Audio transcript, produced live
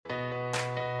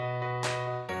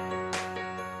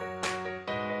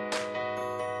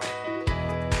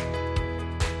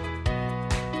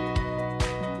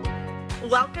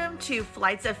Welcome to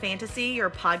Flights of Fantasy, your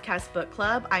podcast book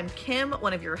club. I'm Kim,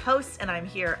 one of your hosts, and I'm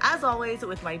here, as always,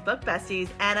 with my book besties,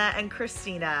 Anna and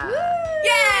Christina. Woo!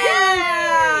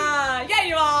 Yeah! Yeah,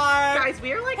 you are! Guys,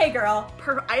 we are like... Hey, girl.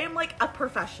 I am like a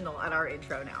professional at our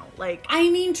intro now. Like, I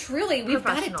mean, truly, we've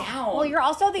got it down. Well, you're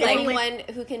also the only one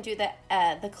who can do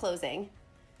the closing.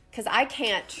 Because I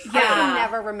can't. I can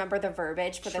never remember the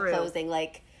verbiage for the closing.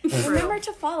 Like, remember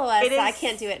to follow us. I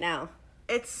can't do it now.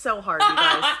 It's so hard, you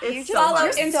guys. It's you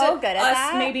you're so good at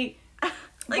that. Maybe.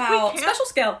 Like, wow, we can't special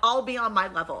skill. All be on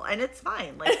my level, and it's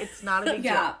fine. Like, it's not a big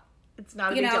deal. It's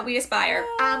not a big deal. We aspire.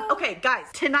 Okay, guys,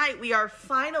 tonight we are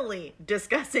finally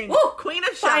discussing Queen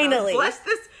of Shadows. Finally. Bless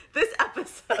this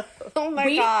episode. Oh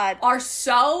my God. We are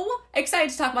so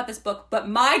excited to talk about this book, but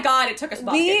my God, it took us a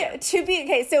while.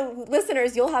 So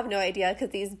listeners, you'll have no idea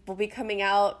because these will be coming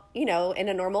out, in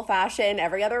a normal fashion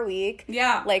every other week.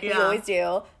 Yeah. Like we always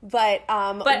do. But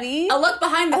a look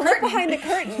behind the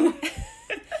curtain.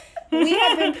 We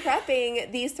have been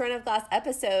prepping these Throne of Glass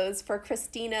episodes for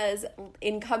Christina's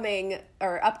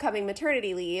upcoming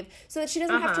maternity leave so that she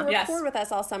doesn't have to record with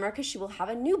us all summer because she will have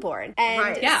a newborn.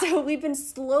 And so we've been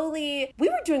we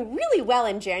were doing really well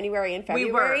in January and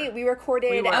February. We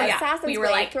recorded Assassin's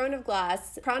Blade, Throne of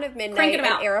Glass, Crown of Midnight, and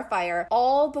Heir of Fire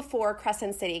all before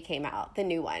Crescent City came out, the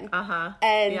new one.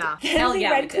 And then we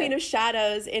read Queen of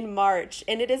Shadows in March,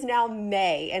 and it is now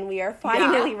May, and we are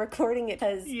finally recording it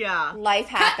because life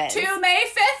happens. To May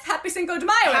 5th. Happy Cinco de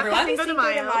Mayo, everyone. Happy Cinco de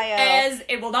Mayo. As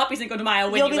it will not be Cinco de Mayo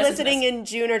when you'll you be listen listening to this. in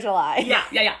June or July.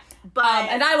 Yeah. But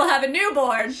and I will have a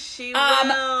newborn. She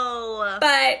will.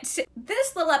 But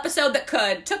this little episode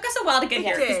took us a while to get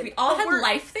here because we all had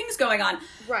life things going on.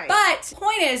 Right. But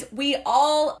point is, we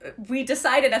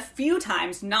decided a few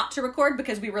times not to record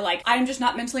because we were like, I'm just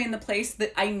not mentally in the place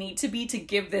that I need to be to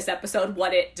give this episode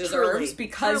what it deserves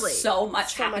because so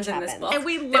much happens in this book. And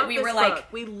we love this book.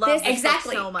 We love this book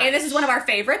so much. And this is one of our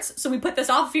favorites, so we put this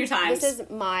off a few times. This is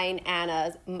mine,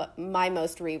 Anna's, my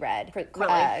most reread Third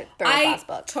Glass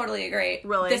book. Totally agree.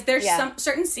 Really? There's some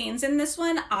certain scenes in this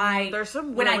one there's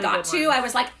some when really I got to, I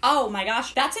was like, oh my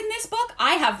gosh, that's in this book?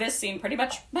 I have this scene pretty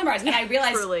much memorized. And I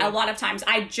realized a lot of times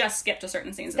I just skip to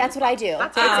certain scenes. That's what I do.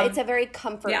 It's a very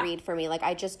comfort read for me. Like,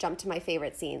 I just jump to my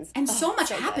favorite scenes. And so much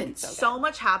happens. So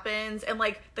much happens. And,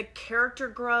 like, the character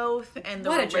growth and the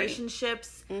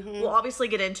relationships, we'll obviously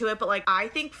get into it. But, like, I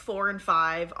think 4 and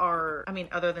 5 are, I mean,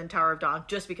 other than Tower of Dawn,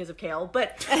 just because of Kale.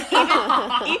 But even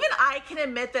I can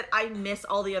admit that I miss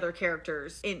all the other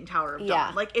characters in Tower of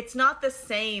Dawn. Like, it's not the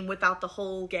same without the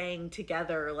whole gang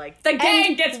together. Like, the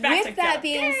gang gets back together. With that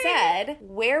being said,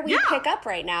 where we pick up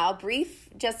right now,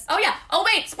 Oh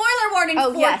wait, spoiler warning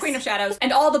for Queen of Shadows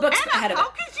and all the books ahead of it. How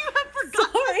could you have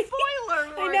forgotten the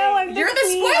spoiler warning? I know, You're the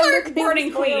spoiler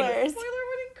warning queen. Spoiler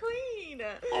warning queen.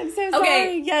 I'm so sorry.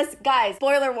 Okay. Yes, guys,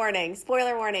 spoiler warning.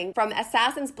 From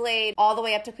Assassin's Blade all the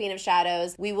way up to Queen of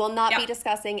Shadows. We will not be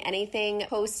discussing anything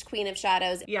post Queen of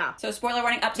Shadows. Yeah. So spoiler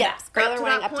warning up to that. Spoiler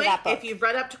warning up to that book. If you've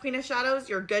read up to Queen of Shadows,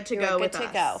 you're good to go with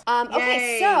us.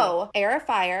 Okay, so Heir of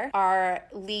Fire, our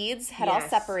leads had all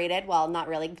separated. Well, not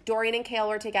really. Dorian and Kale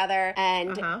were together,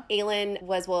 and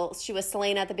Aelin she was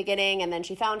Selena at the beginning, and then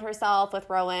she found herself with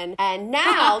Rowan, and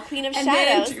now Queen of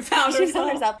Shadows. Then she found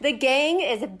herself. The gang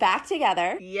is back together.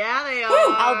 Yeah, they are.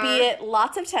 Albeit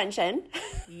lots of tension.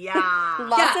 Yeah.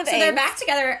 Lots of so they're back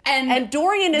together, and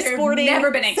Dorian is sporting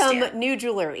some here. new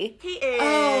jewelry. He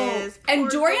is. And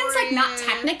Dorian's like not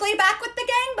technically back with the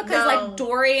gang because like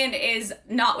Dorian is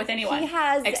not with anyone. He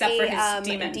has except for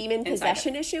his demon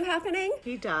possession issue happening.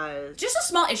 He does. Just a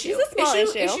small issue. Just a small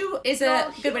issue. Issue is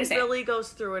a good way to say it. He really goes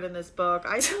through it in this book.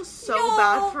 I feel so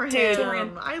bad for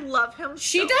him. I love him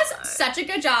She does such a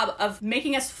good job of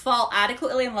making us fall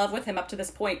adequately in love with him up to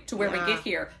this point to where we get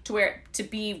here to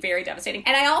be very devastating.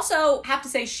 And I also have to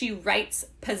say she writes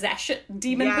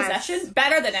demon possession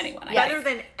better than anyone. Better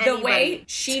than anybody. The way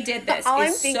she did this All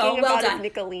is I'm so well done.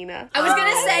 Nicolina. I was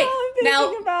gonna say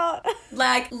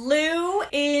like Lou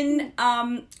in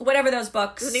whatever those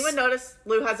books. Does anyone notice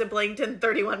Lou hasn't blinked in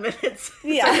 31 minutes?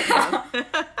 Yeah.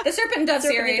 The Serpent and Dove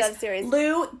series.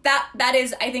 Lou, that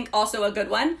is I think also a good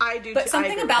one. I do. But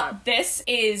something about this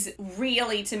is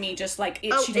really to me just like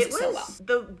she does it so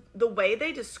well. The way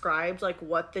they described like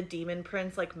what the demon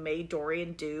prince like made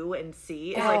Dorian do and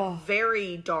see is like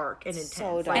very dark and intense.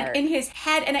 So dark. And in his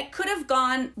head, and it could have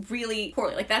gone really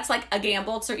poorly. Like that's like a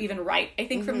gamble to even write, I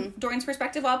think, from Dorian's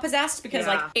perspective while possessed, because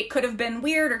like it could have been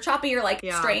weird or choppy or like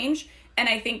strange. And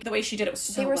I think the way she did it was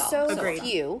so They were well. so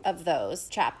few of those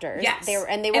chapters. Yes. They were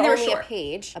only short. A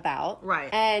page about. Right.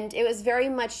 And it was very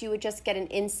much, you would just get an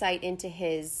insight into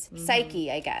his psyche,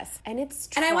 I guess. And it's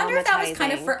traumatizing. And I wonder if that was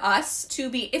kind of for us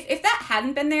to be, if that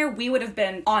hadn't been there, we would have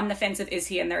been on the fence of is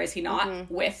he in there, is he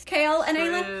not, with Kale and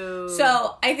Aelin.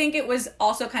 So I think it was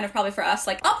also kind of probably for us,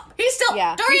 like, oh, he's still,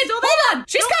 Dorian, hold on,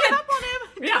 she's coming. Don't give up on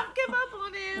him. Yeah. Don't give up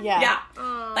on him. Yeah.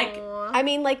 Like, I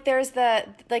mean, like, there's the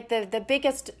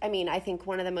biggest, I mean, I think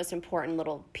one of the most important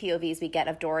little POVs we get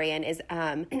of Dorian is,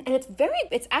 and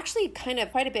it's actually kind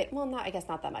of quite a bit, well, not, I guess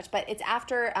not that much, but it's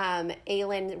after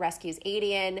Aelin rescues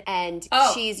Aedion, and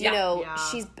she's, you know,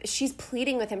 she's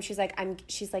pleading with him. She's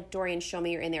like, Dorian, show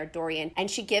me you're in there, Dorian.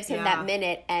 And she gives him that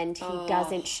minute, and he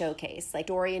doesn't showcase. Like,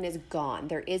 Dorian is gone.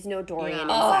 There is no Dorian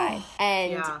inside.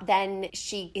 And then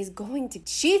she is going to,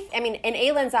 in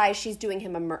Aelin's eyes, she's doing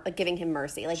him giving him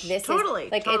mercy. Like, this totally.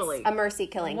 It's a mercy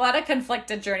killing. What a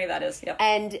conflicted journey that is. Yep.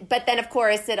 But then, of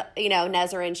course,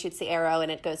 Nezarin shoots the arrow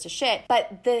and it goes to shit.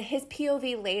 But his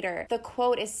POV later, the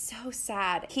quote is so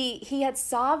sad. He had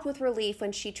sobbed with relief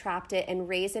when she trapped it and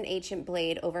raised an ancient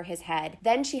blade over his head.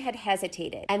 Then she had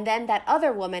hesitated. And then that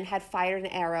other woman had fired an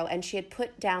arrow and she had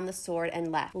put down the sword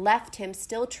and left him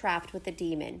still trapped with the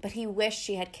demon. But he wished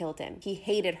she had killed him. He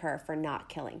hated her for not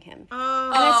killing him.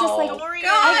 Oh, and it's just like, Dorian.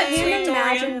 I can't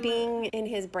imagine being in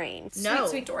his brain. No,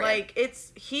 sweet Dorian. Like,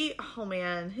 oh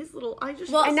man, his little,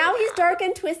 and now he's dark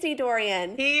and twisty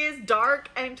Dorian. He is dark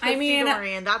and twisty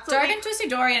Dorian. That's what dark and twisty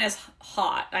Dorian is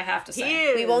hot, I have to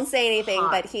say. We won't say anything,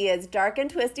 but he is dark and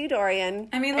twisty Dorian.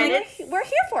 I mean, like, we're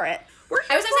here for it.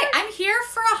 I was gonna say, I'm here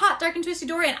for a hot, dark, and twisty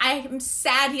Dorian. I'm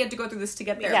sad he had to go through this to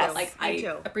get there. Yes, but, like, I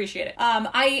appreciate it.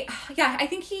 I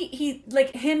think he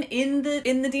like him in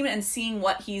the demon and seeing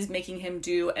what he's making him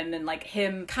do, and then like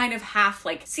him kind of half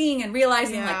like seeing and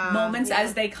realizing like moments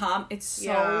as they come. It's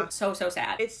so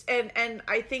sad. It's and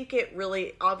I think it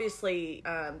really obviously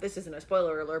this isn't a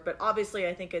spoiler alert, but obviously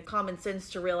I think it's common sense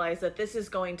to realize that this is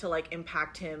going to like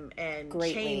impact him and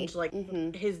greatly change like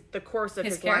the course of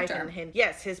his life and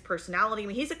his personality. I mean,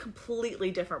 he's a completely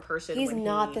different person. He's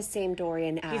not the same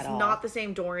Dorian at all. He's not the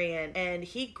same Dorian, and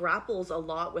he grapples a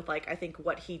lot with like I think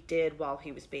what he did while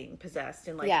he was being possessed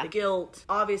and like the guilt,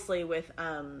 obviously with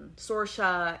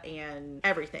Sorsha and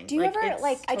everything. Do you ever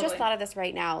like? I just thought of this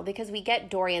right now because we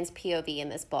get Dorian's POV in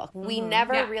this book. We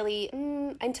never really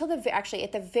until actually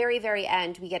at the very very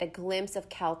end we get a glimpse of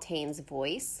Kaltain's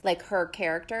voice, like her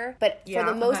character. But for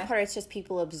the most part, it's just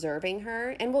people observing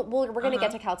her, and we're going to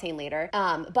get to Kaltain later.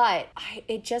 But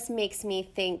it just makes me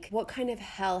think, what kind of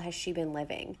hell has she been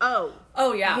living? Oh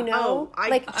yeah. You know,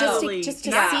 just to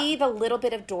Yeah. see the little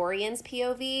bit of Dorian's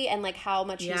POV and like how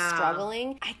much he's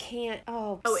struggling. I can't.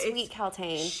 Sweet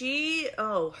Kaltain.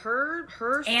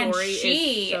 Her story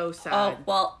is so sad. Oh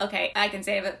well, okay, I can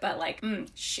save it, but like,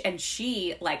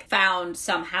 she like found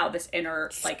somehow this inner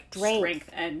like strength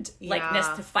and likeness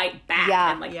to fight back.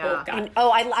 And like, oh god. And,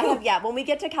 I have. When we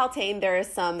get to Kaltain, there is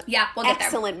some we'll get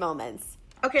excellent moments.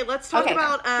 Okay, let's talk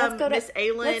about Miss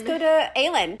Aelin. Let's go to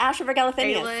Aelin, Asher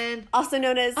Galathinius, also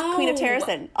known as Queen of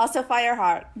Terrasen, also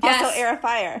Fireheart, also Air of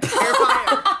Fire. Air of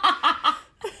Fire.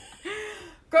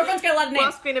 Girlfriend's got a lot of names.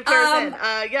 Lost Queen of Terrasen.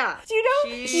 Do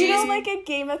you know, like in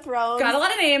Game of Thrones? Got a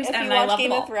lot of names, if and you I watch love Game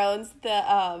them all. of Thrones,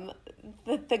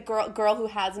 the girl who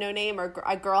has no name, or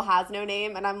a girl has no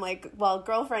name, and I'm like, well,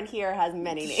 girlfriend here has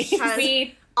many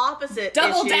names. Opposite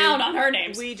double issue, down on her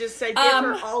names. We just said give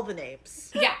her all the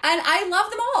names. Yeah, and I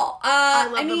love them all. I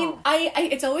love them all.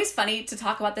 It's always funny to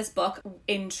talk about this book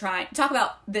talk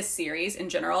about this series in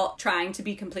general, trying to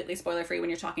be completely spoiler free when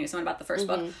you're talking to someone about the first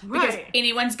book, because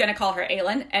anyone's gonna call her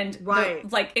Aelin, and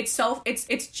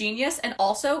it's genius and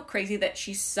also crazy that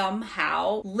she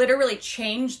somehow literally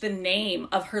changed the name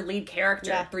of her lead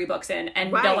character 3 books in,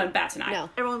 and no one bats an eye. No.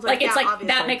 Everyone's like, it's like obviously.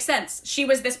 That makes sense. She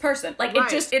was this person. Like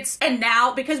and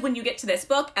now because when you get to this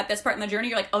book at this part in the journey,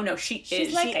 you're like, oh no, she's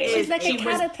like a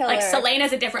caterpillar. Like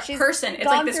Celaena's a different person. It's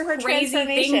like this crazy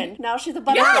thing. Now she's a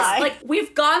butterfly. Yes, like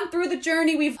we've gone through the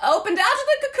journey. We've opened out of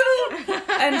the cocoon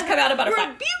and come out a butterfly. We're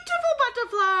a beautiful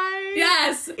butterfly.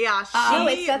 Yes. Yeah.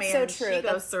 That's so true. She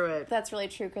goes through it. That's really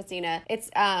true, Christina. It's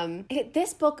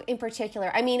this book in particular.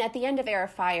 I mean, at the end of Air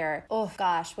of Fire, oh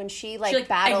gosh, when she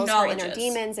battles her inner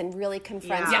demons and really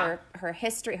confronts her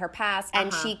history, her past,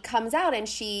 and she comes out and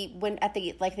she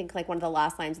I think one of the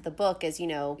last lines of the book is,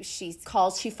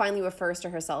 she finally refers to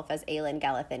herself as Aelin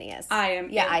Galathinius. I am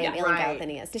Aelin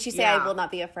Galathinius. Did she say I will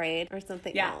not be afraid or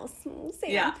something else?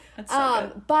 Yeah, that's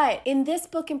so good. But in this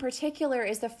book in particular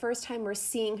is the first time we're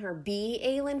seeing her be be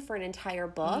Aelin for an entire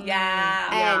book.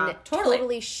 And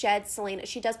totally shed Selena.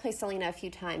 She does play Selena a few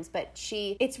times, but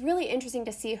it's really interesting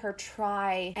to see her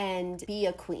try and be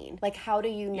a queen. Like, how do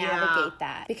you navigate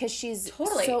that? Because she's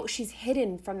she's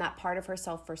hidden from that part of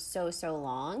herself for so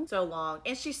long.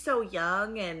 And she's so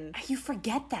young, and you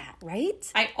forget that,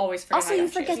 right? I always forget. Also, you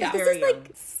forget that this is like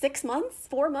 6 months,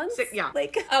 4 months.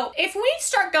 Like, if we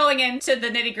start going into the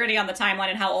nitty gritty on the timeline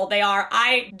and how old they are,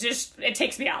 it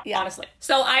takes me out, honestly.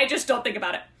 So I just don't don't think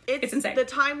about it. It's insane. The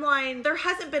timeline, there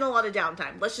hasn't been a lot of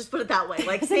downtime. Let's just put it that way.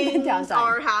 Like, things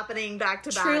are happening back to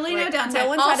back. Truly no downtime. No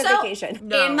one's also, had a vacation.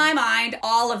 No. In my mind,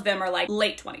 all of them are like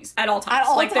late 20s at all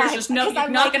times. There's just no, you're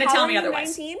not going to tell me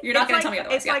otherwise. You're not going to tell me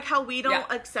otherwise. It's like how we don't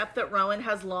accept that Rowan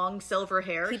has long silver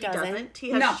hair. He doesn't. He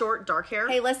has short dark hair.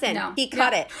 Hey, listen, he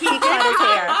cut it. He cut his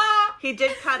hair. He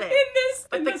did cut it.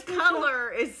 But the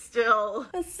color is still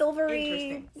a silvery.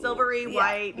 Interesting. Silvery,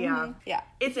 white, Yeah.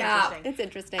 It's interesting. It's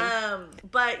interesting.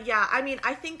 But yeah, I mean,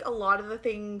 I think a lot of the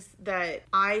things that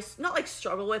I, not like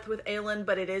struggle with Aelin,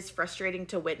 but it is frustrating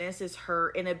to witness is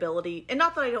her inability, and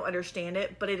not that I don't understand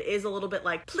it, but it is a little bit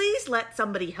like, please let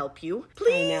somebody help you.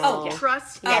 Please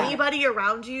trust anybody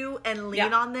around you and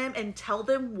lean on them and tell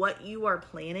them what you are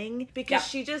planning, because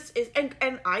she just is,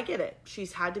 and I get it.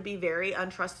 She's had to be very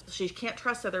untrustable. She can't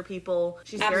trust other people.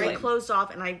 She's very closed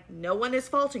off, and no one is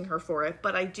faulting her for it,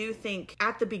 but I do think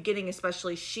at the beginning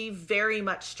especially, she very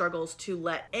much struggles to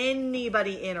let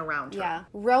anybody in around her. Yeah.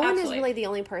 Rowan is really the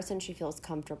only person she feels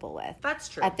comfortable with. That's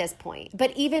true. At this point.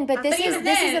 But this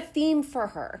is a theme for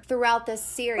her throughout this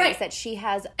series that she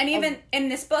has. And even in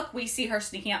this book, we see her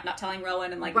sneaking out, not telling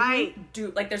Rowan, and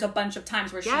there's a bunch of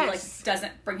times where she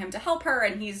doesn't bring him to help her,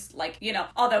 and he's like,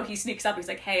 although he sneaks up, he's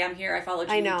like, hey, I'm here, I followed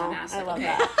you. I know. Dumbass. I love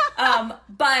that.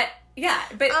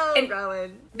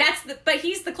 Rowan. But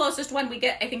he's the closest one we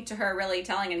get, I think, to her really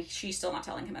telling, and she's still not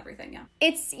telling him everything. Yeah,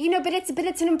 it's but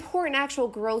it's an important actual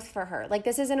growth for her. Like,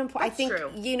 this is an important. I think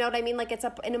true. You know what I mean. Like, it's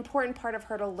an important part of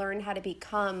her to learn how to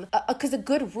become because a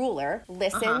good ruler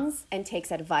listens and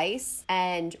takes advice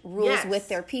and rules with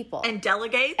their people and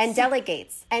delegates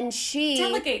and she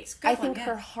delegates. I think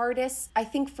her hardest. I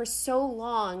think for so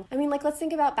long. I mean, like, let's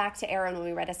think about back to Aaron when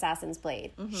we read Assassin's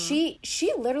Blade. Mm-hmm.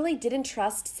 She literally didn't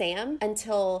trust Sam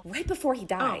until right before he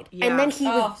died, and then he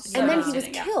was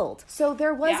killed. So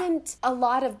there wasn't a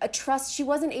lot of a trust. She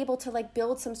wasn't able to like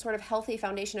build some sort of healthy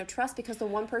foundation of trust because the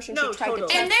one person she tried to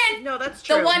trust. And then that's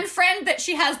true. The one friend that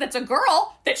she has that's a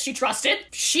girl that she trusted,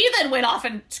 she then went off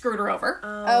and screwed her over.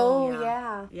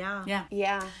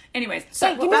 Yeah. Anyways,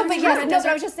 but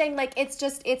I was just saying, like, it's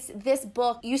this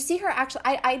book. You see her actually.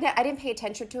 I didn't pay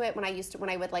attention to it when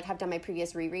I would like have done my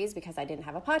previous rereads because I didn't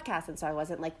have a podcast, and so I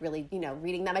wasn't like really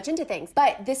reading that much into things.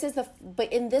 But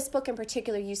in this book in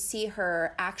particular, you see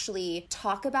her actually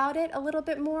talk about it a little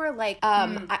bit more. Like,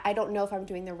 I don't know if I'm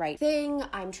doing the right thing.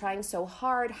 I'm trying so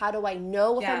hard. How do I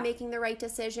know if I'm making the right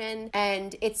decision?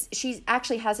 And she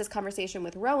actually has this conversation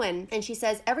with Rowan, and she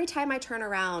says, every time I turn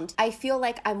around, I feel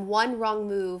like I'm one wrong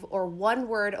move or one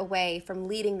word away from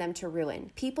leading them to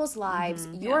ruin. People's lives,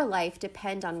 your life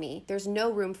depend on me. There's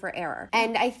no room for error.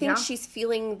 And I think she's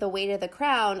feeling the weight of the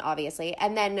crown, obviously.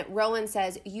 And then Rowan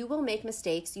says, you will make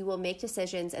mistakes, you will make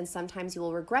decisions, and sometimes you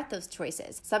will regret those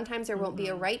choices. Sometimes there won't be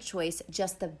a right choice,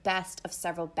 just the best of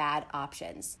several bad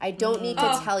options. I don't need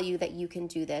to tell you that you can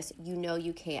do this. You know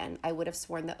you can. I would have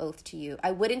sworn the oath to you.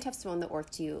 I wouldn't have sworn the oath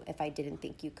to you if I didn't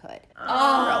think you could.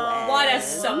 Rowan. What a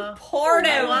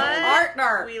supportive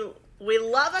partner. We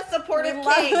love a supportive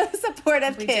king. Love a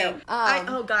supportive king.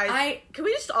 Guys, can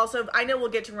we just also, I know we'll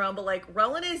get to Rowan, but like,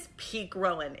 Rowan is peak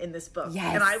Rowan in this book.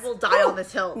 Yes. And I will die on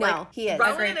this hill. No, like, he is.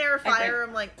 Rowan in Air Fire,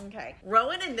 I'm like, okay.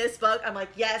 Rowan in this book, I'm like,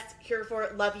 yes, here for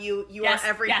it, love you. You are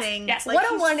everything. Yes. Like,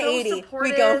 what a 180 so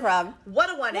we go from.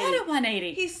 What a 180. What a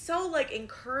 180. He's so like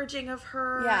encouraging of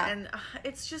her. Yeah. And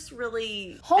it's just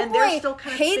really, Homeboy and they're still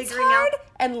kind of hates figuring hard out.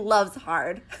 And loves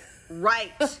hard.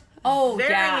 Right.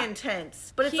 Very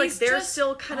intense. But it's like they're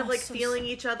still kind of like feeling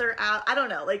each other out. I don't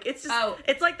know. Like, it's just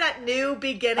it's like that new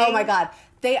beginning. Oh my god.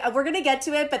 We're gonna get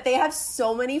to it, but they have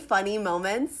so many funny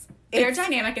moments. Their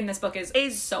dynamic in this book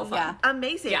is so fun. Yeah.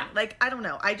 Amazing. Yeah. Like, I don't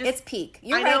know. It's peak.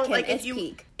 You're right, Kim. Like, it's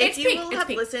peak. If you will have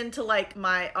listened to like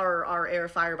our Air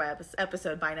Fire by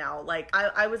episode by now, like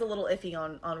I was a little iffy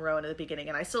on Rowan at the beginning,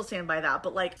 and I still stand by that.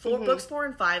 But like books 4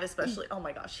 and 5 especially, oh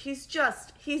my gosh, he's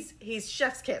chef's kiss. He's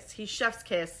chef's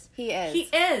kiss. He is. He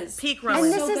is peak Rowan.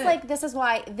 And this is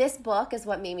why this book is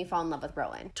what made me fall in love with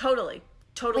Rowan. Totally.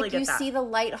 totally like, get you that. see the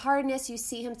lightheartedness. You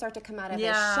see him start to come out of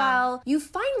his shell. You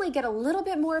finally get a little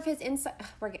bit more of his insight.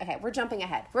 We're jumping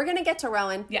ahead. We're going to get to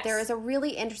Rowan. Yes. There is a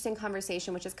really interesting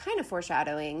conversation, which is kind of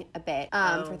foreshadowing a bit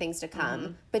for things to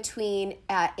come, between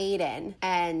Aiden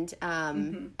and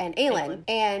Aelin.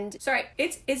 And sorry,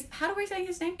 is how do we say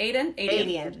his name? Aiden,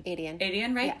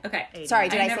 right? Yeah. Okay. Aiden. Sorry,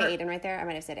 did I say Aiden right there? I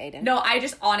might have said Aiden. No, I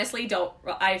just honestly don't.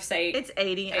 I say it's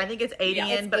Aiden. I think it's Aiden,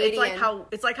 it's but Aiden.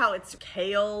 it's like how it's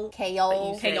Kale.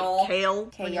 Kale.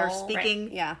 When you're speaking.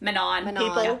 Right. Yeah. Manon.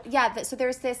 People. Yeah. So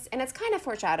there's this, and it's kind of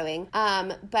foreshadowing.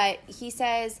 But he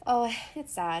says, "Oh,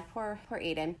 it's sad. Poor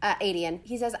Aiden." Aiden.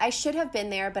 He says, "I should have been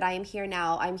there, but I am here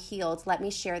now. I'm healed. Let me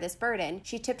share this burden."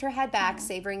 She tipped her head back,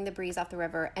 savoring the breeze off the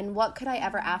river. And what could I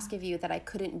ever ask of you that I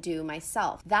couldn't do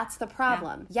myself? That's the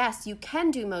problem. Yeah. Yes, you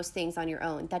can do most things on your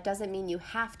own. That doesn't mean you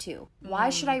have to. Why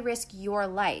should I risk your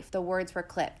life? The words were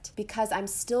clipped. Because I'm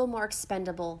still more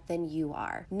expendable than you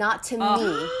are. Not to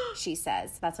me, she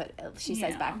says. That's what she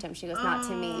says back to him. She goes, not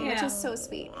to me, which is so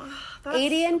sweet.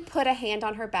 Aiden put a hand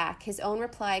on her back. His own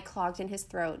reply clogged in his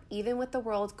throat. Even with the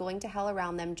world going to hell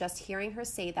around them, just hearing her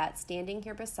say that, standing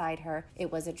here beside her,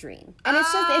 it was a dream. And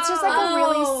it's just like a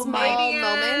really small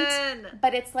moment,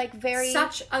 but it's like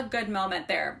such a good moment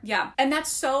there. Yeah. And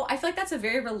that's I feel like that's a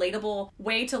very relatable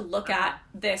way to look at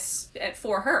this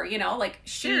for her, you know, like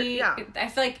I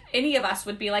feel like any of us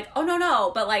would be like, oh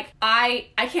no, but like I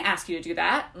can't ask you to do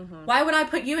that. Why would I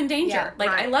put you in danger?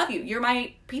 I love you. You're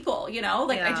my people, you know,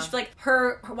 like I just feel like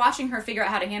her watching her figure out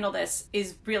how to handle this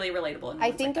is really relatable.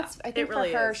 I think for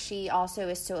her, she also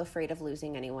is so afraid of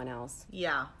losing anyone else.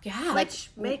 Yeah. Like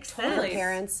makes sense. Her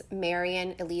parents,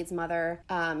 Marion, Elid's mother,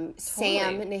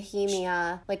 Sam,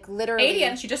 Nehemia, like literally.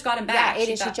 Aiden, she just got him back. Yeah,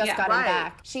 Aiden, she just got him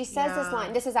back. She says this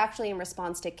line. This is actually in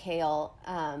response to Kale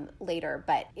later,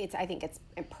 but I think it's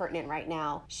pertinent right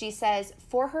now. She says,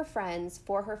 for her friends,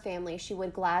 for her family, she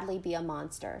would gladly be a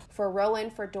monster. For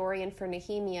Rowan, for Dorian, for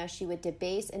Nehemia, she would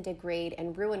debase and degrade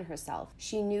and ruin herself.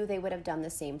 She knew they would have done the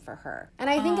same for her. And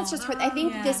I think it's just her. I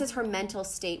think this is her mental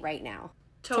state right now.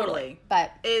 Totally.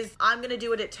 But I'm going to do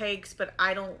what it takes, but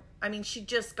I mean, she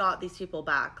just got these people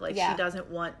back. Like, she doesn't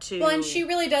want to... Well, and she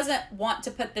really doesn't want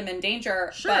to put them in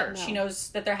danger, but she knows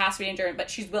that there has to be danger, but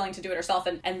she's willing to do it herself,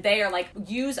 and they are like,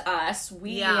 use us.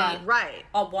 We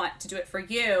all want to do it for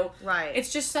you. Right.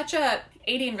 It's just such a...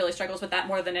 Aiden really struggles with that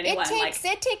more than anyone.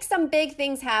 It takes some big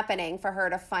things happening for her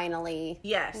to finally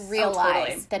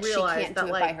realize that she can't do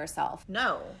it by herself.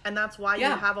 No. And that's why you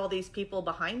have all these people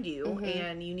behind you,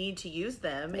 and you need to use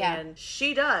them, and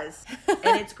she does.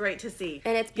 And it's great to see.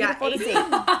 And it's beautiful to see.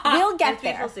 We'll get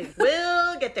there.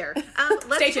 We'll get there.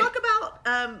 Let's talk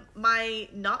about my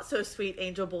not-so-sweet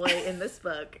angel boy in this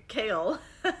book, Kale.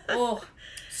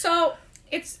 So,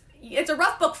 it's a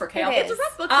rough book for Kale. It's a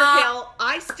rough book for Kale.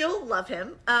 I still love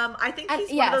him. I think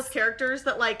he's one of those characters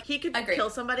that, like, he could kill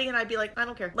somebody and I'd be like, I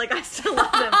don't care. Like, I still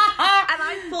love him. And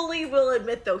I fully will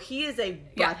admit, though, he is a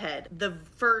butthead. The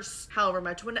first, however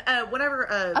much,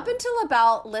 whenever... up until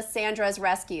about Lysandra's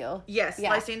rescue. Yes,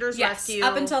 Lysandra's rescue.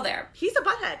 Up until there. He's a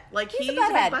butthead. Like, he's a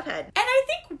butthead. And I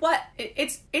think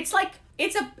it's like...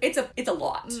 It's a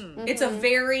lot. Mm-hmm. It's a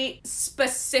very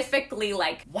specifically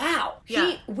like, wow.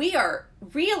 We are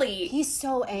really... He's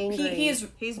so angry.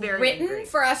 He's very written angry.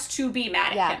 For us to be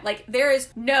mad at him. Like, there is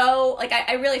no... Like,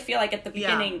 I really feel like at the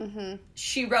beginning,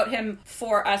 she wrote him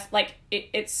for us. Like,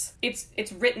 it's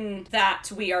written that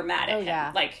we are mad at him.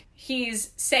 Yeah. Like, he's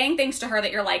saying things to her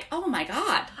that you're like, oh my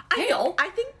God, Kale. I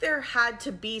think there had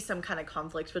to be some kind of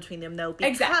conflict between them, though,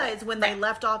 because when they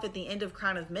left off at the end of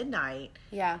Crown of Midnight,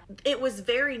 it was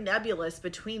very nebulous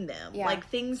between them. Yeah. Like,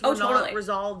 things were not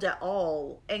resolved at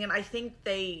all. And I think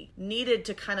they needed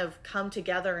to kind of come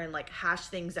together and, like, hash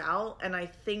things out. And I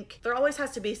think there always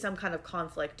has to be some kind of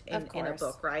conflict in a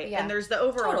book, right? Yeah. And there's the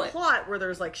overall plot where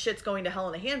there's, like, shit's going to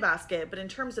hell in a handbasket. But in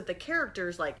terms of the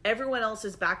characters, like, everyone else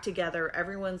is back together.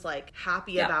 Everyone's, like,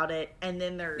 happy about it. And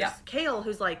then there's Kale,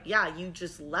 who's like, yeah, you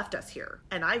just left us here.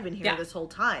 And I've been here this whole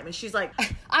time. And she's like,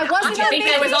 I wasn't on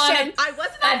vacation. I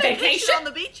wasn't on vacation on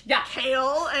the beach. Yeah.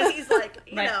 Kale. And he's like,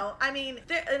 you know, I mean,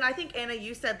 and I think, Anna,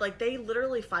 you said, like, they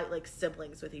literally fight like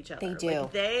siblings with each other. They do.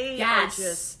 Like, they are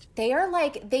just... They are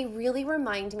like, they really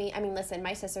remind me, I mean, listen,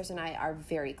 my sisters and I are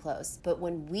very close, but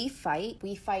when we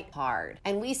fight hard.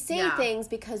 And we say things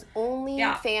because only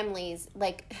families,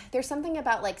 like, there's something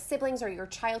about, like, siblings or your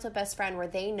childhood best friend where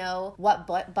they know what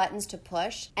buttons to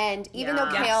push. And even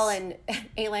though Kale and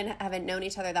Aelin haven't known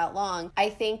each other that long, I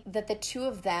think think that the two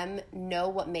of them know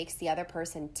what makes the other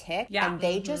person tick, and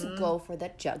they just go for the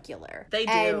jugular. They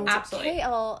do. And absolutely.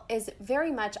 Kale is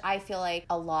very much, I feel like,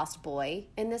 a lost boy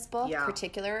in this book,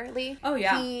 particularly. Oh,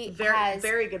 yeah. He has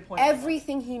very good point.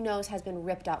 Everything he knows has been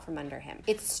ripped out from under him.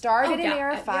 It started in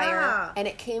Air of Fire, and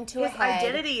it came to a head. His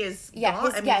identity is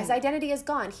gone. His identity is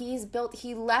gone.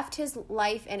 He left his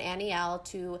life in Aniel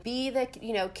to be the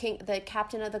king, the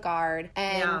captain of the guard,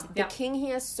 and the king he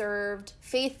has served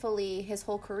faithfully his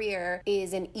whole career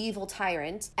is an evil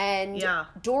tyrant. And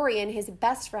Dorian, his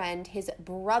best friend, his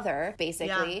brother,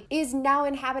 basically, is now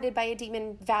inhabited by a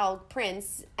demon Val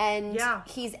prince, and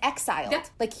he's exiled.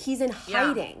 Like, he's in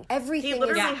hiding. Everything. He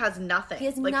literally has nothing. He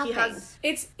has nothing.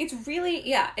 It's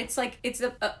really it's like it's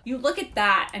you look at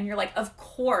that and you're like, of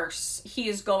course he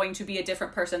is going to be a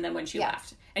different person than when she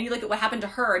left. And you look at what happened to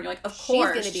her, and you're like, of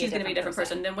course she's going to be a different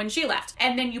person than when she left.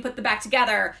 And then you put them back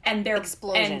together, and they're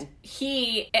explosion. And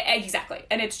exactly,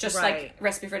 and it's just like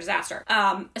recipe for disaster.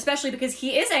 Especially because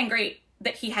he is angry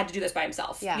that he had to do this by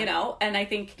himself, you know? And I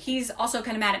think he's also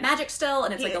kind of mad at magic still,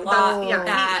 and it's like a lot of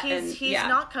that. He's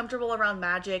not comfortable around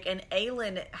magic, and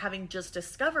Aelin, having just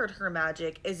discovered her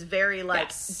magic, is very,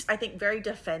 like, I think very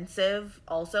defensive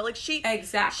also. Like, she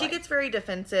gets very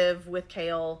defensive with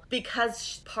Kale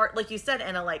because, like you said,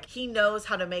 Anna, like, he knows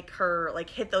how to make her, like,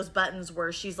 hit those buttons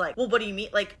where she's like, well, what do you mean?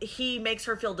 Like, he makes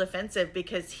her feel defensive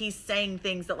because he's saying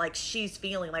things that, like, she's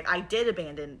feeling. Like, I did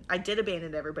abandon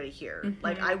everybody here. Mm-hmm.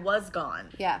 Like, I was gone.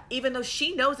 Yeah. Even though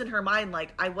she knows in her mind,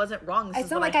 like, I wasn't wrong.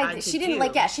 It's not like she didn't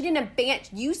abandon.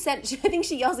 I think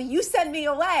she yells, "You sent me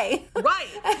away." Right.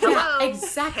 Hello.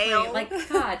 Exactly. Kale. Like,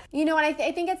 God. You know what?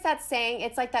 I think it's that saying.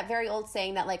 It's like that very old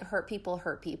saying that, like, hurt people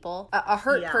hurt people. A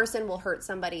hurt person will hurt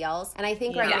somebody else. And I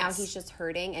think right now he's just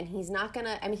hurting, and he's not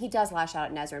gonna. I mean, he does lash out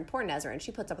at Nezra, and poor Nezra, and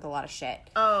she puts up with a lot of shit.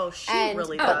 Oh, she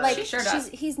really does. But, like, she sure does.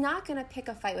 He's not gonna pick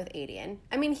a fight with Adian.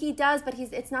 I mean, he does, but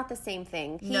it's not the same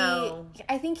thing. No.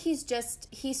 I think he's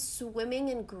swimming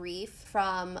in grief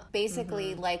from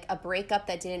basically like a breakup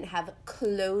that didn't have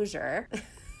closure.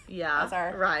 Yeah.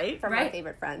 From my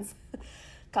favorite Friends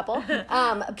couple. But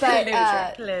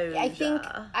closure.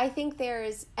 I think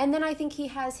there's, and then I think he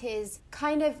has his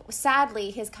kind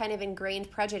of ingrained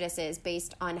prejudices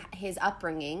based on his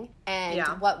upbringing and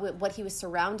what he was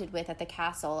surrounded with at the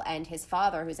castle, and his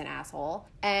father, who's an asshole.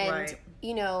 And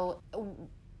you know,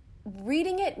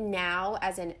 reading it now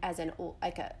as an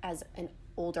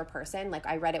older person, like,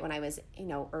 I read it when I was,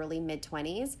 early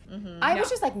mid-20s. I was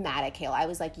just, like, mad at Kale. I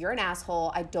was like, you're an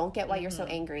asshole. I don't get why you're so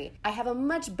angry. I have a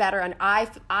much better, and I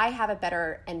have a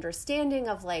better understanding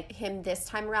of, like, him this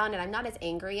time around, and I'm not as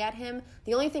angry at him.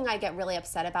 The only thing I get really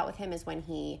upset about with him is when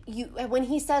he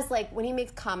says, like, when he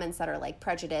makes comments that are, like,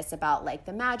 prejudice about, like,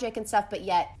 the magic and stuff, but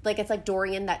yet, like, it's like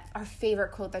Dorian, that our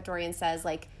favorite quote that Dorian says,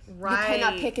 like, you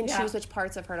cannot pick and choose which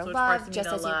parts of her to love, just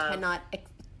as you cannot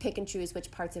pick and choose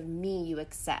which parts of me you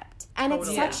accept. And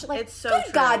it's such, like, it's so good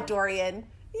true. God, Dorian,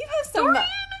 you have some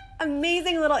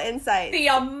amazing little insight. The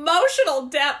emotional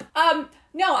depth.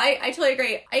 No, I totally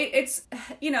agree.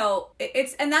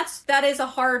 That is a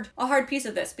hard piece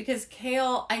of this, because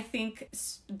Kale, I think,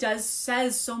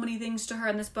 says so many things to her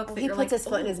in this book that he puts his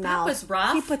foot in his mouth. That was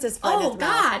rough. He puts his foot in his mouth.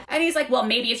 Oh God! And he's like, well,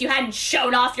 maybe if you hadn't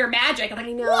shown off your magic. I'm like,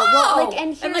 I know. Whoa! Well, like,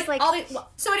 and here's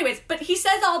so anyways, but he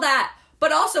says all that.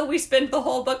 But also, we spend the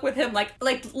whole book with him, like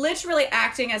literally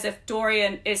acting as if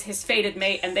Dorian is his fated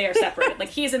mate and they are separated. Like,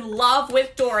 he's in love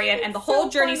with Dorian, and the whole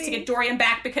journey is to get Dorian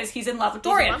back because he's in love with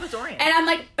Dorian. And I'm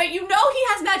like, but you know he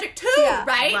has magic too,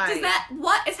 right?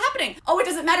 What is happening? Oh, it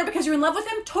doesn't matter because you're in love with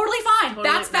him? Totally fine.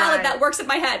 That's valid. Right. That works in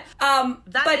my head.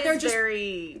 But they're just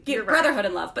brotherhood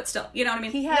in love, but still, you know what I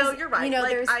mean? No, you're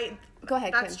right. Go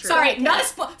ahead. That's true. Sorry, not a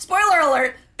spoiler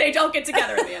alert. They don't get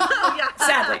together in the end.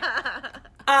 Sadly.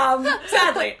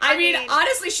 Sadly. I mean,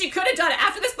 honestly, she could have done it.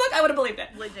 After this book, I would have believed it.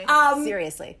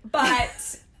 Seriously.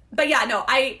 But yeah, no,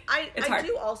 it's hard. I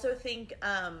do also think,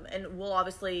 and we'll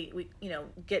obviously,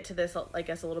 get to this, I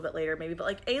guess, a little bit later maybe, but,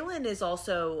 like, Aelin is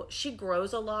also, she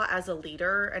grows a lot as a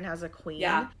leader and as a queen.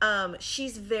 Yeah.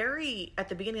 She's very, at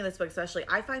the beginning of this book especially,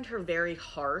 I find her very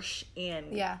harsh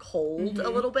and cold a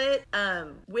little bit.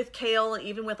 With Kale,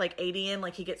 even with, like, Adian,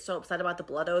 like, he gets so upset about the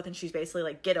blood oath, and she's basically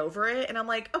like, get over it. And I'm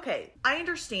like, okay, I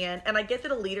understand, and I get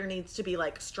that a leader needs to be,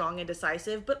 like, strong and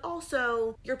decisive, but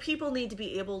also your people need to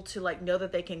be able to, like, know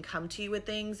that they can can come to you with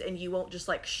things and you won't just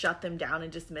like shut them down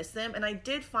and dismiss them. And I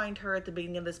did find her at the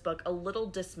beginning of this book a little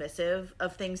dismissive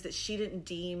of things that she didn't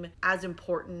deem as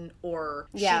important, or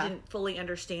she didn't fully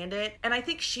understand it. And I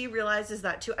think she realizes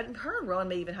that too. And her and Rowan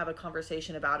may even have a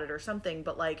conversation about it or something,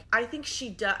 but like I think she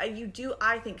does,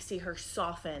 I think see her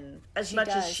soften as much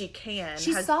as she can.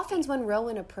 She softens when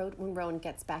Rowan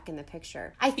gets back in the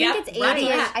picture. I think it's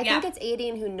Adian. I think it's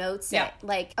Adian who notes it.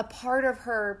 Like a part of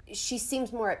her, she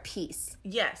seems more at peace.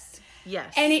 Yes.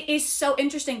 And it is so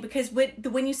interesting because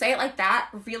when you say it like that,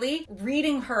 really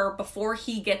reading her before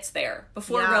he gets there,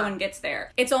 before Rowan gets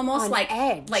there, it's almost on like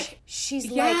edge. Like she's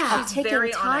like a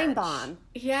ticking time bomb.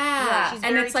 Yeah.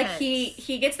 And it's like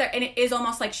he gets there and it is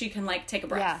almost like she can like take a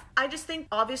breath. Yeah. I just think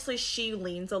obviously she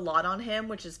leans a lot on him,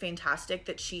 which is fantastic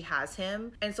that she has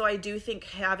him. And so I do think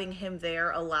having him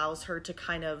there allows her to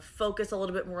kind of focus a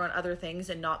little bit more on other things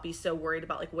and not be so worried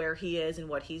about like where he is and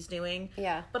what he's doing.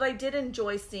 Yeah. But I did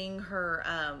enjoy seeing her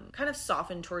kind of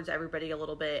soften towards everybody a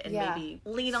little bit and maybe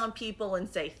lean on people and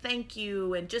say thank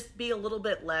you and just be a little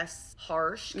bit less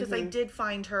harsh, because I did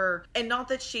find her, and not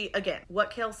that she, again, what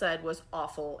Kale said was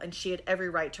awful and she had every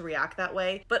right to react that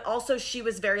way, but also she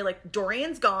was very like,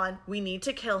 Dorian's gone, we need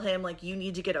to kill him, like you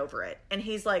need to get over it. And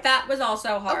he's like, that was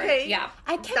also hard. Okay, yeah,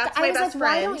 I was like,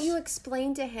 why don't you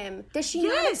explain to him? Does she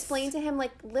not explain to him,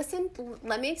 like, listen,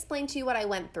 let me explain to you what I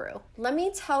went through, let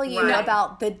me tell you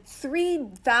about the 3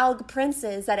 Valg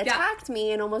princes that attacked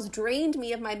me and almost drained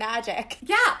me of my magic.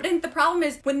 But the problem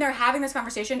is when they're having this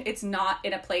conversation, it's not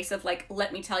in a place of like,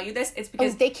 let me tell you this. It's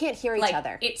because they can't hear each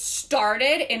other. It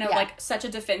started in a like such a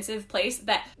defensive place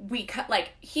that we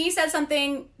like he said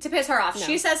something to piss her off.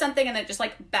 She says something and then just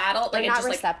like battle. They're like not just,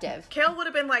 receptive. Like, Kale would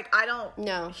have been like, I don't.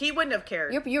 No, he wouldn't have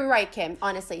cared. You're right, Kim.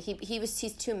 Honestly,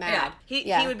 he's too mad. He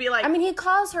would be like. I mean, he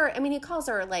calls her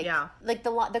like like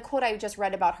the quote I just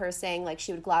read about her saying like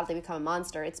she would gladly become a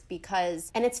monster. It's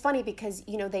because, and it's funny because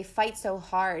they fight so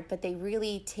hard, but they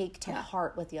really take to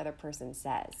heart what the other person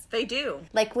says. They do.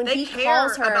 Like when he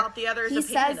calls her about the other's he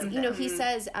says, he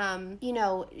says,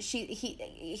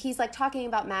 he's like talking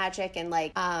about magic and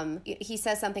like he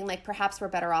says something like, perhaps we're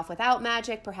better off without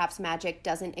magic. Perhaps magic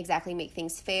doesn't exactly make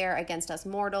things fair against us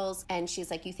mortals. And she's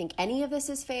like, you think any of this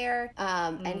is fair?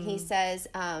 And he says,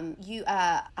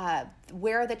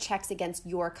 where are the checks against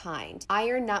your kind?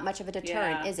 Iron, not much of a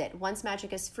deterrent, is it? Once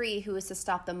magic is free, who is to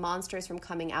stop the monsters from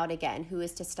coming out again? Who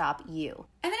is to stop you?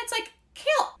 And then it's like,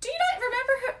 Kale, do you not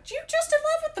remember who? You just in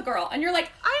love with the girl. And you're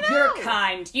like, I know. You're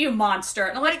kind, you monster.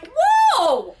 And I'm like,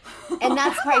 whoa! And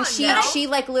that's why she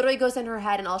like literally goes in her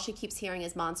head and all she keeps hearing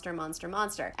is monster, monster,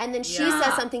 monster. And then she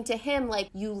says something to him like,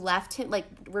 you left him, like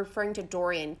referring to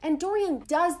Dorian. And Dorian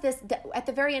does this at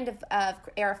the very end of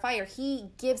Air of Fire. He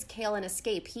gives Kale an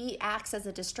escape. He acts as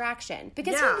a distraction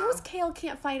because he knows Kale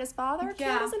can't fight his father.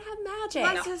 Kale doesn't have magic.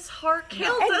 Bless his heart.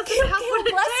 Kale doesn't have what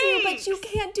it takes. You, but you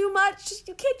can't do much.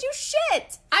 You can't do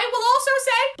shit. I will also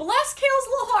say, bless Kale's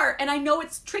little heart. And I know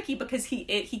it's tricky because he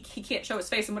can't show his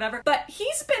face and whatever, but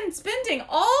he's been spending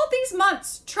all these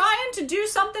months trying to do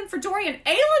something for Dorian.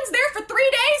 Aelin's there for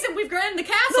 3 days and we've gone in the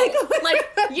castle. Like,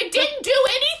 you didn't do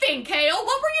anything, Kale.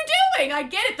 What were you doing? I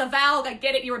get it, the Valg. I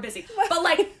get it, you were busy. But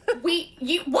like,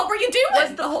 what were you doing?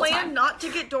 Was the whole plan not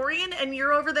to get Dorian and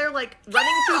you're over there like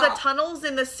running through the tunnels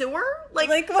in the sewer? Like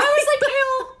I was like,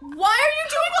 Kale, why are you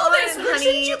doing all this? Honey,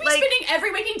 shouldn't you be spending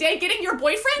every waking day getting your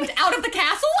boyfriend out of the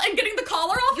castle and getting the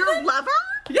collar off your him? lover?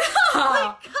 Yeah.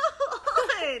 Like, come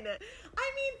on.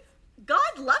 I mean,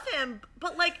 God love him,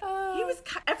 but like everyone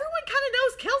kind of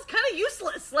knows Kale's kind of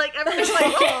useless. Like everyone's like,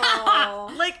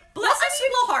 oh, like bless his sweet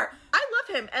little heart. I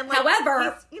love him, and like,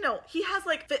 however, he has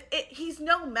like he's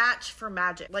no match for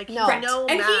magic. Like no, no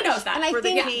and match he knows that. And I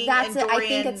think that's I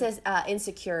think it's his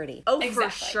insecurity. Oh, exactly. For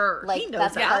sure. Like he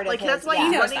knows that. Like that's why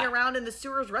he's running around in the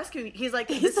sewers rescuing. He's like,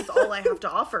 this is all I have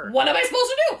to offer. What am I supposed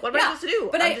to do? What am I supposed to do?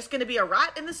 But I'm just going to be a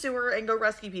rat in the sewer and go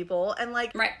rescue people. And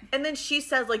like, and then she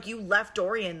says like, you left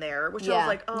Dorian there, which I was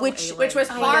like, oh, which was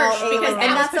harsh because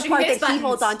and that's the part that he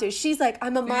holds on to. She's like,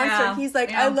 I'm a monster. And he's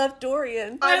like, I left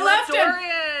Dorian. I left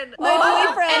Dorian. My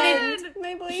boyfriend.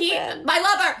 My boyfriend. My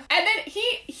lover. And then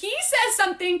he says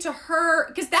something to her,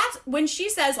 because that's when she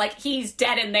says like, he's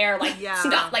dead in there, like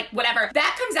stuff, like whatever.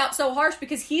 That comes out so harsh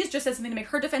because he's just said something to make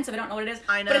her defensive. I don't know what it is.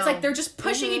 I know. But it's like they're just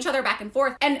pushing each other back and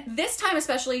forth. And this time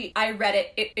especially, I read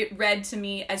it read to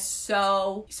me as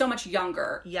so much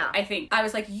younger. Yeah. I think. I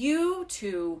was like, you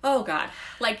two, oh God.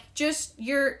 Like just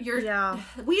you're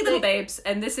wee little babes,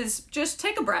 and this is just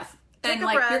take a breath. then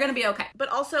like you're gonna be okay. But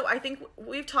also, I think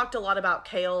we've talked a lot about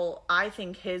Kale. I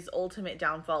think his ultimate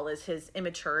downfall is his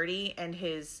immaturity and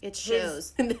it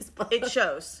shows in this book. It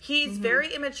shows. He's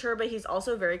very immature, but he's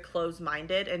also very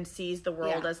close-minded and sees the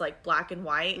world as like black and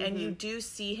white. And you do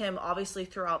see him obviously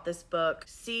throughout this book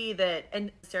see that,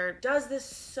 and Sarah does this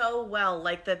so well,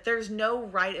 like that there's no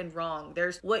right and wrong.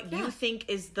 There's what you think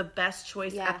is the best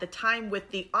choice at the time with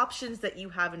the options that you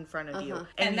have in front of you.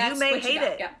 And you may hate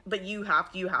it, but you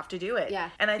have to do it. Yeah.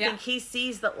 And I think he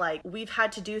sees that like we've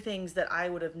had to do things that I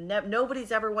would have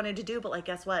nobody's ever wanted to do, but like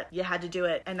guess what? You had to do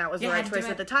it, and that was the right choice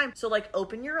at the time. So like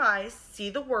open your eyes, see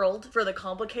the world for the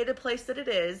complicated place that it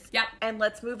is. Yep. And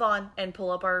let's move on and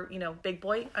pull up our, big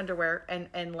boy underwear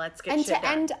and let's get and shit to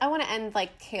done. end I want to end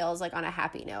like Kale's like on a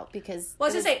happy note, because I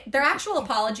was gonna say their actual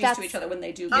apologies to each other when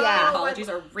they do give apologies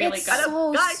are really it's good.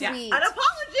 so Guys, sweet. an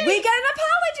apology. We get an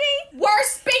apology. We're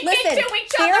speaking to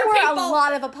each other. There were people. a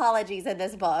lot of apologies in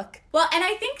this book. Well, and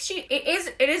I think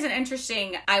it is an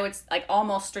interesting, I would like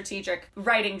almost strategic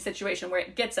writing situation where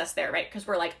it gets us there, right? Because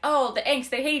we're like, oh, the angst,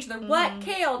 they hate each other. What?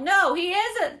 Kale? No, he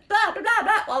isn't. Blah blah blah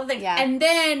blah. All the things. Yeah. And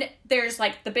then there's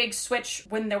like the big switch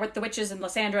when they're with the witches and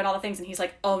Lysandra and all the things, and he's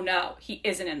like, oh no, he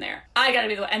isn't in there. I gotta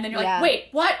be the one. And then you're like, wait,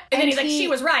 what? And then he's like, she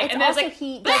was right. And then it's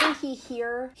like, doesn't he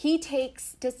hear? He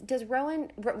takes does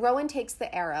Rowan takes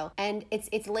the arrow, and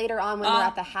it's later on when they're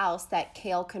at the house that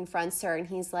Kale confronts her, and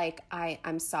he's like,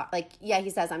 I'm sorry. Like, he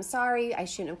says, I'm sorry, I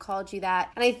shouldn't have called you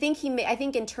that. And I think I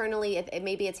think internally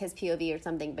maybe it's his POV or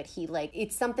something, but he like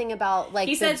it's something about like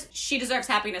he says she deserves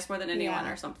happiness more than anyone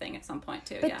or something at some point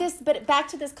too. But back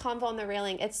to this convo on the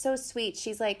railing, it's so sweet.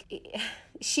 She's like,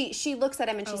 she looks at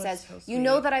him and she says, so you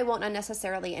know that I won't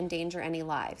unnecessarily endanger any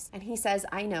lives. And he says,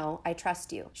 I know, I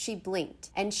trust you. She blinked,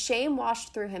 and shame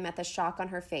washed through him at the shock on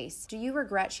her face. Do you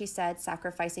regret, she said,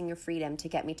 sacrificing your freedom to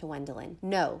get me to Wendelin?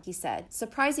 No, he said,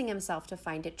 surprising himself to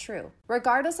find it true.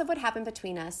 Regardless of what happened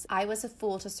between us, I was a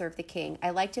fool to serve the king. I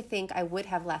like to think I would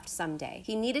have left someday.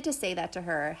 He needed to say that to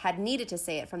her, had needed to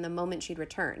say it from the moment she'd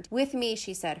returned. With me,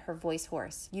 she said, her voice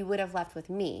hoarse. You would have left with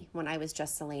me when I was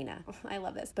just Selena. I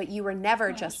love this. But you were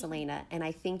never just Selena, and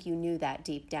I think you knew that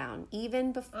deep down.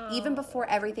 Even before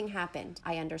everything happened,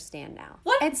 I understand now.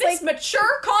 What? It's this like,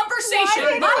 mature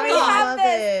conversation. I love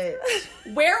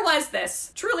it. Where was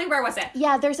this? Truly, where was it?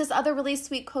 Yeah, there's this other really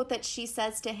sweet quote that she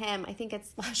says to him. I think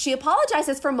she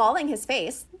apologizes for mauling his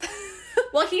face.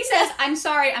 Well, he says, I'm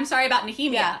sorry about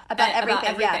Nehemia. Yeah, about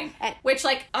everything. Yeah. Which,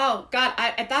 like, oh, God,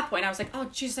 at that point, I was like, oh,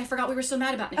 Jesus, I forgot we were so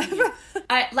mad about Nehemia.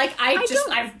 I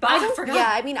forgot. Yeah,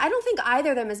 I mean, I don't think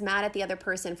either of them is mad at the other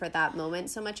person for that moment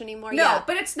so much anymore. No,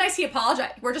 but it's nice he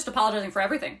apologized. We're just apologizing for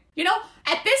everything.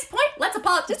 At this point, let's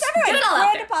apologize. Just everyone,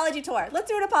 we're an apology tour. Let's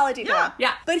do an apology tour.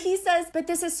 Yeah. But he says, but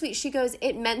this is sweet. She goes,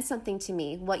 it meant something to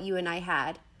me, what you and I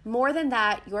had. More than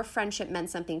that, your friendship meant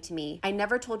something to me. I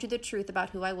never told you the truth about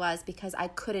who I was because I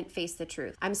couldn't face the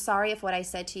truth. I'm sorry if what I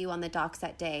said to you on the docks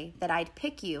that day, that I'd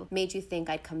pick you, made you think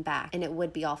I'd come back and it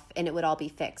would all be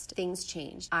fixed. Things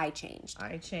changed. I changed.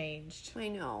 I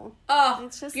know. Oh,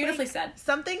 it's just beautifully said.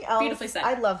 Something else. Beautifully said.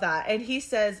 I love that. And he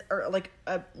says, or like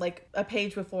a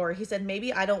page before, he said,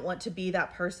 maybe I don't want to be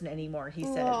that person anymore. He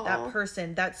said, that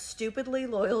person, that stupidly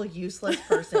loyal, useless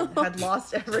person had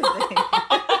lost everything.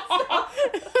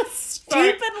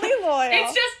 Stupidly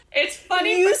loyal. It's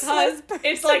funny useless because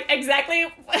it's like exactly.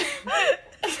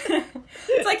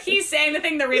 It's like he's saying the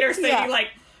thing the reader's thinking, like,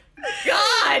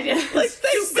 God, like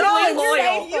stupidly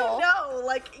loyal.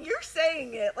 Like you're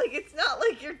saying it. Like it's not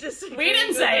like you're disagreeing. We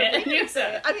didn't say it. You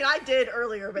said it. I mean, I did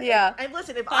earlier, but and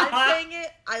listen, if I'm saying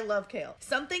it, I love Kale.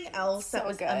 Something else that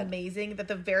was amazing that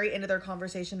the very end of their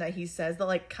conversation that he says that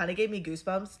like kind of gave me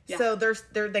goosebumps. Yeah. So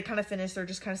they kind of finished. They're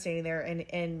just kind of standing there,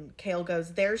 and Kale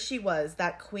goes, "There she was,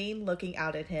 that queen looking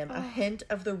out at him, a hint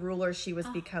of the ruler she was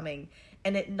becoming,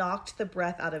 and it knocked the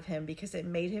breath out of him because it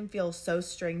made him feel so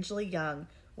strangely young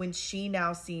when she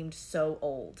now seemed so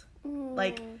old."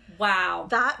 Like, wow,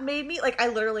 that made me like, I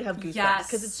literally have goosebumps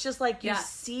because it's just like you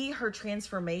see her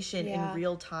transformation in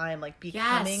real time, like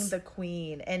becoming the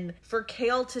queen, and for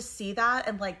Kale to see that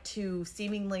and like to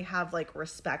seemingly have like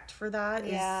respect for that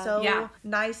is so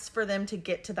nice for them to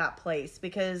get to that place,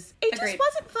 because it just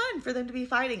wasn't fun for them to be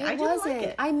fighting. I didn't like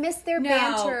it. I miss their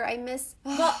banter.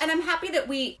 Well, and I'm happy that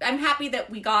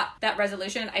we got that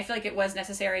resolution. I feel like it was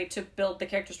necessary to build the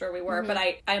characters where we were, but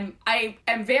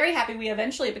I'm very happy we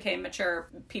eventually became became mature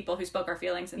people who spoke our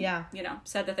feelings and, you know,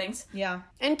 said the things. Yeah.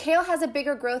 And Cale has a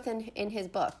bigger growth in his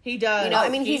book. He does. You know, I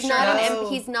mean, he's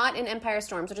not in Empire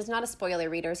Storms, which is not a spoiler,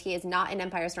 readers. He is not in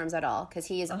Empire Storms at all, because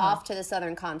he is off to the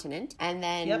southern continent. And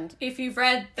then... If you've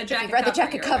read the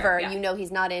jacket cover, you know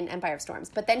he's not in Empire of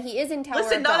Storms. But then he is in Tower of Dawn.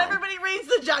 Listen, not everybody reads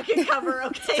the jacket cover,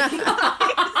 okay? Not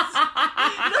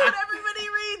everybody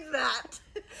reads that.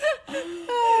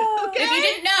 Okay. If you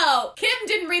didn't know, Kim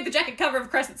didn't read the jacket cover of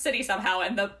Crescent City somehow,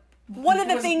 and one of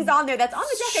the things on there that's on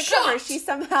the jacket cover, she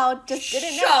somehow just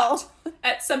didn't know.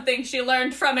 At something she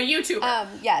learned from a YouTuber.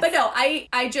 Yes. But no,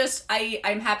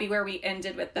 I'm happy where we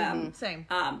ended with them. Same.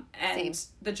 And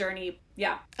the journey,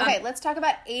 yeah. Okay, let's talk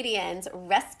about Adian's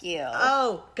rescue.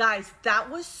 Oh, guys, that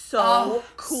was so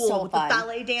cool. So with fun. the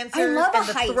ballet dancers and the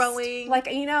heist. Throwing.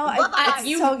 Like, you know,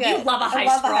 you, so good. You love a heist. I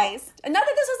love a heist. Not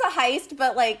that this was a heist,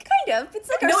 but like, kind of. It's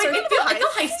like it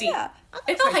felt heisty. Yeah.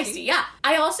 It felt heisty, yeah.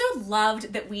 I also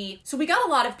loved that we got a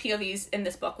lot of POVs in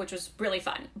this book, which was really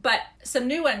fun. But some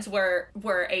new ones were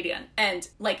Adian, and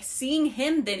like seeing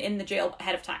him then in the jail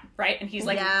ahead of time, right? And he's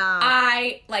like,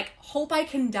 I like hope I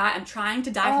can die. I'm trying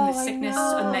to die from this sickness,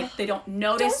 and like they don't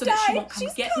notice, so that she won't come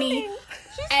get me.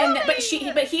 But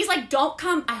he's like, don't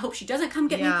come. I hope she doesn't come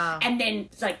get me. And then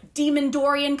like Demon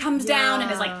Dorian comes down and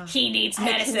is like, he needs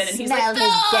medicine, and he's like, no.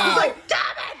 He's like, damn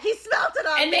it, he smelled it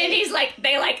on me. And then he's like,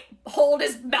 they like hold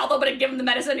his mouth open and give him the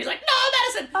medicine. He's like, no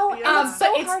medicine. Oh, and it's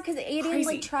so hard because Adian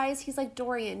like tries. He's like,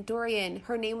 Dorian.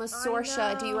 Her name was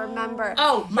Sorsha. Do you remember?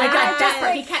 Oh my God, that's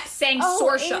right. He kept saying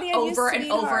Sorsha over and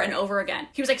over and over again.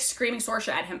 He was like screaming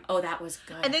Sorsha at him. Oh, that was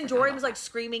good. And then Dorian was like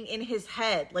screaming in his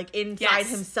head, like inside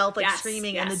himself, like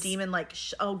screaming, and the demon like,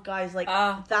 oh guys, like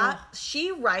that.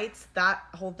 She writes that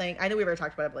whole thing. I know we already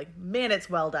talked about it, but like, man, it's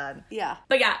well done. Yeah.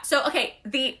 But yeah, so okay,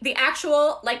 the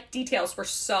actual like details were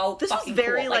so this fucking was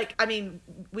very cool. like, I mean,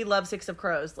 we love Six of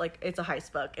Crows. Like, it's a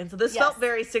heist book. And so this felt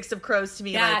very Six of Crows to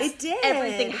me. Yes. Like, it did.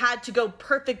 Everything had to go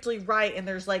perfectly right. And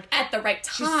there's like... at the right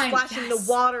time. She's splashing the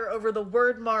water over the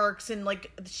word marks. And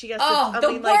like, she has to...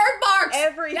 word marks!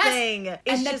 Everything. Yes.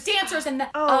 And the dancers and the...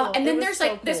 and then there's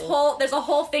like this whole... There's a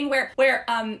whole thing where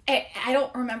I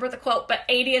don't remember the quote, but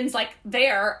Adian's like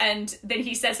there, and then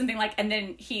he says something like, and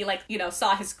then he like, you know,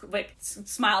 saw his, like,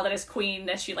 smiled at his queen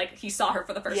as she like, he saw her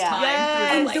for the first time.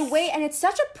 Yes. And the way, and it's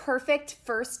such a perfect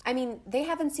first, I mean, they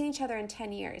haven't seen each other in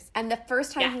 10 years. And the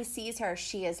first time he sees her,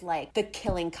 she is like the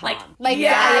killing calm. Like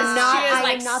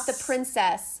I am not the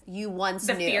princess you once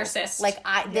knew. The fiercest. Like,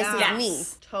 this is me.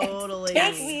 Totally.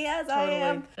 Take me as I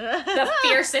am. The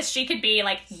fiercest she could be,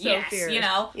 like, so fierce. You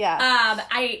know? Yeah.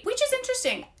 Which is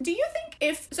interesting. Do you think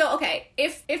if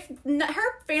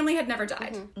her family had never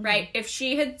died, right? If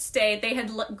she had stayed, they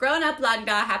had grown up,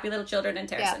 la-da-da, happy little children in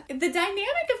Terrasen. Yeah. The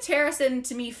dynamic of Terrasen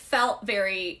to me felt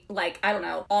very, like, I don't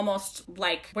know, almost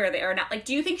like where they are now. Like,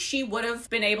 do you think she would have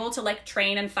been able to, like,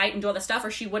 train and fight and do all this stuff,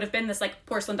 or she would have been this, like,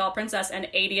 porcelain doll princess and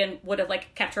Adian would have,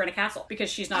 like, kept her in a castle because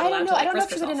she's not allowed to, like, I don't know if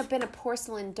risk she would herself. have been a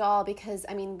porcelain doll because,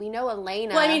 I mean, we know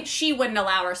Elena. Well, I mean, she wouldn't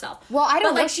allow herself. Well, I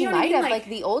don't know. Like, She might have. Like,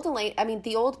 the old Elena, I mean,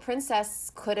 the old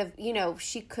princess could have, you know,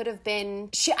 she could have been,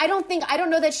 I don't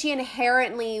know that she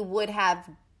inherently would have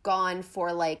gone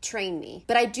for like train me,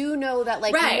 but I do know that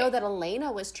like we know that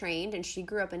Elena was trained and she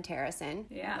grew up in Terrasen.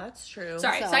 Yeah, that's true.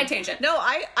 Sorry, side tangent. No,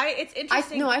 it's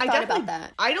interesting. I thought about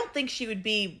that. I don't think she would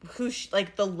be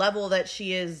like the level that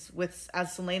she is with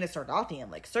as Selena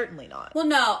Sardathian. Like, certainly not. Well,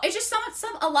 no, it's just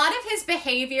a lot of his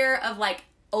behavior of like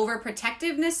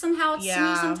overprotectiveness somehow to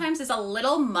me sometimes is a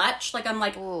little much. Like, I'm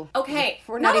like, okay,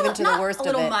 we're not even to the worst of it.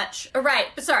 A little much, right?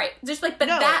 But sorry, just like, but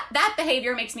that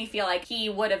behavior makes me feel like he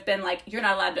would have been like, you're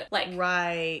not allowed to, like,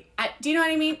 right? Do you know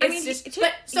what I mean?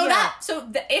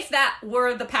 If that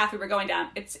were the path we were going down,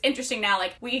 it's interesting now.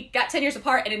 Like, we got 10 years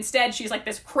apart, and instead she's like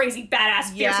this crazy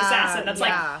badass fierce assassin that's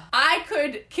like, I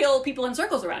could kill people in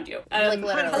circles around you. Like,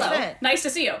 hello, nice to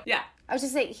see you. Yeah. I was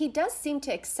just saying, he does seem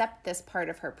to accept this part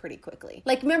of her pretty quickly.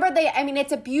 Like, remember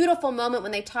it's a beautiful moment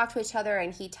when they talk to each other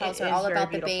and he tells her all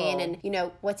about the Bane and, you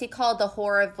know, what's he called? They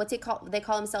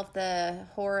call himself the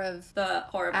whore of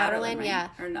Aderlin, right? Yeah.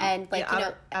 Or no. And like,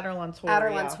 Aderlin's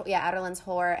whore. Aderlin's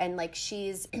whore. And like,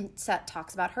 she's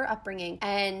talks about her upbringing.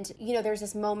 And, you know, there's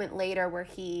this moment later where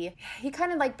he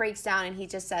kind of like breaks down and he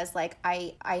just says like,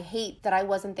 I hate that I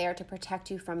wasn't there to protect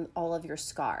you from all of your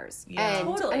scars. Yeah.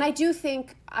 And I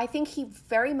think he he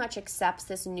very much accepts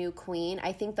this new queen.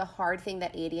 I think the hard thing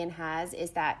that Aedion has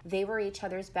is that they were each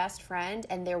other's best friend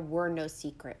and there were no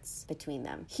secrets between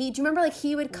them. Do you remember, like,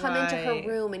 he would come into her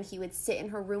room and he would sit in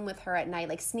her room with her at night,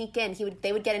 like sneak in.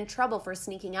 They would get in trouble for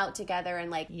sneaking out together and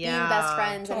like being best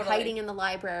friends and hiding in the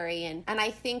library. And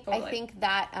I think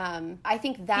that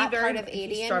part of Aedion,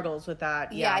 he struggles with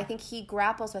that. Yeah, I think he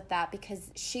grapples with that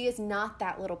because she is not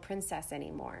that little princess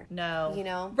anymore. No, you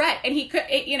know, right? And he could,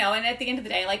 and at the end of the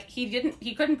day, like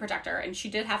he couldn't protect her, and she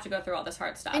did have to go through all this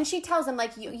hard stuff. And she tells him,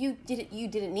 like, you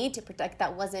didn't need to protect.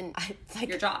 That wasn't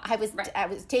your job. I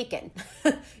was taken.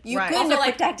 You right. couldn't have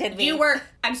protected me. You were.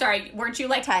 I'm sorry. Weren't you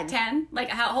like 10? Like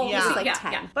how old? Yeah, like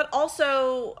 10. Yeah. But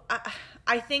also,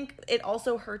 I think it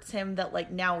also hurts him that,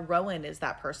 like, now Rowan is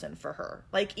that person for her.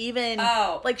 Like, even,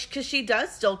 like, because she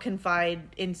does still confide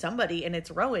in somebody, and it's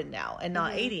Rowan now, and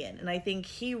not Aedion. And I think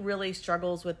he really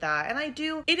struggles with that. And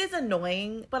it is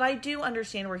annoying, but I do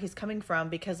understand where he's coming from,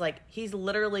 because, like, he's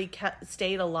literally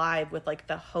stayed alive with, like,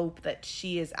 the hope that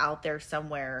she is out there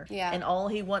somewhere. Yeah. And all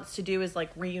he wants to do is, like,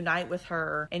 reunite with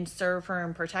her and serve her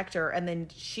and protect her. And then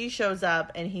she shows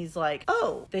up, and he's like,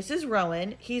 oh, this is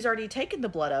Rowan. He's already taken the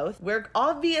blood oath. We're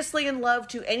obviously in love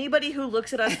to anybody who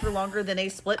looks at us for longer than a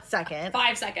split second.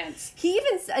 5 seconds.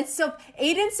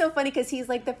 Aiden's so funny because he's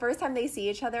like, the first time they see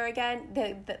each other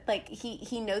again, like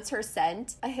he notes her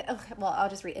scent. I'll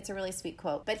just read. It's a really sweet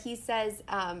quote, but he says,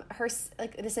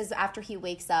 this is after he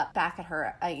wakes up back at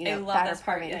her, back at her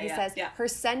apartment. He says, her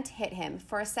scent hit him.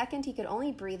 For a second, he could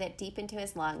only breathe it deep into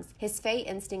his lungs. His fey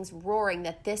instincts roaring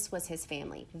that this was his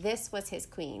family, this was his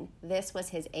queen, this was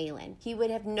his Aelin. He would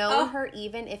have known her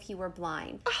even if he were blind.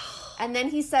 And then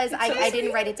he says, I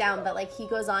didn't write it down, but like he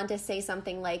goes on to say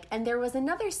something like, and there was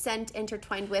another scent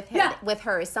intertwined with him, with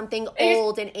her, something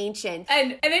old and ancient.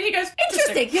 And then he goes,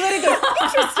 interesting. He literally goes,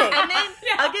 interesting. And then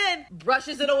again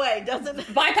brushes it away,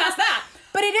 doesn't bypass that.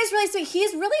 But it is really sweet.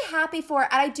 He's really happy for it.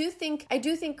 And I do think,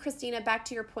 Christina, back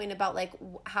to your point about, like,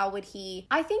 how would he...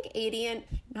 I think Aedion,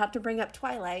 not to bring up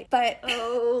Twilight, but...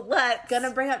 Oh, let's...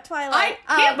 Gonna bring up Twilight.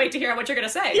 I can't wait to hear what you're gonna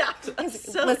say. Yeah.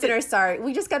 Listeners, sorry.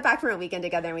 We just got back from a weekend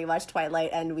together and we watched Twilight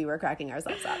and we were cracking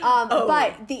ourselves up.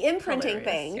 But the imprinting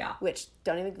thing, which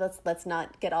don't even... Let's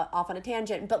not get off on a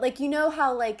tangent. But, like, you know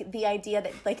how, like, the idea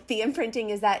that, like, the imprinting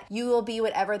is that you will be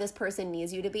whatever this person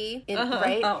needs you to be,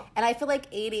 right? Oh. And I feel like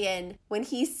Aedion, when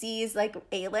he sees, like,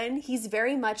 Aelin, he's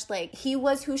very much like, he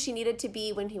was who she needed to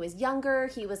be when he was younger.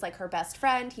 He was, like, her best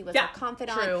friend. He was her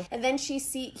confidant. True. And then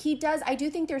I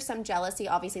do think there's some jealousy.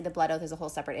 Obviously, the blood oath is a whole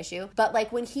separate issue. But,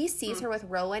 like, when he sees her with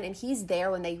Rowan and he's there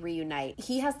when they reunite,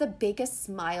 he has the biggest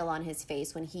smile on his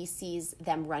face when he sees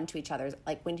them run to each other,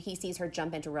 like, when he sees her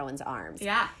jump into Rowan's arms.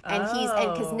 Yeah. And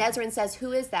because Nezrin says,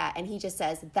 who is that? And he just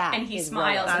says, that and he is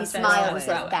smiles. Rowan. He smiles and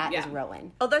says, that is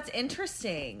Rowan. Oh, that's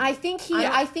interesting. I think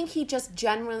he just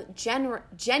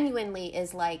genuinely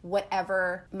is like,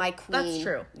 whatever my queen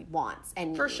wants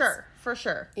and for needs. For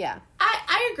sure. Yeah.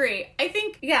 I agree. I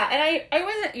think, and I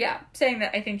wasn't, saying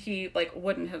that I think he, like,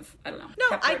 wouldn't have, I don't know.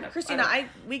 No, Christina,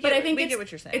 we get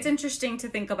what you're saying. It's interesting to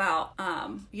think about,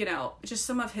 just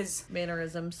some of his...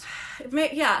 mannerisms.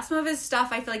 Some of his stuff,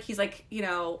 I feel like he's like,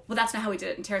 well, that's not how he did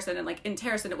it in Terrasen, and, like, in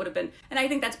Terrasen it would have been, and I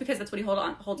think that's because that's what he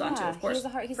holds on to, of course.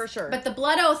 For sure. But the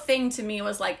blood oath thing to me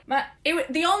was like,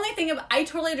 the only thing, I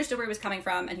totally understood where he was coming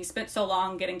from, and he spent so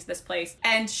long getting to this place,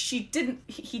 and he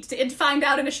did find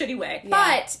out in a shitty way. Yeah.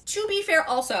 But to be fair,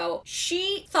 also,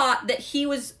 she thought that he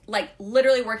was, like,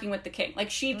 literally working with the king. Like,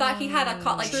 she thought he had a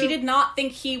call. Like, she did not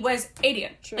think he was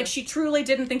Aedion. True. Like, she truly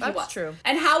didn't think he was. That's true.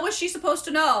 And how was she supposed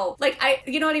to know? Like,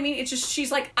 you know what I mean? It's just,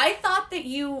 she's like, I thought that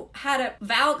you had a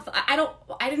vow.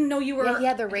 I didn't know you were. Yeah, he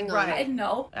had the ring on. I didn't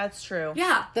know. That's true.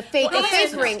 Yeah. A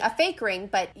fake ring,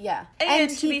 but yeah. And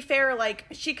to be fair, like,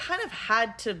 she kind of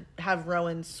had to have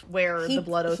Rowan swear the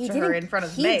blood oath to her in front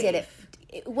of Maeve. He did it.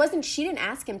 She didn't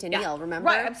ask him to kneel, remember?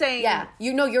 Right, I'm saying... Yeah,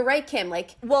 you're right, Kim,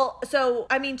 like... Well, so,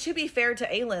 I mean, to be fair to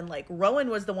Aelin, like, Rowan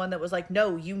was the one that was like,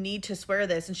 no, you need to swear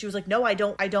this, and she was like, no, I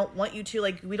don't want you to,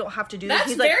 like, we don't have to do this. That's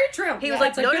He's very like, true. He was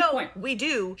like, no, we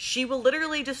do. She will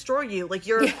literally destroy you. Like,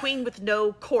 you're a queen with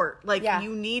no court. Like,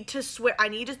 you need to swear,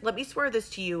 let me swear this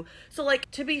to you. So, like,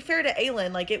 to be fair to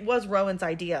Aelin, like, it was Rowan's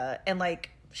idea, and, like,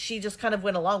 she just kind of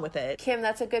went along with it. Kim,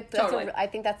 I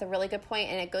think that's a really good point,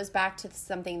 and it goes back to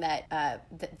something that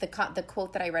the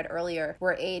quote that I read earlier,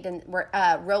 where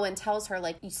Rowan tells her,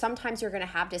 like, sometimes you're going to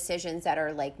have decisions that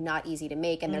are, like, not easy to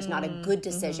make, and there's not a good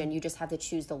decision. You just have to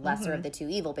choose the lesser of the two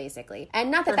evil, basically.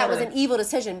 And not that was an evil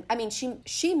decision. I mean,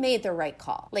 she made the right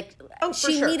call. Like,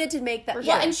 she needed to make that.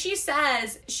 Yeah, and she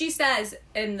says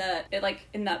in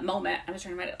that moment, I was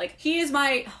trying to write it, like, he is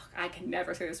my. I can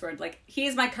never say this word. Like, he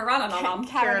is my Karananam.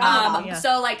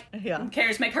 So like,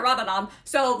 cares make her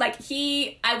So like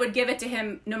I would give it to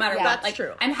him no matter what. That's like,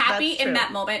 true. I'm happy in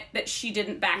that moment that she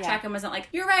didn't backtrack and wasn't like,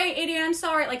 you're right, Adrian, I'm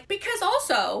sorry. Like, because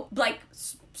also, like,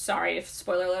 sorry if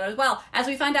spoiler alert as well, as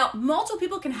we find out, multiple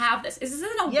people can have this. This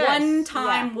isn't a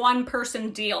one-time,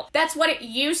 one-person deal. That's what it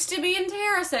used to be in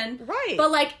Harrison. Right.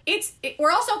 But, like,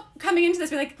 we're also coming into this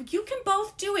being like, you can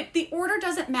both do it. The order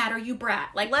doesn't matter, you brat.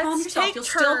 Like, calm yourself, you'll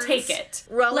still take it.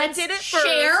 Rowan did it first,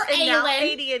 and now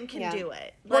Aiden can do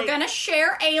it. Like, we're gonna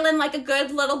share Aelin like a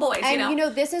good little boys, and, you know?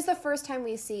 this is the first time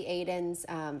we see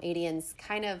Aiden's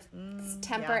kind of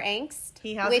temper angst.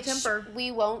 He has a temper.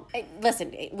 We won't...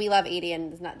 Listen, we love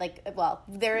Aiden. It's not like... Well,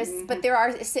 there is... But there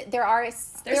are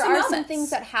some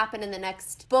things that happen in the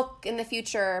next book, in the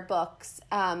future books,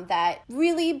 that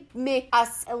really make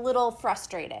us a little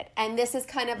frustrated. And this is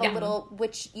kind of a little...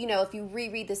 Which, if you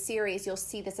reread the series, you'll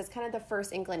see this is kind of the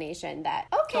first inclination that,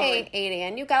 okay,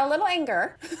 Aiden, you got a little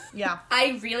anger. Yeah.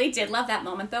 I really did love that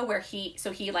moment, though, where he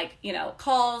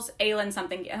calls Aelin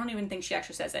something. I don't even think she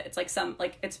actually says it. It's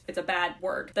like it's a bad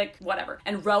word. Like, whatever.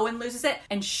 And Rowan loses it,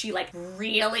 and she, like,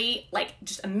 really, like,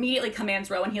 just immediately commands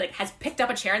Rowan. He, like, has picked up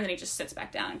a chair, and then he just sits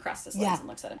back down and crosses his legs and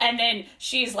looks at him. And then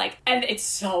she's like, and it's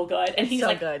so good. And he's so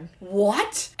like, good.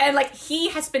 What? And, like, he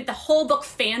has spent the whole book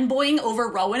fanboying over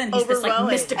Rowan, and he's this, like,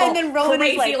 mystical, and then Rowan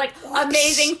crazy, like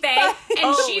amazing thing.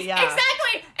 And she's,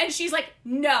 exactly. And she's like,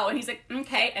 no. And he's like,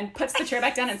 okay. And puts the chair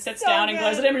back down and sits down and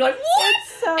glares at him. And you're like, what?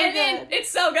 Then it's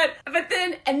so good. But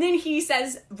then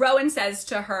Rowan says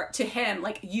to him,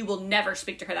 like, you will never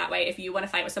speak to her that way. If you want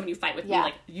to fight with someone, you fight with me.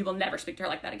 Like, you will never speak to her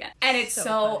like that again. And it's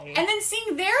so and then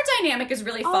seeing their dynamic is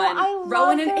really fun.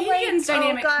 Rowan and Aiden's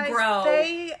dynamic grow.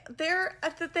 They're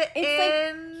at the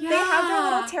end. Like, they have their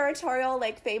little territorial,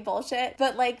 like, Faye bullshit.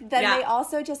 But, like, then they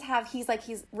also just have,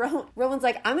 Rowan's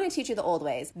like, I'm going to teach you the old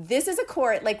ways. This is a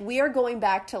court. Like, we are going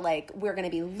back to, like, we're going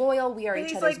to be loyal. We are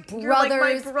each other's brothers. You're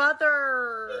like my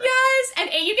brother. Yes. And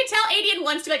you can tell Aiden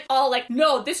wants to be like, oh, like,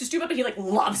 no, this is stupid, but he, like,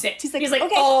 loves it. He's like,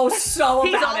 okay. Oh, so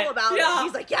he's about all it. about it.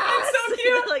 He's like, yeah, it's so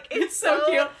cute. Like, it's so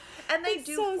cute. And they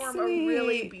do form a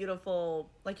really beautiful,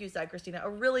 like you said, Christina, a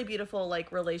really beautiful,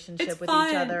 like, relationship with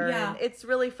each other. Yeah. And it's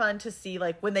really fun to see,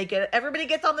 like, when everybody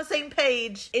gets on the same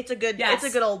page, it's a good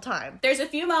old time. There's a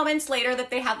few moments later that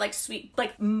they have, like, sweet,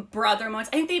 like, brother moments.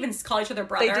 I think they even call each other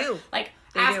brother. They do. Like,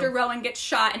 after Rowan gets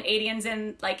shot and Aiden's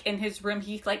in his room,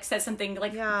 he, like, says something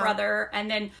like brother, and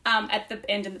then at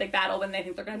the end in the big battle when they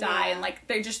think they're gonna die, and, like,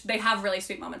 they have really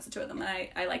sweet moments, the two of them, and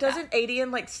I like Doesn't that.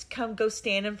 Aiden, like, go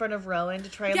stand in front of Rowan to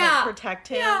try and like protect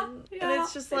him? Yeah. And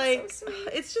it's just like so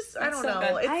it's just I don't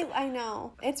know. I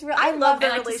know. It's real. I love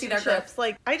their relationships.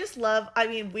 Like, I just love, I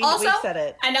mean, we've said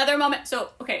it. Another moment,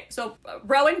 so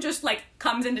Rowan just, like,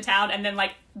 comes into town and then,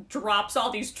 like, drops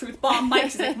all these truth bomb mics.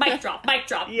 He's like, mic drop,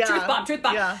 truth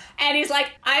bomb. Yeah. And he's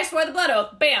like, I swear the blood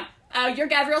oath, bam. You're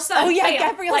Gabriel's son. Oh, yeah,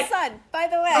 bam. Gabriel's son, by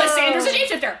the way. Lysandre's a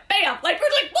shapeshifter. Bam. Like,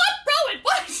 we're like, what? Rowan,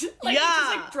 what? Like, he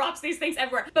just, like, drops these things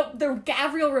everywhere. But the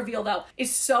Gabriel reveal, though,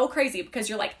 is so crazy because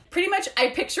you're like, pretty much, I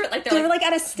picture it like they're like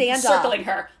at a standoff. Circling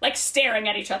her, like, staring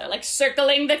at each other, like,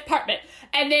 circling the apartment.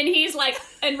 And then he's like,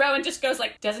 and Rowan just goes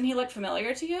like, doesn't he look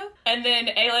familiar to you? And then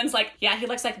Aelin's like, yeah, he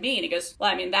looks like me. And he goes,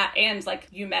 well, I mean, that and, like,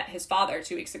 you met his father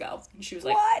 2 weeks ago. And she was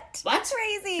like, what?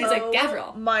 Crazy. He's like,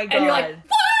 Gabriel. My God. And you're like,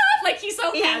 what? Like, he's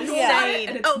so casual.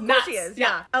 And it's of course he is.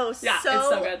 Yeah. Oh, yeah, it's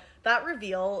so good. That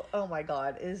reveal, oh my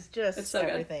God, is just so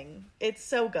everything. Good. It's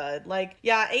so good. Like,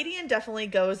 yeah, Aiden definitely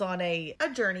goes on a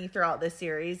journey throughout this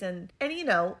series, and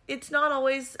it's not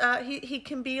always he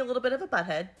can be a little bit of a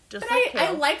butthead. Just but like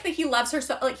I like that he loves her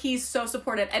so, like, he's so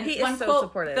supportive. And he one is so quote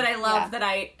supportive. that I love that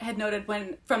I had noted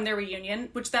from their reunion,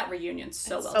 which that reunion's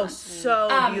so well done.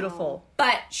 So beautiful.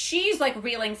 But she's, like,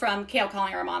 reeling from Kale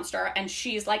calling her a monster, and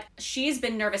she's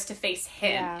been nervous to face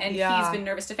him, and he's been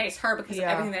nervous to face her because of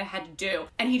everything that I had to do.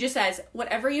 And he just says,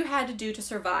 whatever you had to do to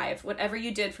survive, whatever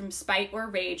you did from spite or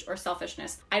rage or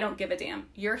selfishness, I don't give a damn.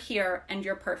 You're here and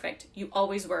you're perfect. You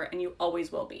always were and you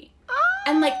always will be.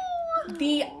 And, like,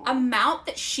 the amount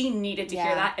that she needed to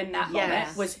hear that in that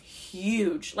moment was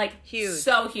huge. Like, huge.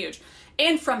 So huge.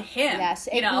 And from him. Yes,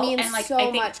 it means and, like,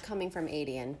 so much coming from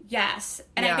Aiden. Yes.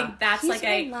 And I think that's, like,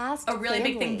 a really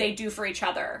big thing they do for each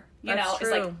other. You know, is,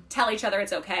 like, tell each other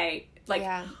it's okay. Like,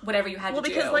 whatever you had to do. Well,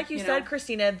 because like you said,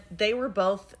 Christina,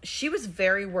 she was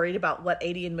very worried about what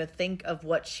Aiden would think of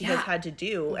what she has had to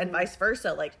do, and vice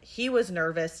versa. Like, he was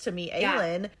nervous to meet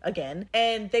Aelin again,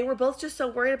 and they were both just so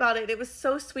worried about it. It was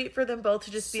so sweet for them both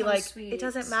to just be like, it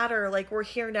doesn't matter. Like, we're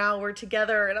here now, we're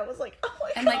together. And I was like, oh my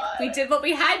God. And, like, we did what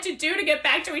we had to do to get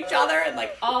back to each other, and,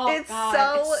 like, oh, it's God,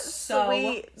 so it's so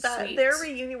sweet. their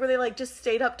reunion where they like just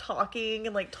stayed up talking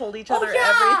and like told each other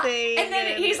everything. And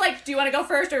then he's like, "Do you want to go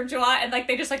first or do I?" And like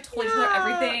they just like told each other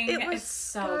everything. It's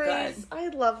so good. I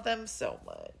love them so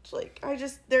much. Like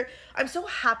I'm so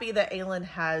happy that Aelin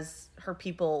has her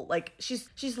people. Like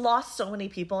she's lost so many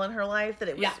people in her life that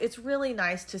it's really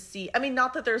nice to see. I mean,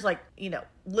 not that there's like,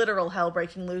 literal hell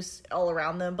breaking loose all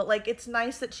around them, but like it's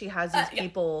nice that she has these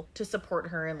people to support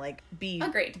her and like be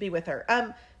with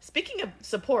her. Speaking of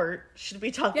support, should we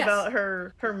talk about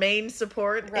her main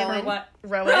support? Rowan.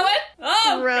 Rowan?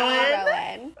 Oh,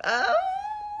 Rowan.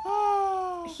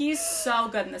 He's so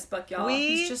good in this book, y'all.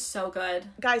 He's just so good.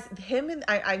 Guys, him and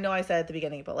I know I said at the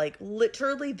beginning, but like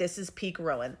literally this is peak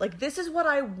Rowan. Like this is what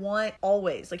I want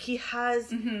always. Like he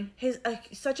has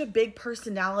such a big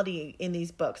personality in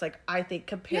these books, like I think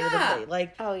comparatively.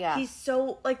 Like he's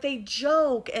so like they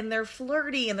joke and they're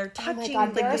flirty and they're touching. Oh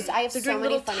my God, I have so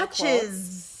many funny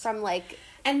touches from like.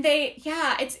 And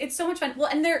it's so much fun. Well,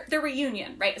 and their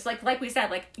reunion, right? It's like we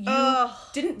said, like you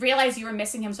didn't realize you were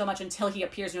missing him so much until he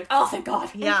appears. And you're like, oh, thank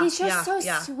God. Yeah, and he's just so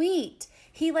sweet.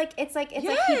 He like it's like he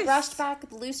brushed back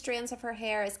loose strands of her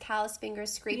hair, his calloused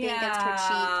fingers scraping against her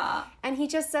cheek, and he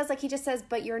just says,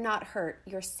 "But you're not hurt.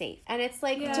 You're safe." And it's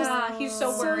like he's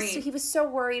so worried. He was so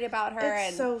worried about her.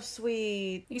 It's so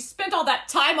sweet. He spent all that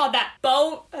time on that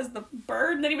boat as the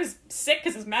bird, and then he was sick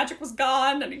because his magic was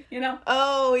gone, and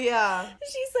Oh yeah.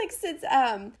 She's like, since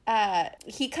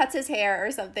he cuts his hair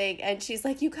or something, and she's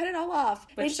like, "You cut it all off."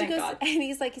 And she goes, and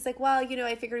he's like, "Well,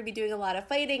 I figured we'd be doing a lot of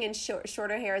fighting, and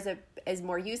shorter hair is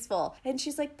more useful." And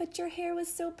she's like, "But your hair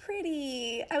was so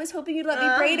pretty. I was hoping you'd let me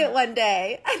braid it one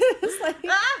day." And it was like,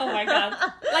 oh my God,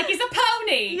 like he's a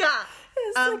pony. Yeah.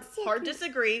 Hard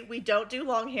disagree. We don't do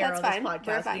long hair on this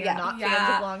podcast. We are not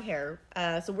fans of long hair.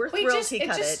 So we're thrilled he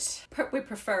cut it. We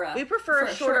prefer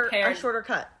a shorter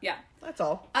cut. Yeah. That's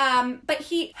all. But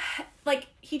he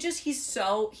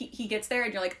gets there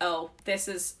and you're like, oh, this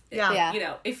is,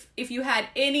 if you had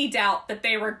any doubt that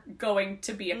they were going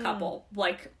to be a couple,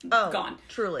 gone.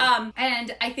 Truly.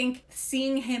 And I think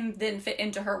seeing him then fit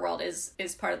into her world is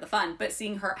part of the fun, but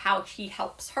seeing how he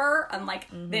helps her and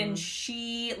then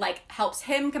she helps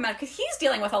him come out, because he's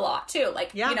dealing with a lot too,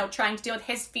 trying to deal with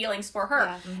his feelings for her.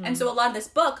 Yeah. And so a lot of this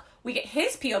book, we get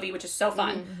his POV, which is so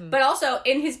fun. But also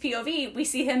in his POV, we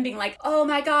see him being like, oh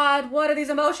my God, what are these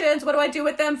emotions? What do I do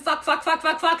with them? Fuck.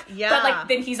 Yeah. But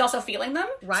then he's also feeling them.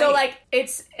 Right. So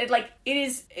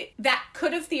that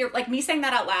could have me saying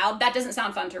that out loud, that doesn't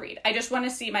sound fun to read. I just want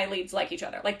to see my leads like each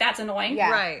other. That's annoying.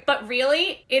 Yeah. Right. But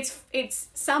really, it's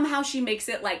somehow she makes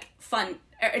it fun.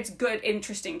 It's good,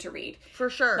 interesting to read.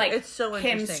 For sure. It's so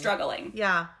interesting. Him struggling.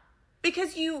 Yeah.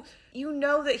 Because you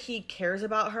know that he cares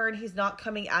about her and he's not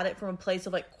coming at it from a place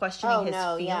of questioning his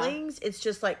feelings. Yeah. It's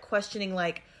just questioning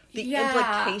the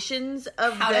implications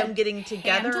of them getting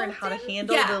together and how to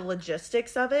handle the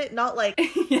logistics of it. Not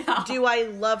do I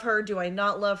love her? Do I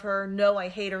not love her? No, I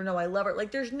hate her. No, I love her.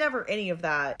 There's never any of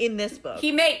that in this book.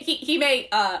 He may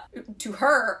to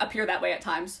her appear that way at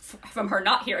times from her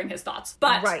not hearing his thoughts,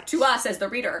 but to us as the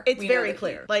reader, it's very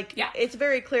clear. It's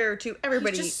very clear to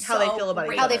everybody how they feel about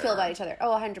each other. How they feel about each other.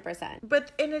 Oh, 100%.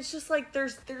 But and it's just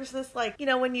there's this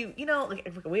when you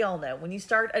we all know when you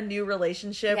start a new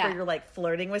relationship where you're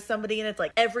flirting with somebody and it's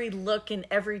every look and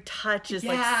every touch is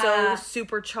so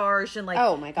supercharged and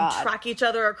oh my God, you track each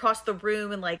other across the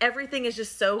room and everything is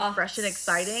just so fresh and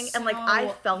exciting. And I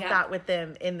felt that with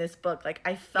them in this book.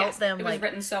 I felt them it was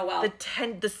written so well.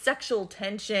 The sexual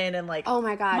tension and oh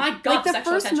my God, the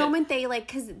first tension. Moment they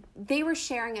because they were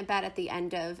sharing a bed at the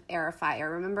end of Heir of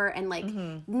Fire, remember?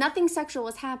 And nothing sexual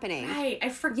was happening. Right, I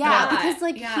forgot. Yeah,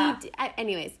 because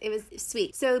anyways, it was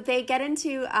sweet. So they get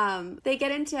into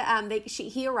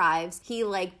he arrives. He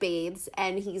bathes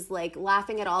and he's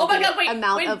laughing at all when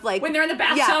they're in the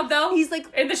bathtub though. He's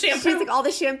in the shampoo. She's all the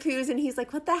shampoos and he's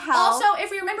what the hell? Also,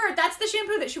 if we remember, that's the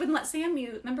shampoo that she wouldn't let Sam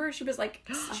use. Remember, she was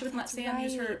she wouldn't let Sam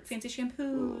use her fancy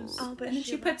shampoos. Oh, but and then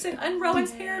she puts it on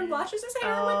Rowan's hair and washes his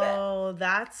hair with it. Oh,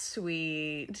 that's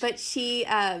sweet. But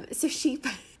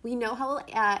we know how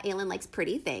Aelin likes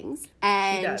pretty things,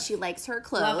 and she likes her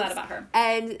clothes. Love that about her.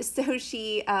 And so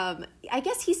she, I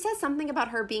guess he says something about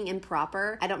her being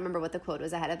improper. I don't remember what the quote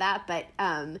was ahead of that, but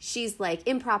she's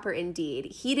improper indeed.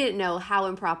 He didn't know how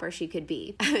improper she could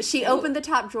be. She opened the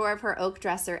top drawer of her oak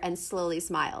dresser and slowly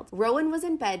smiled. Rowan was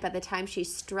in bed by the time she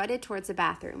strutted towards the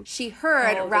bathroom. She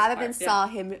heard, rather than saw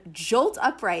him jolt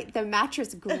upright, the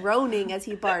mattress groaning as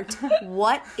he barked,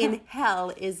 "What in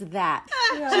hell is that?"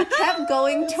 She kept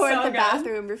going toward the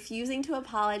bathroom, refusing to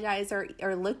apologize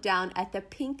or look down at the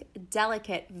pink,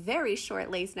 delicate, very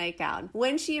short lace nightgown.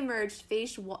 When she emerged,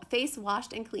 face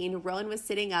washed and clean, Rowan was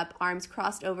sitting up, arms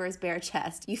crossed over his bare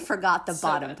chest. You forgot the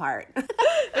bottom part.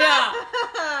 Yeah.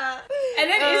 And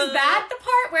then is that the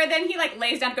part where then he like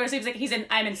lays down to go to sleep? He's like,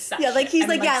 I'm in such yeah, like he's shit.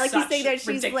 like, yeah, like he's saying there.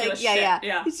 She's like, yeah.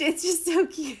 Yeah. It's just so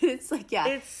cute. It's like, yeah,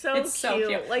 it's so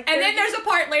cute. Like, and then there's a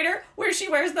part later where she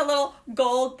wears the little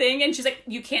gold thing, and she's like,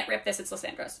 you can't rip this. It's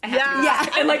Lysandros. I have to.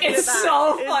 Yeah. And like, it's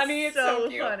so funny. It's so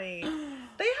cute. Funny.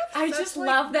 They have I such, just like,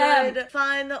 love them. Good,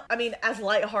 fun. I mean, as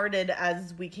lighthearted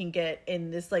as we can get in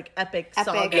this like epic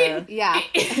saga. Yeah.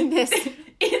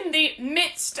 In the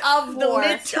midst of the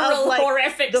literal like,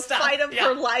 horrific the stuff. fight of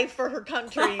her life for her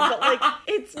country. But like,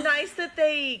 it's nice that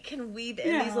they can weave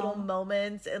in these little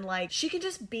moments, and like she can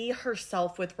just be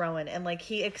herself with Rowan, and like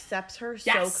he accepts her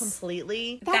so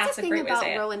completely. That's the thing about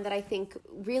Rowan that I think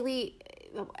really.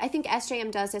 I think SJM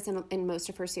does this in most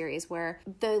of her series, where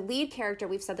the lead character,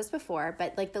 we've said this before,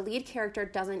 but like the lead character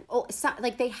doesn't,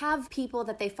 like they have people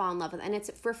that they fall in love with, and it's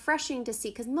refreshing to see,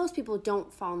 because most people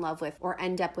don't fall in love with or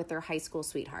end up with their high school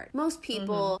sweetheart. Most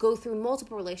people go through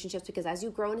multiple relationships, because as you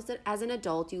grow as an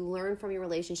adult, you learn from your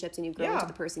relationships and you grow into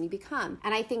the person you become.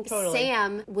 And I think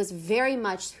Sam was very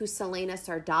much who Selena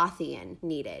Sardothian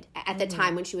needed at the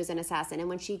time when she was an assassin,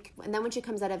 and then when she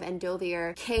comes out of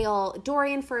Endovier, Kale,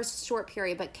 Dorian for a short period,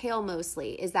 but Kale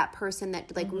mostly is that person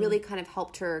that like really kind of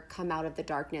helped her come out of the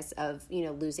darkness of,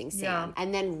 losing Sam.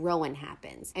 And then Rowan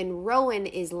happens. And Rowan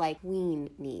is like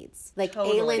Queen needs. Like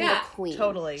Aelin the Queen.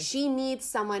 Totally. She needs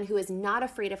someone who is not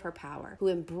afraid of her power, who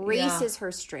embraces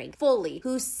her strength fully,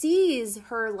 who sees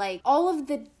her like all of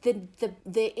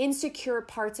the insecure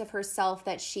parts of herself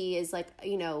that she is like,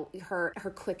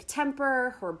 her quick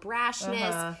temper, her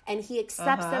brashness, and he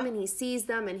accepts them and he sees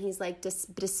them and he's like,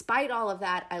 despite all of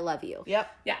that, I love you. Yep.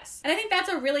 Yes. And I think that's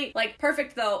a really, like,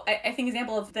 perfect, though, I think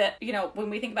example of the, when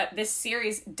we think about this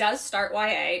series does start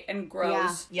YA and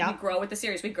grows. Yeah. We grow with the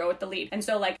series. We grow with the lead. And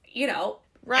so, like,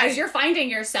 as you're finding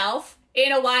yourself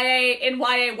in a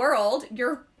YA world,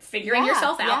 you're figuring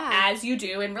yourself out as you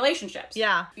do in relationships.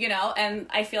 Yeah. And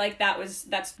I feel like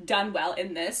that's done well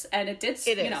in this, and it did,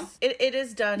 It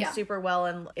is done super well,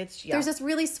 and it's, There's this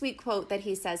really sweet quote that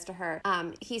he says to her.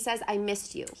 He says, I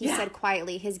missed you. He said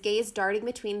quietly, his gaze darting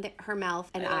between her mouth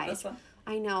and eyes. This one.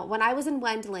 I know. When I was in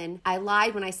Wendlin, I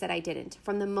lied when I said I didn't.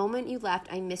 From the moment you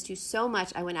left, I missed you so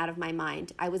much I went out of my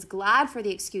mind. I was glad for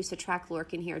the excuse to track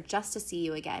Lorcan here just to see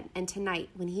you again. And tonight,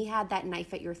 when he had that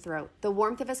knife at your throat, the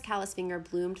warmth of his callous finger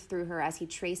bloomed through her as he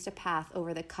traced a path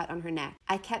over the cut on her neck.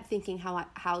 I kept thinking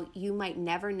how you might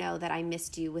never know that I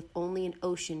missed you with only an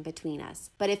ocean between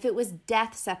us. But if it was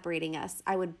death separating us,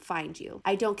 I would find you.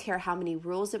 I don't care how many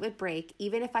rules it would break.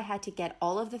 Even if I had to get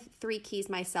all of the 3 keys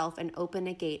myself and open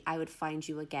a gate, I would find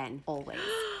you again, always.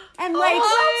 And like,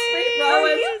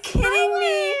 are you kidding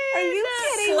me? Are you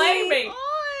kidding me?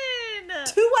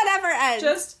 To whatever end.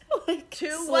 Just to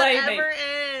whatever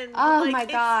end. Oh my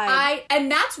god.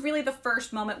 And that's really the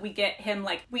first moment we get him,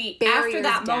 like, after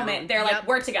that moment, they're like,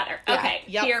 we're together. Okay,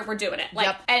 here, we're doing it.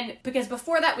 Like, and because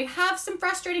before that, we have some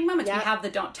frustrating moments. We have the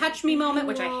don't touch me moment,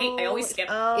 which I hate. I always skip.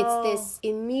 It's this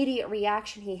immediate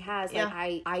reaction he has.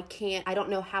 Like, I don't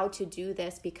know how to do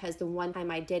this because the one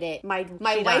time I did it, my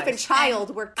wife and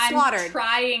child were slaughtered. I'm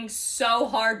trying so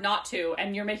hard not to,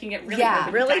 and you're making it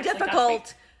really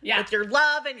difficult. With your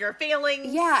love and your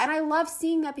feelings. Yeah, and I love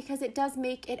seeing that because it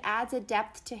adds a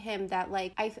depth to him that,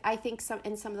 like, I think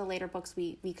in some of the later books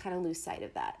we kind of lose sight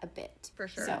of that a bit. For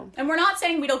sure. So. And we're not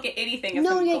saying we don't get anything of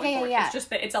them going forward. It's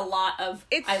just that it's a lot of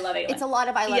I love Aelin. It's a lot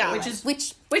of I love Aelin.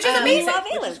 Which is amazing. We love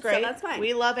Aelin, which is great. So that's fine.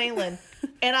 We love Aelin.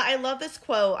 And I love this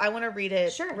quote. I want to read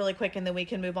it really quick and then we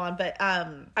can move on. But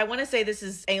I want to say this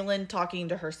is Aelin talking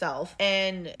to herself.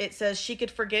 And it says, she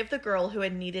could forgive the girl who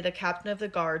had needed a captain of the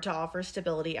guard to offer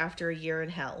stability after a year in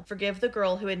hell. Forgive the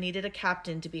girl who had needed a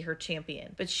captain to be her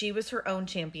champion. But she was her own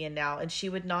champion now, and she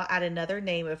would not add another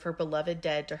name of her beloved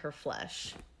dead to her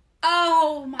flesh.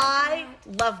 Oh my God. I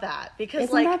love that because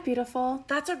Isn't that beautiful?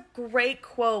 That's a great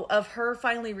quote of her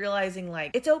finally realizing,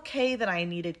 like, it's okay that I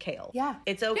needed Kale. Yeah.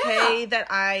 It's okay that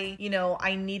I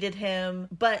needed him,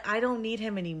 but I don't need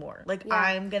him anymore. Like,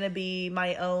 I'm going to be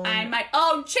my own. I'm my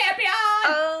own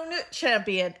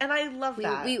champion. And I love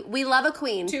that. We love a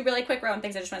queen. 2 really quick Rowan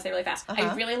things I just want to say really fast.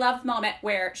 I really loved the moment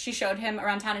where she showed him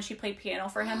around town and she played piano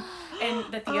for him in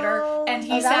the theater. And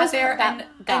he sat there and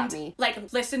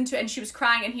like listened to it, and she was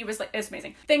crying and he was like, it's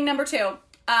amazing. Thing number 2.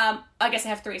 I guess I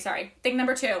have 3, sorry. Thing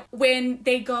number 2. When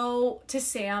they go to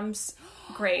Sam's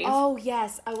grave. Oh,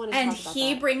 yes. I want to talk about that. And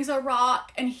he brings a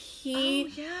rock and he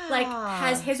like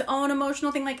has his own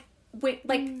emotional thing. Like, wait,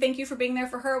 like, thank you for being there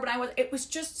for her when it was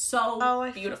just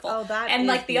so beautiful. And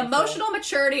like the beautiful. Emotional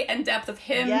maturity and depth of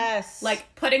him,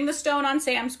 like putting the stone on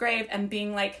Sam's grave and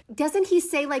being like, doesn't he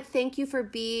say like, thank you for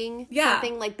being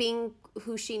something, like being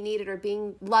who she needed or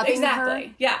being loving her?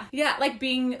 Yeah, like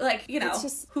being like, you know,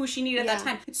 just, who she needed at that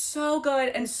time. It's so good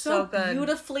and so good.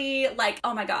 Beautifully, like,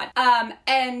 oh my god.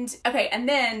 And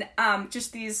then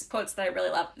just these quotes that I really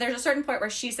love. There's a certain point where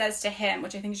she says to him,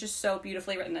 which I think is just so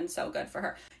beautifully written and so good for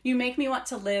her, "You make me want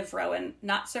to live, Rowan,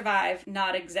 not survive,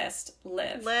 not exist,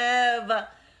 live."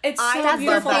 It's so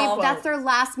beautiful. That's their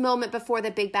last moment before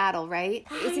the big battle, right?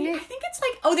 Isn't it? I think it's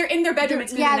like, they're in their bedroom.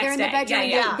 It's the next they're in day. the bedroom.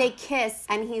 Yeah. They kiss,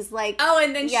 and he's like,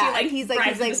 and then he's like,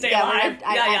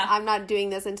 I'm not doing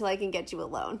this until I can get you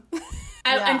alone.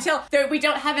 Until we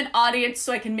don't have an audience,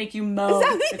 so I can make you moan.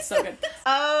 It's so good.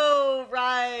 Oh,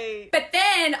 right. But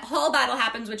then whole battle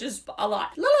happens, which is a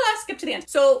lot. Skip to the end.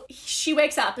 So she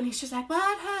wakes up and he's just like,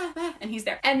 what? And he's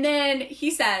there. And then he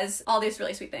says all these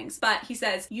really sweet things. But he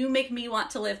says, "You make me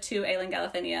want to live too, Aelin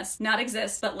Galathinius. Not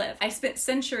exist, but live. I spent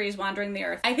centuries wandering the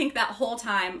earth. I think that whole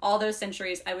time, all those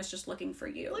centuries, I was just looking for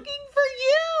you." Looking for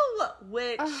you!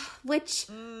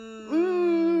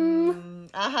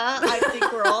 I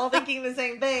think we're all thinking the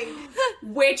same thing.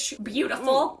 Which,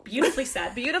 beautifully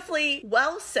said. Beautifully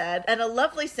well said, and a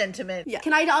lovely sentiment. Yeah.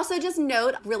 Can I also just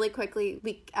note really quickly,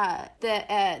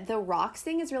 the rocks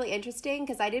thing is really interesting,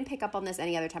 because I didn't pick up on this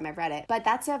any other time I've read it, but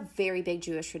that's a very big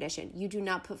Jewish tradition. You do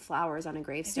not put flowers on a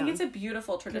gravestone. I think it's a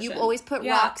beautiful tradition. You always put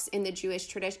rocks in the Jewish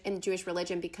tradition, in the Jewish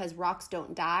religion, because rocks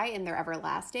don't die and they're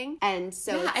everlasting. And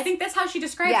so I think that's how she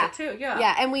describes it too.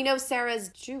 Yeah, and we know Sarah's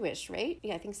Jewish, right?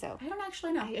 Yeah, I think so. I don't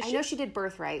actually know. I know she did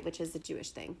Birthright, which is a Jewish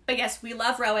thing. But yes, we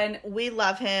love Rowan. We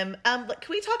love him. Can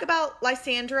we talk about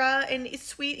Lysandra and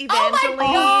sweet Evangeline? Oh my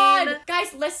god!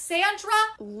 Guys, Lysandra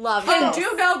can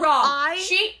do no wrong.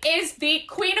 She is the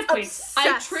queen of queens.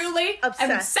 I truly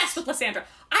am obsessed with Lysandra.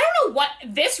 I don't know what,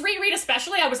 this reread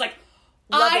especially, I was like,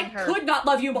 could not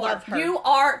love you more. You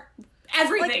are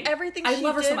everything. Like everything I she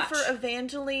love her did so much. for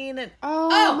Evangeline. And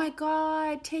oh my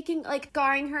god,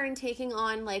 scarring her and taking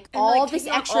on all this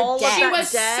extra debt. She was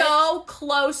so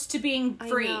close to being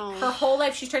free. Her whole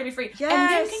life she's trying to be free. Yes. And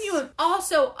then can you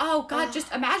also,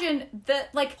 just imagine the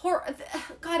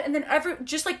and then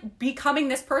just becoming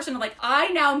this person, I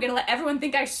now am gonna let everyone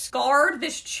think I scarred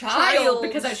this child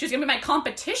because she's gonna be my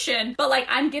competition, but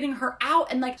I'm getting her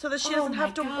out and so that she doesn't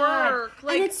have to work.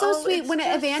 And it's so sweet when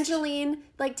Evangeline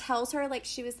tells her,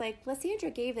 she was like, Lysandra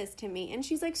gave this to me, and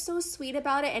she's so sweet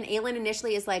about it, and Aelin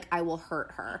initially is like, I will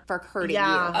hurt her for hurting you.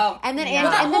 And then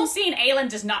that whole scene, Aelin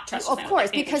does not trust Lysandra. Of course,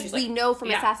 because we know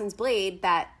from Assassin's Blade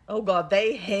that oh god,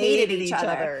 they hated each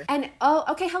other. And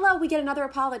hello, we get another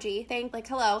apology.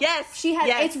 Hello. Yes. She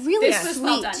had it's really sweet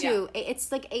well done, too. It's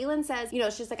Aelin says,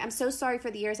 she's like, I'm so sorry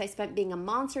for the years I spent being a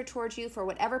monster towards you, for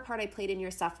whatever part I played in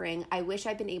your suffering. I wish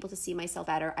I'd been able to see myself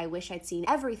better. I wish I'd seen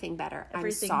everything better. I'm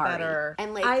sorry. Better.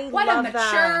 And what a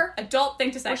mature adult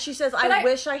thing to say. Where she says, I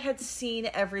wish I had seen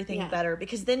everything better,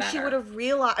 because then she would have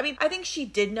realized. I mean, I think she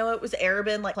did know it was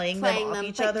Arabin playing them off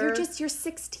each other. You're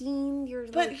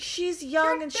 16. But she's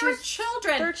young and they're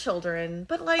children. They're children.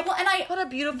 But what a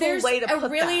beautiful way to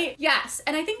put that. Yes,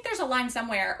 and I think there's a line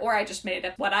somewhere, or I just made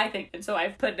up what I think, and so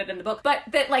I've put it in the book. But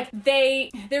that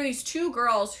there are these two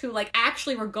girls who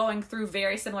actually were going through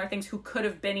very similar things, who could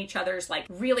have been each other's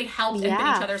really helped and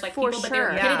been each other's people, but they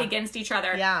were pitted against each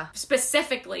other. Yeah.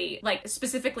 Specifically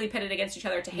pitted against each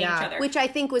other to hate each other. Which I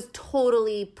think was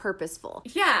totally purpurposeful.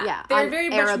 Yeah. They're very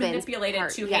much manipulated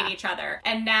to hate each other.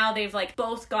 And now they've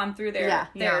both gone through their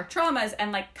traumas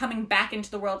and coming back into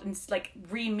the world and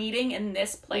re-meeting in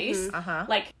this place.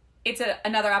 It's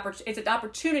an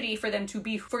opportunity for them to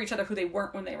be for each other who they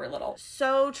weren't when they were little.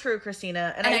 So true,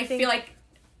 Christina. And I feel like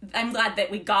I'm glad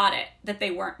that we got it, that they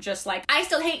weren't just I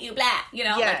still hate you, blah,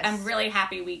 Yes. I'm really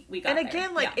happy we got and there.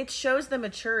 again, it shows the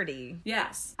maturity.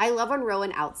 Yes. I love when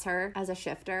Rowan outs her as a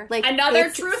shifter.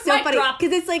 Another truth mic drop.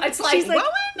 Because she's Rowan?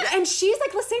 And she's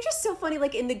Lysandra's so funny,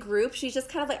 in the group, she's just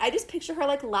kind of I just picture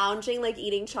her lounging,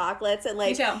 eating chocolates and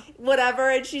whatever,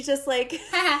 and she's just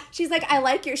she's I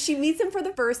like your, she meets him for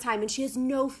the first time and she has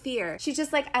no fear. She's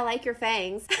just I like your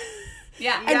fangs.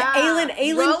 Yeah. And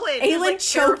Aelin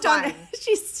choked terrifying. on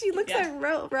she looks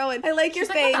like Rowan. I like your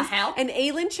fangs. What the hell? And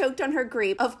Aelin choked on her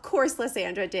grape. Of course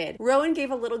Lysandra did. Rowan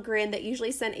gave a little grin that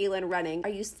usually sent Aelin running. Are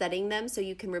you setting them so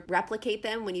you can replicate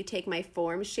them when you take my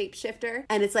form, shapeshifter?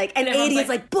 And it's and Aidy's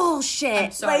bullshit.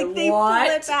 I'm sorry, they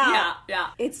what? flip out. Yeah.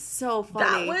 It's so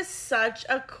funny. That was such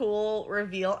a cool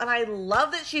reveal, and I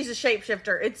love that she's a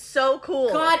shapeshifter. It's so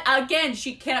cool. God, again,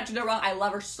 she cannot do no wrong. I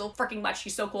love her so freaking much.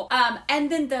 She's so cool.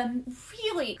 And then the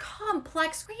really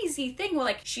complex, crazy thing where,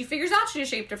 like, she figures out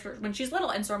she's a shapeshifter when she's little,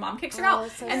 and so her mom kicks her out.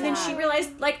 So and then she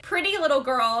realized, like, pretty little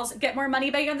girls get more money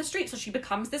begging on the street, so she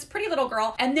becomes this pretty little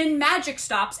girl, and then magic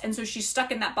stops, and so she's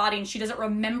stuck in that body, and she doesn't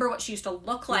remember what she used to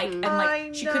look like, and,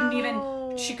 like, she couldn't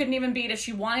even be it if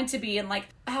she wanted to be, and, like,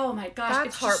 oh my gosh, that's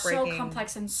it's just so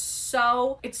complex, and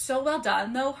it's so well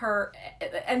done, though.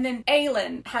 And then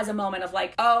Aelin has a moment of,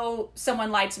 like, oh,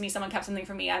 someone lied to me, someone kept something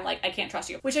from me, I'm like, I can't trust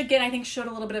you, which again I think showed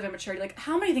a little bit of immaturity. Like,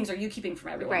 how many things are you keeping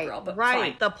from everyone, girl? But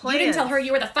fine. The plan. You didn't tell her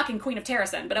you were the fucking queen of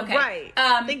Terrasen, but okay. Right.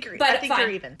 I think you're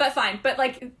even. But fine. But,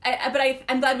 like,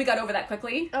 I'm glad we got over that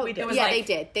quickly. Oh, we did. Yeah, like,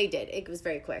 they did. It was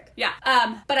very quick. Yeah.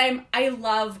 But I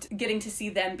loved getting to see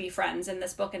them be friends in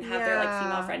this book and have their, like,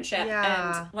 female friendship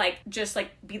and, like, just,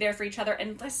 like, be there for each other.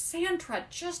 And Lysandra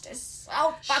just is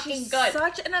so fucking good.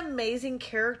 Such an amazing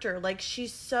character. Like,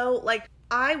 she's so, like,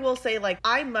 I will say, like,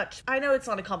 I know it's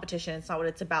not a competition, it's not what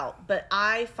it's about, but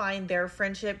I find their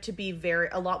friendship to be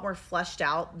a lot more fleshed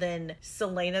out than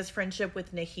Celaena's friendship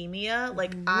with Nehemia.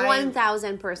 Like,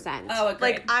 1000%. Oh, agreed.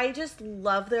 Like, I just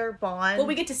love their bond. Well,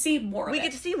 we get to see more of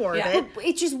it. But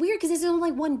it's just weird because it's only,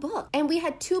 like, one book. And we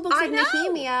had 2 books of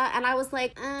Nehemia, and I was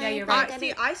like, yeah, you're right.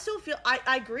 See, I still feel,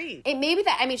 I agree. It may be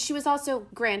that, I mean, she was also,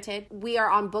 granted, we are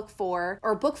on book 4,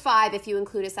 or book 5 if you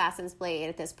include Assassin's Blade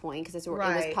at this point, because it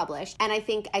was published. And I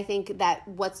think that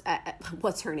what's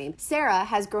her name? Sarah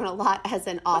has grown a lot as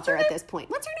an author at this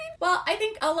point. What's her name? Well, I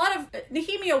think a lot of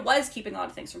Nehemia was keeping a lot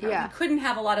of things from her. Yeah. We couldn't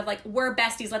have a lot of, like, we're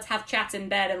besties, let's have chats in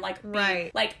bed and, like, be,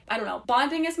 like, I don't know,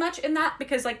 bonding as much in that,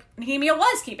 because, like, Nehemia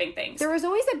was keeping things. There was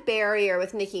always a barrier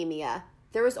with Nehemia.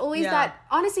 There was always that,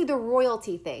 honestly, the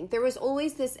royalty thing. There was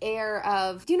always this air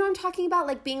of, do you know what I'm talking about?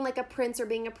 Like, being like a prince or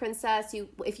being a princess,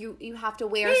 if you have to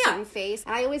wear a certain face.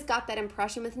 And I always got that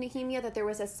impression with Nehemia, that there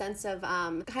was a sense of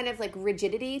kind of like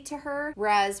rigidity to her.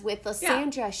 Whereas with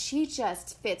Lysandra, she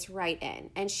just fits right in.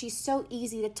 And she's so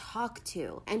easy to talk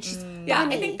to. And she's funny. Yeah,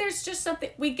 I think there's just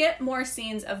something, we get more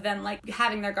scenes of them, like,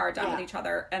 having their guard down with each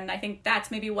other. And I think that's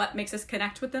maybe what makes us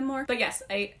connect with them more. But yes,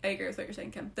 I agree with what you're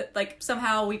saying, Kim. That, like,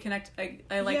 somehow we connect.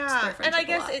 I liked their friendship and I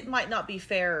guess a lot. it might not be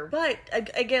fair, but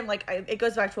again, like, it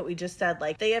goes back to what we just said.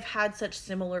 Like, they have had such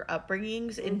similar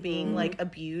upbringings in being, like,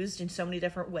 abused in so many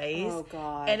different ways. Oh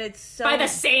God! And it's so by the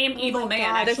same evil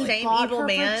man. God, the same evil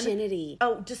man. Virginity.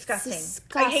 Oh, disgusting!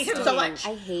 I hate him so much.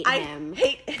 I hate him.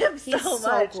 He's so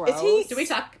much. Gross. Is he?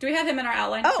 Do we have him in our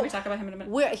outline? Oh. Can we talk about him in a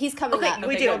minute? He's coming up.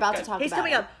 We do. We're about to talk He's about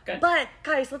coming him. up. Good. But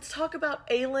guys, let's talk about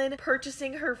Aelin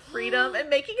purchasing her freedom and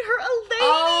making her a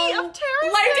lady of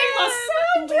Terrasen. Lady Lysandra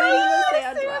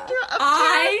of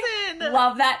I Terrasen.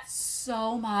 love that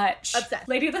so much. Obsessed.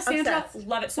 Lady Lysandra, Obsessed.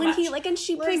 love it so When much. he and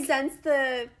she presents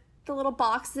the little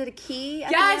box as a key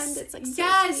at yes, the end. It's like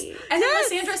so sweet. And then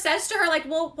Lysandra says to her, like,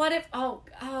 well, what if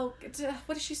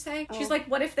what does she say? She's like,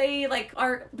 what if they, like,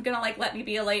 are gonna, like, let me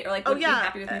be a lady, or, like, would be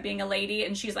happy with me being a lady?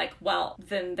 And she's like, well,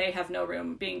 then they have no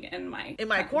room being in my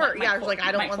court. She's like,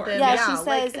 I don't want them. Yeah, she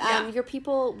says, your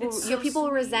people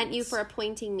will resent you for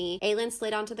appointing me. Aelin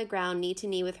slid onto the ground, knee to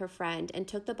knee with her friend, and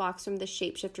took the box from the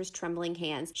shapeshifter's trembling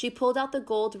hands. She pulled out the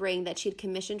gold ring that she'd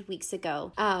commissioned weeks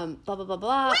ago. Blah, blah, blah,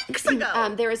 blah. Weeks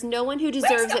ago! There is no one who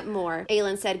deserves it more,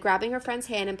 Aelin said, grabbing her friend's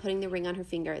hand and putting the ring on her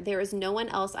finger. There is no one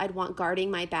else I'd want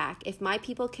guarding my back. If my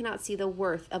people cannot see the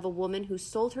worth of a woman who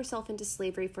sold herself into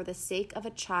slavery for the sake of a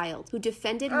child, who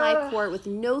defended my court with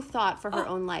no thought for her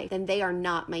own life, then they are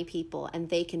not my people, and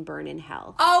they can burn in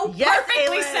hell. Oh, yes,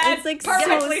 perfectly Aelin. said. It's like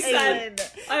perfectly so said.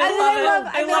 I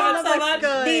love it so much.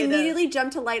 They immediately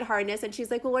jump to lightheartedness, and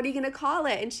she's like, well, what are you going to call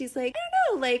it? And she's like, I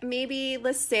don't know, like, maybe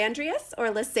Lysandrius or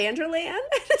Lysandraland?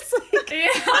 It's like...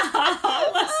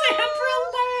 Lysandraland.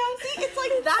 See, it's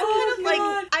like that kind of, like,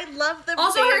 I love the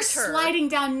also banter. Her sliding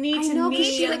down knee to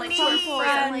knee and, like, her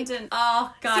friend, and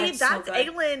oh God, see, that's so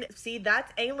Aelin. See,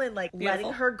 that's Aelin, like, beautiful.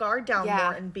 letting her guard down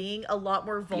more and being a lot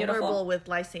more vulnerable with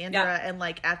Lysandra, and,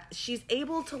 like, she's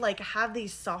able to, like, have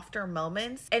these softer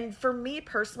moments. And for me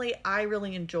personally, I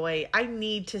really enjoy. I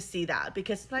need to see that,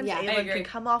 because sometimes Aelin can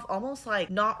come off almost like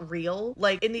not real,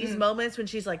 like in these moments when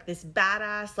she's like this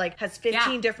badass, like has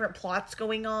 15 different plots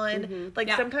going on. Like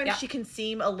sometimes she can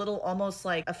seem a little almost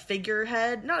like a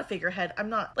figurehead. Not a figurehead. I'm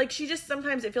not like, she just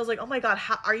sometimes it feels like, oh my God,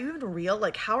 how are you even real?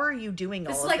 Like, how are you doing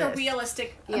all of this? This is like a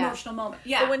realistic emotional moment.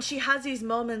 Yeah. But when she has these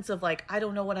moments of like, I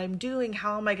don't know what I'm doing,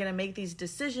 how am I going to make these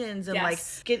decisions, and like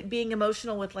being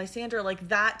emotional with Lysandra, like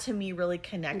that to me really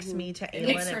connects me to Aelin. It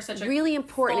makes her such a really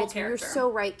important. You're character.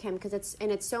 so right, Kim, because it's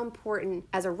so important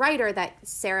as a writer that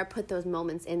Sarah put those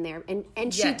moments in there,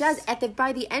 and she does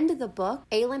by the end of the book.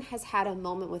 Aelin has had a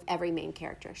moment with every main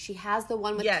character. She has the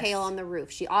one with Chaol girl on the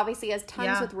roof. She obviously has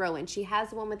tons with Rowan. She has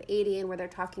the one with Adian where they're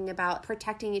talking about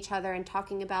protecting each other and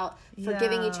talking about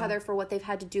forgiving each other for what they've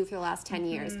had to do for the last 10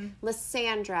 years.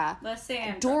 Lysandra.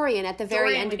 Dorian at the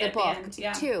very end of the book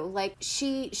too. Like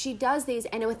she does these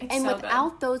and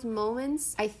without those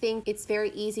moments, I think it's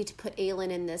very easy to put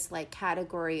Aelin in this like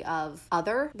category of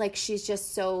other. Like she's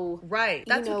just so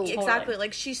That's exactly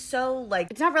like she's so like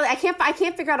it's not really. I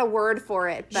can't figure out a word for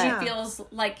it. But she feels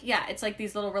like it's like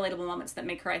these little relatable moments that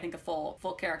make her, I think, a full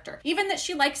character. Even that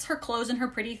she likes her clothes and her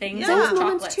pretty things and her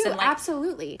chocolates too. And like,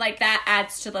 absolutely, like that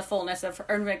adds to the fullness of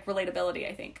her like relatability,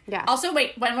 I think. Yeah. Also,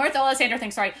 wait, one more with the Lysandra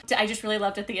thing. Sorry, I just really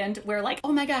loved at the end where like,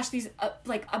 oh my gosh, these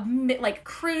like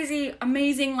crazy,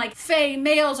 amazing like fae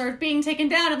males are being taken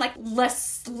down, and like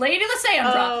Lady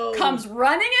Lysandra comes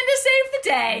running in to save the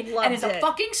day, and is a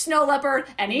fucking snow leopard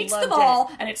and eats them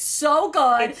all, and it's so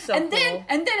good. It's so and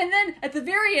then at the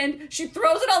very end, she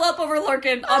throws it all up over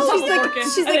Lurkin on top of Lurkin.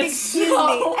 She's like, excuse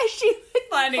me. And she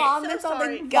funny. Vomits all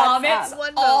the guts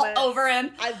all over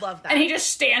him. I love that. And he just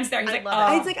stands there. He's like,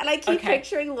 oh. It's like, and I keep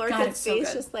picturing Lurkin's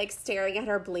face just like staring at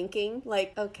her, blinking.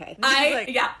 Like, okay.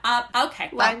 Okay.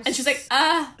 Well, and she's like,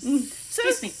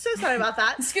 excuse me. So sorry about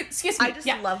that. Excuse me. I just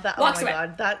love that. Walks oh my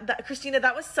away. God. That Christina,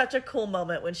 that was such a cool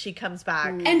moment when she comes back.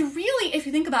 And really, if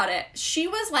you think about it, she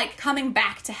was like coming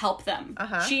back to help them.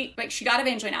 She got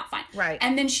Evangeline out fine. Right.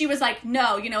 And then she was like,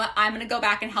 no, you know what? I'm going to go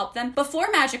back and help them. Before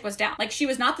magic was down. Like, she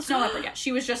was not the snow leopard yet.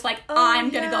 She was just like, I'm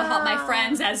going to go help my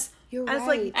friends as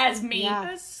me.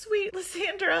 As sweet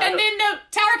Lysandra. And then the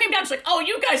tower came down. She's like, oh,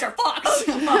 you guys are fucked.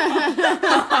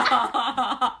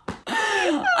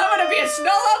 I'm going to be a snow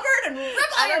leopard and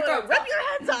rip your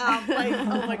heads off. Like,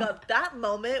 oh my God. That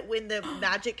moment when the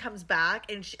magic comes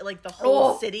back and she, like the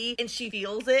whole city and she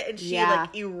feels it and she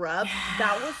like erupts.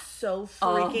 That was so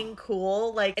freaking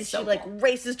cool. Like, and she like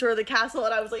races toward the castle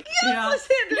and I was like, yes,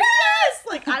 Lysandra, yes!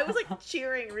 Like, I was like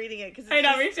cheering reading it. Cause I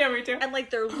know, me too. And like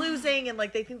they're losing and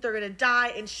like they think they're going to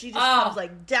die and she just comes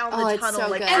like down the tunnel so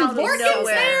like good. out of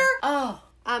nowhere. There.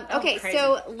 Okay, crazy.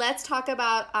 so let's talk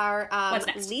about our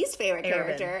least favorite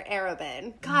character,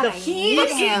 Arobin. God, He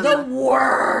is the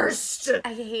worst.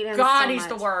 I hate him. God, so he's much.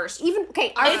 the worst. Even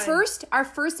our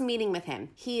first meeting with him,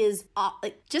 he is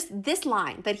like just this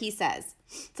line that he says.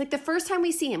 It's like the first time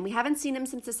we see him. We haven't seen him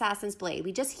since Assassin's Blade.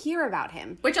 We just hear about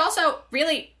him. Which also,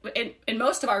 really, in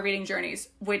most of our reading journeys,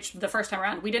 which the first time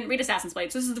around, we didn't read Assassin's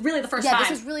Blade. So this is really the first time. Yeah,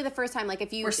 this is really the first time. Like,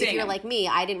 if you're like me,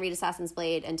 I didn't read Assassin's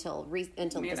Blade until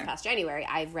this past January.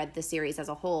 I've read the series as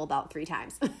a whole about 3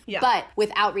 times. But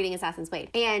without reading Assassin's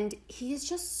Blade. And he is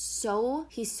just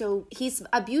he's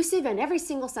abusive in every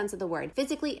single sense of the word.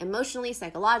 Physically, emotionally,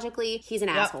 psychologically. He's an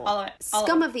asshole. All of it.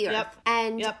 Scum of the earth.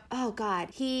 And, oh God,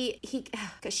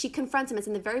 she confronts him. It's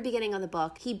in the very beginning of the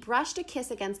book. He brushed a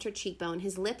kiss against her cheekbone,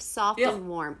 his lips soft and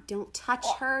warm. Don't touch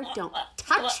her. Don't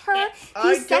touch her.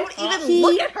 Don't even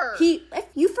look at her. If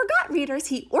you forgot, readers,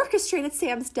 he orchestrated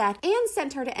Sam's death and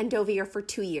sent her to Endovier for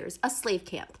 2 years, a slave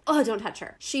camp. Oh, don't touch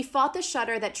her. She fought the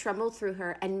shudder that trembled through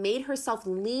her and made herself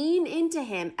lean into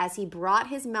him as he brought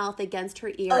his mouth against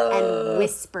her ear and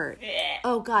whispered.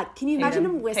 Oh God, can you imagine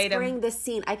him whispering this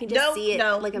scene? I can just see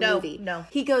it like a movie. No.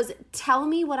 He goes, tell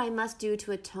me what I must do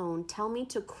to atone. Tell me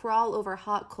to crawl over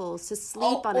hot coals, to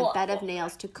sleep on a bed of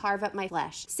nails, to carve up my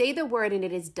flesh. Say the word and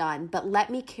it is done, but let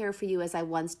me care for you as I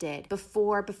once did.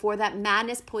 Before that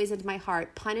madness poisoned my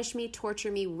heart. Punish me,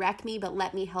 torture me, wreck me, but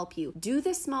let me help you. Do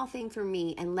this small thing for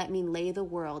me and let me lay the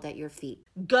world at your feet.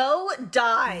 Go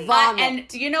die.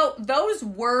 And you know, those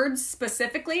words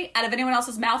specifically, out of anyone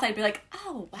else's mouth, I'd be like,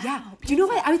 oh wow. Yeah. Do you know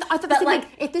what? I thought that like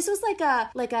if this was like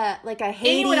a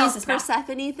Hades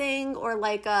Persephone thing, or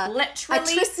like a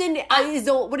Tristan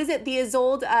Isolde, what is it? The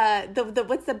Isolde, the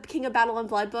what's the King of Battle and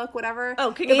Blood book, whatever.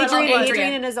 Oh, King of Battle and Blood.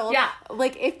 Adrian and Isolde. Yeah.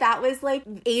 Like if that was like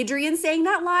Adrian saying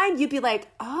that line, you'd be like,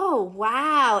 oh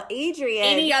wow, Adrian.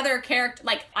 Any other character,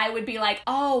 like I would be like,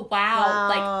 oh wow.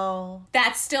 Like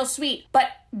that's still sweet, but.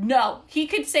 No, he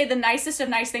could say the nicest of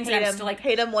nice things, and I'm still like,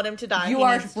 hate him, want him to die. You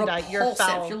are repulsive. You're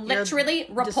foul. You're literally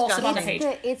repulsive on the page.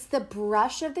 It's the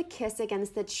brush of the kiss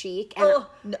against the cheek,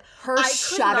 and her shuddering. I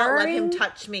could not let him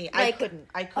touch me. I couldn't.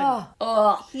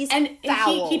 He's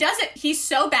foul. He does it. He's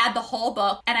so bad the whole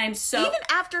book, and I'm so even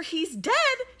after he's dead,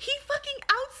 he fucking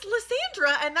outs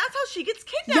Lysandra, and that's how she gets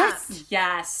kidnapped.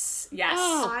 Yes.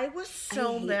 I was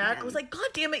so mad. I was like, God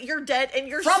damn it, you're dead, and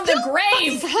you're from the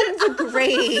grave. From the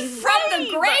grave. From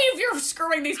the grave, you're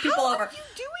screwing these people over. How are you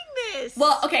doing this?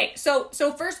 Well, okay, so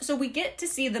first, we get to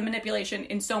see the manipulation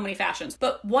in so many fashions,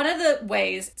 but one of the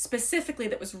ways specifically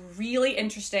that was really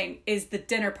interesting is the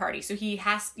dinner party. So he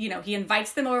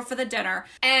invites them over for the dinner,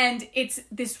 and it's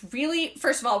this really,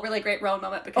 first of all, really great Rowan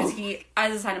moment because he,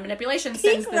 as a sign of manipulation,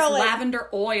 sends this lavender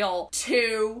oil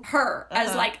to her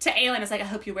as like, to Aelin, as like, I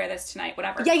hope you wear this tonight,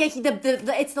 whatever. Yeah,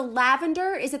 it's the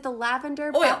lavender, is it the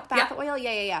lavender oil? Bath oil?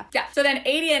 Yeah. Yeah, so then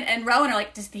Adian and Rowan are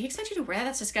like, does he expect you to wear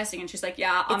that? That's disgusting. And she's like,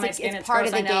 yeah, on my skin it's part gross,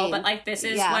 of the I know, game. but like, this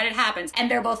is what it happens.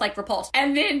 And they're both like repulsed.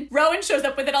 And then Rowan shows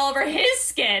up with it all over his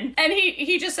skin, and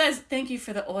he just says, thank you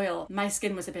for the oil. My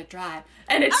skin was a bit dry.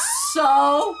 And it's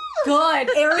so good.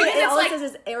 All it says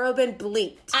is Arobin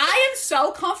blinked. I am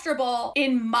so comfortable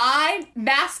in my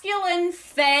masculine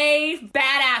fae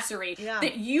badassery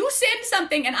that you send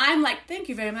something and I'm like, thank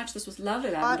you very much. This was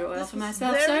lovely lavender oil for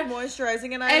myself, very sir.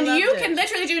 moisturizing, and you can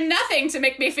literally do nothing to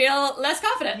make me feel less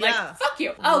confident. Yeah. Like, fuck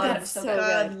you. Oh, God, it was so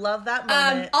good. Love that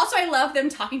moment. Also, I love them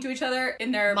talking to each other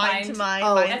in their mind to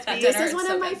mind. This is one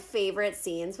of my favorite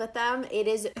scenes with them. It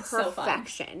is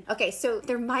perfection. So okay, so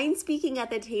they're mind speaking at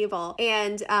the table,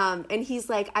 and he's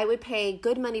like, I would pay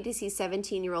good money to see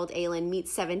 17-year-old Aelin meet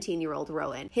 17-year-old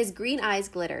Rowan. His green eyes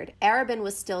glittered. Arobin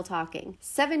was still talking.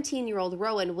 17-year-old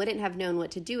Rowan wouldn't have known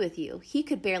what to do with you. He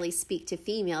could barely speak to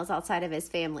females outside of his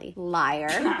family. Liar.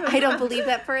 I don't believe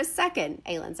that for a second,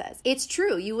 Aelin says. It's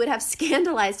true. You would have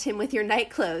scandalized him with your night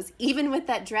clothes, even with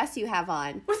that dress you have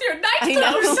on. With your night clothes?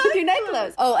 I know, with your night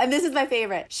clothes. Oh, and this is my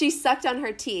favorite. She sucked on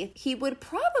her teeth. He would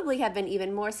probably have been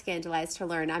even more scandalized to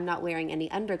learn I'm not wearing any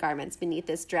undergarments beneath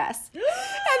this dress. And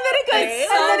then it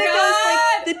goes,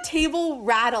 like, the table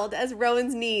rattled as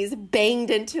Rowan's knees banged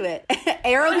into it.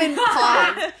 Arobin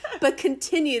paused, but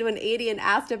continued when Adian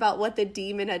asked about what the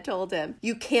demon had told him.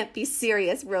 You can't be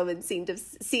serious, Rowan seemed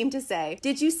to say.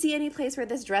 Did you see any place where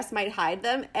this dress might hide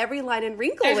them? Every line and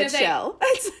wrinkle would show.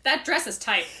 That dress is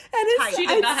tight. And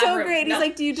it's so great. He's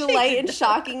like, do you delight in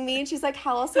shocking me? And she's like,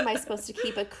 how else am I supposed to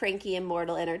keep a cranky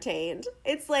immortal entertained?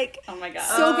 It's like, oh my God,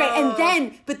 so great. And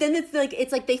then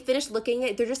it's like they finish looking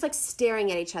at, they're just like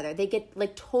staring at each other. They get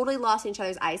like totally lost in each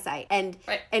other's eyesight and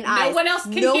eyes. No one else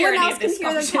can hear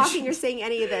them talking or saying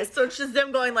any of this. So it's just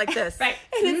them going like this. Right.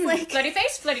 And it's like, flirty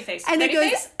face. And flirty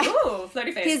face. Ooh,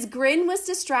 flirty face. His grin was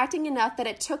distracting enough that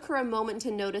it took her a moment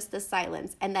to notice the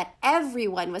silence and that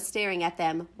everyone was staring at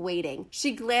them, waiting.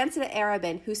 She glanced at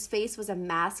Arobin, whose face was a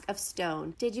mask of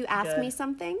stone. Did you ask me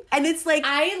something? And it's like,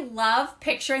 I love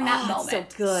picturing that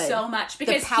moment so good. So much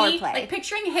because like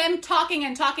picturing him talking,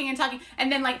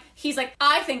 and then like he's like,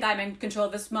 I think I'm in control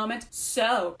of this moment.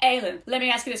 So, Aelin, let me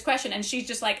ask you this question, and she's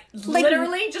just like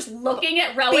literally just looking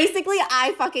at Rowan. Basically,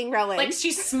 I fucking Rowan. Like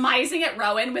she's smizing at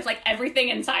Rowan with like everything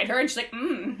inside her, and she's like,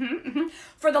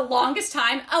 For the longest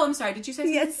time. Oh, I'm sorry. Did you say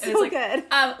something? Yeah, it's so good.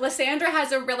 Lysandra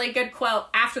has a really good quote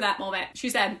after that moment. She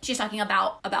said, she's talking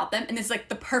about them, and this is like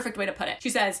the perfect way to put it. She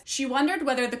says, she wondered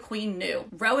whether the queen knew.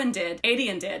 Rowan did,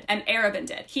 Adian did, and Arobin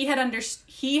did. He had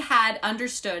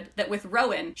understood that with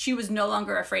Rowan, she was no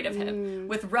longer afraid of him.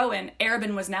 With Rowan,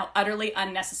 Arobin was now utterly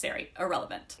unnecessary,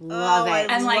 irrelevant. Love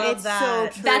it. And like, it's so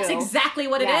true. That's exactly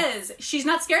what it is. She's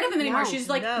not scared of him anymore. She's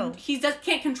like, he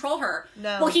can't control her.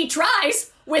 No. Well, he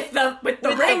tries. With the ring.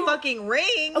 The fucking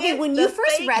ring. Okay, when you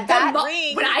first read that,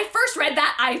 when I first read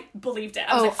that, I believed it.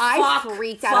 I was I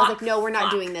freaked out. I was like, no, we're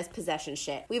not doing this possession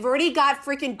shit. We've already got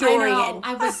freaking Dorian.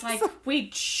 I was like,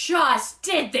 we just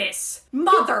did this,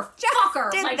 motherfucker.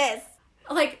 Did this.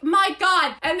 Like, my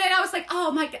God. And then I was like,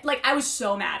 oh my God. Like, I was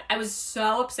so mad. I was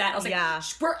so upset. I was like,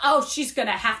 she's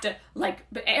gonna have to, like,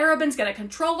 Arobin's gonna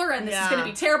control her and this is gonna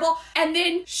be terrible. And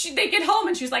then they get home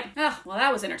and she's like, oh, well,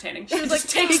 that was entertaining. She was like,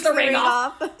 takes the ring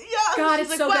off. Yeah. God,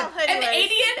 it's like, so good. Anyways. And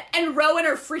Adian and Rowan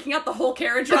are freaking out the whole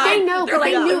carriage ride. They know, They're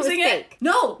like, they knew losing it was fake.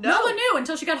 No one knew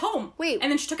until she got home. Wait.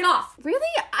 And then she took it off. Really?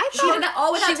 I thought... She did that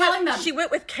all without telling them. She went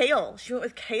with Kale.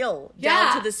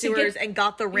 Down to the sewers and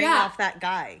got the ring off that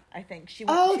guy, I think.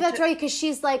 That's right. Because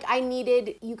she's like, I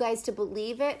needed you guys to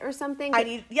believe it or something.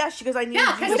 She goes, I need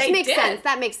you. Which makes sense.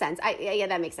 That makes sense.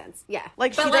 That makes sense. Yeah.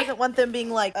 Like, she doesn't want them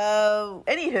being like,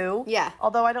 anywho. Yeah.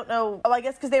 Although I don't know. Oh, I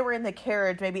guess because they were in the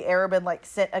carriage, maybe Arobin, like,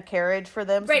 sent a carriage for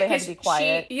them, so they had to be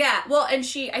quiet. I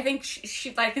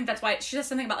think that's why she says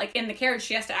something about, like, in the carriage,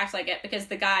 she has to act like it, because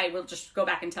the guy will just go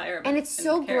back and tell Arobin. And it's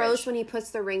so gross when he puts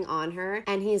the ring on her,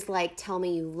 and he's like, tell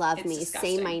me you love me,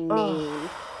 say my name.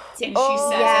 and she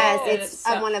says it's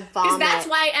I want to vomit. Because that's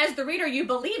why, as the reader, you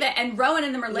believe it, and Rowan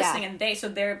and them are listening, and they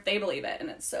believe it, and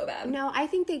it's so bad. No, I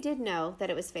think they did know that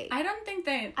it was fake. I don't think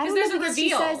they, because there's a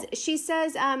reveal. She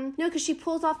says, no, because she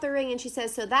pulls off the ring and she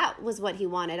says, so that was what he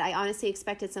wanted. I honestly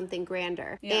expected something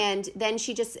grander. Yeah. And then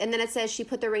and then it says she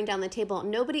put the ring down the table.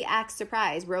 Nobody acts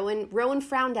surprised. Rowan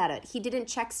frowned at it. He didn't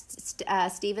check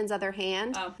Steven's other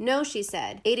hand. Oh. No, she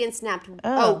said. Aedion snapped.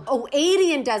 Oh,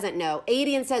 Aedion doesn't know.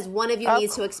 Aedion says one of you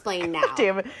needs to explain now.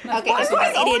 Damn it. Okay, of course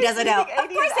Aedion doesn't know. Of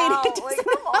course Aedion doesn't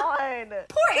know. Come on.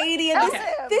 Poor Aedion.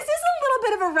 This is a little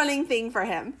bit of a running thing for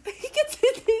him. He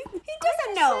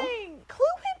doesn't know. Clue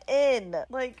him in.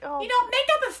 Like, make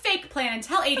up a fake plan and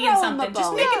tell Aedion something.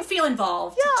 Just make him feel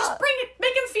involved. Yeah. Just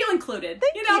make him feel included.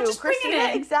 Thank you, just Christina, bring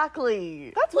it in.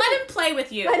 Exactly. Let him play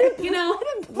with you. Let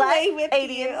him play with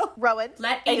Aedion, Rowan.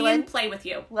 Let Aedion play with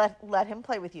you. Let him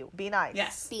play with you. Be nice.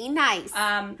 Yes. Be nice.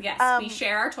 Yes. We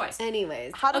share our toys.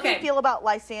 Anyways. How do we feel about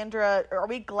Lysandra? Are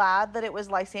we glad that it was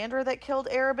Lysandra that killed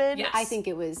Arobynn? Yes. I think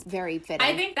it was very fitting.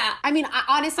 I think that. I mean,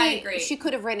 honestly, I agree. She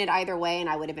could have written it either way and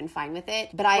I would have been fine with it.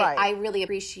 But I really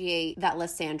appreciate that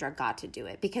Lysandra got to do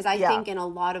it. Because I think in a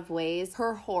lot of ways,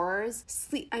 her horrors,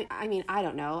 I mean, I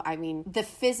don't know. I mean, the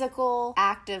physical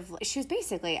act of, she was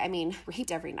basically,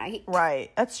 raped every night.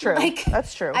 Right. That's true.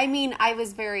 That's true. I mean, I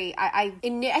was very, I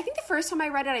think the first time I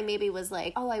read it, I maybe was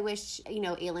like, oh, I wish,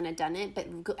 Aelin had done it. But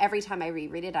every time I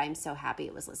reread it, I'm so happy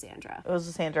it was Lysandra. It was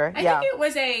Lysandra. I think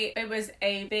it was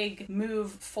a big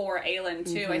move for Aelin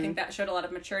too. Mm-hmm. I think that showed a lot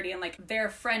of maturity and like their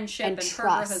friendship and her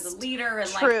growth as a leader and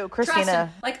true, like Christina. Trust and,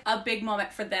 like a big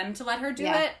moment for them to let her do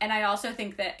it. And I also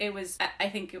think that it was, I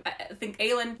think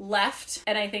Aelin left,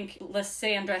 and I think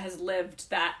Lysandra has lived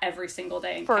that every single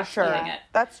day and kept doing it.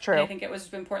 That's true. And I think it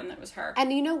was important that it was her.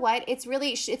 And you know what? It's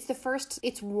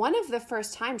one of the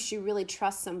first times she really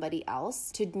trusts somebody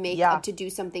else to make to do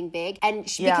something big. And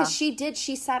because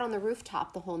she sat on the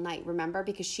rooftop the whole night, remember?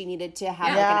 Because she needed to have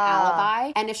like an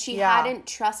alibi. And if she hadn't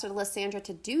trusted Lysandra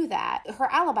to do that, her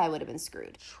alibi would have been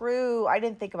screwed. True. I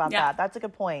didn't think about that. That's a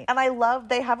good point. And I love,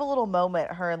 they have a little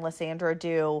moment, her and Lysandra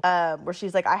do, where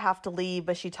she's like, I have to leave,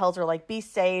 but she tells her like, be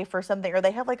safe or something. Or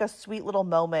they have like a sweet little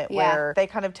moment where they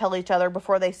kind of tell each other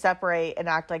before they separate and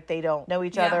act like they don't know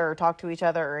each other or talk to each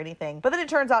other or anything. But then it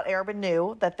turns out Arobynn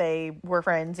knew that they were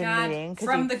friends and meeting because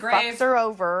he fucks her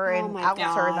over and outs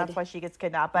her, and that's why she gets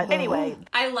kidnapped. But anyway.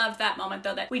 I love that moment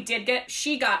though, that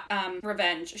she got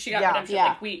revenge. She got redemption.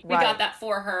 Like we got that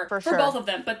for her. For both of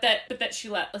them, but that she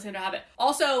let Lysandra have it.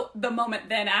 Also, the moment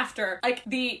then after, like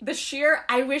the sheer,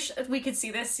 I wish we could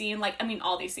see this scene, like, I mean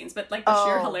all these scenes, but like the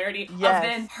sheer hilarity of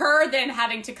then her then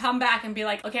having to come back and be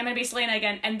like, okay, I'm gonna be Selena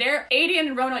again, and they're Aedion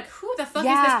and Rowan like, who the fuck is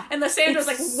this? And Lysandra's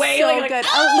like wailing, so like, good.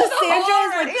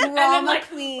 Lysandra is like drama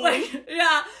queen.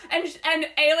 And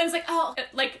Aelin's like,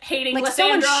 like hating like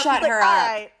Lysandra. Someone shut her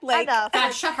up. Like,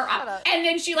 shut her up. And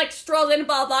then she like strolls in,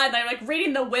 blah blah, and they're like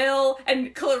reading the will,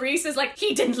 and Clarice is like,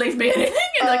 he didn't leave me anything,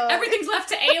 and like everything's left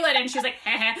to Aelin, and she's like,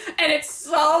 and it's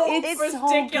so ridiculous.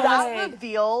 That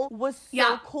reveal was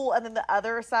so cool. And then the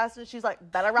other assassin, she's like,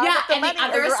 better run with the money. The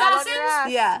other assassins,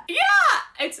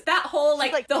 it's that whole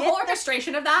like the whole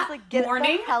orchestration of that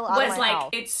morning was like,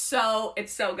 it's so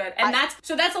good. And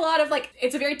that's a lot of like,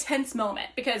 it's a very tense moment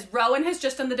because Rowan has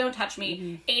just done the don't touch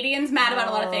me. Aedion's mad about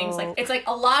a lot of things. Like it's like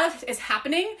a lot of is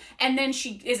happening, and then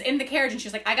she is in the carriage and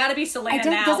she's like, I gotta be Selena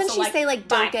now. Doesn't she say like,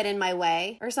 don't get in my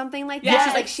way or something like that?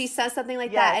 She's like, she says something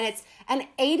like that, and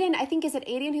Aedion, I think, is it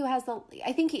Aedion who has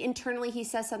internally he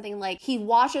says something like, he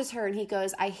watches her and he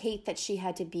goes, I hate that she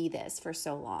had to be this for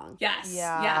so long. Yes.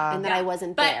 And that I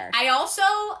wasn't there. But I also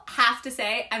have to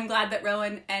say, I'm glad that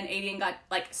Rowan and Aedion got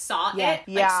saw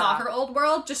her old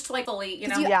world just to fully, you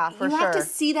have to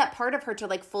see that part of her to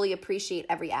fully appreciate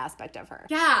every aspect of her.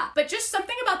 Yeah, but just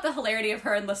something about the hilarity of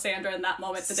her and Lysandra in that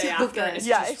moment the day after is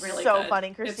just really good. It's so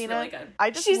funny, Christina. It's really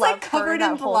good. She's covered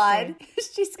in blood.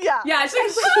 She's like,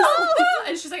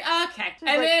 and she's like, okay.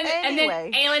 And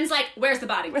then Aelin's like, where's the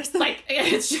body?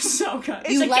 It's just so good.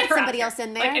 You let somebody else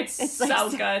in there? It's so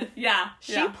good. Yeah.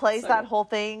 She plays that whole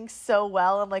thing so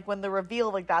well, and when the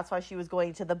reveal, that's why she was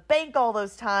going to the bank all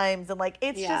those times, and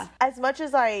it's just, as much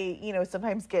as I,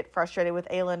 sometimes get frustrated with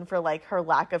Aelin for her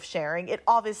lack of sharing, it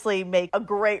obviously makes a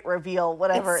great reveal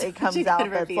whenever it comes out.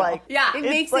 That's it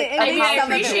makes some of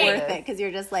it worth it, because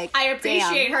you're just like, I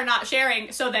appreciate her not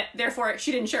sharing, so that therefore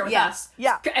she didn't share with us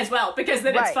as well, because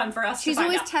then it's fun for us. She's to find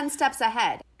always out. 10 steps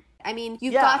ahead. I mean,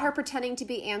 you've got her pretending to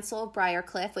be Ansel of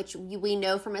Briarcliff, which we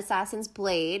know from Assassin's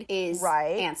Blade is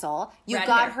Ansel. You've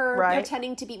got her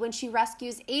pretending to be, when she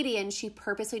rescues Adian, she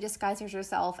purposely disguises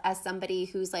herself as somebody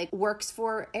who's like works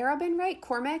for Arabin, right?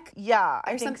 Cormac? Yeah,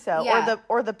 I think so. Yeah.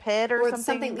 Or the pit or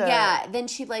something. Yeah. Then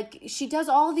she does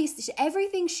all these,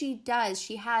 everything she does,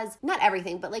 she has, not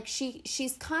everything, but like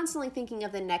she's constantly thinking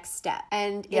of the next step.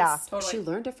 And she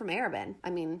learned it from Arabin. I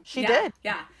mean, she did.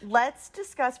 Yeah. Let's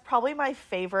discuss probably my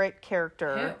favorite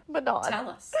character, Manon. Tell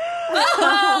us.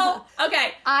 Oh,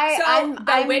 okay. I'm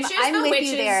with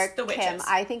witches, you there, the witches. Kim.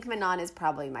 I think Manon is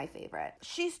probably my favorite.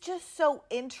 She's just so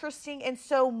interesting and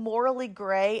so morally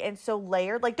gray and so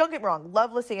layered. Like, don't get me wrong,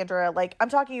 love Lysandra. Like, I'm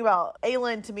talking about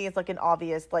Aelin to me is like an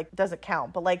obvious, like, doesn't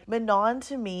count. But like, Manon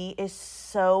to me is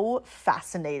so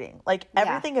fascinating. Like,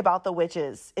 everything about the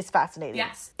witches is fascinating.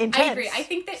 Yes. Intense. I agree. I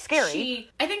think that scary.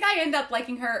 I think I end up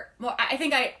liking her more. I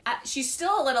think she's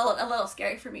still a little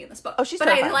scary for me in this book. Oh, she's but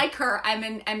terrifying. I like her.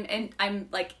 I'm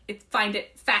like, find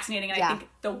it fascinating. And I think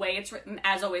the way it's written,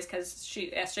 as always, because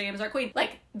SJM is our queen,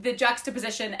 like the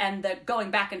juxtaposition and the going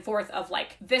back and forth of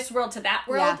like this world to that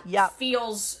world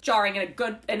feels jarring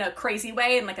in a crazy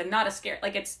way, and like a not a scary,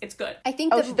 like it's good. I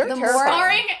think the more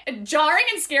jarring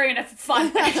and scary in a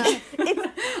fun way.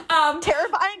 It's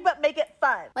terrifying, but make it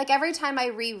fun. Like every time I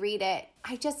reread it,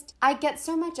 I get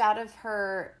so much out of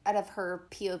her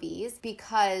POVs,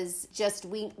 because just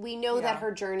we know that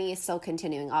her journey is still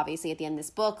continuing. Obviously, at the end of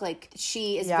this book, like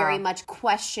she is very much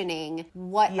questioning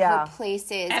what her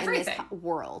place is in this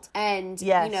world, and you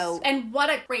know, and what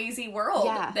a crazy world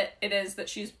that it is that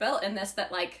she's built in this.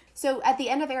 That like. So at the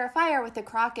end of Air of Fire with the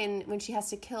Kraken, when she has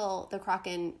to kill the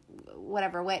Kraken,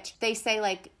 whatever witch, they say,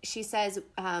 like, she says,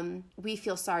 we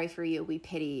feel sorry for you, we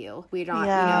pity you, we don't, you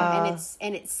know,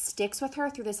 and it sticks with her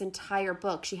through this entire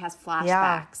book. She has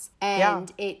flashbacks,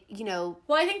 and it, you know.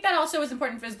 Well, I think that also is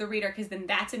important as the reader, because then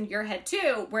that's in your head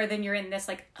too, where then you're in this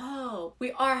like, oh,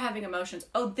 we are having emotions.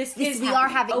 Oh, this is we happening. are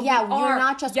having, oh, you're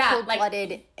not just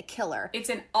cold-blooded killer. It's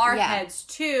in our heads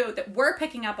too, that we're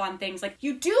picking up on things. Like,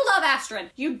 you do love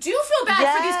Astrid. You do feel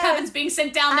bad for these covens being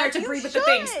sent down there to breed with the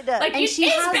things. Like, and it is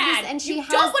bad. And she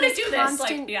don't want to do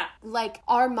constant, this. Like,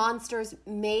 are monsters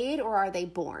made or are they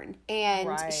born? And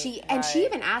she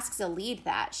even asks Elide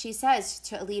that. She says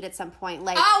to Elide at some point,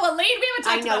 like, oh, Elide, we haven't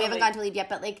talked about we haven't Elide. gone to Elide yet,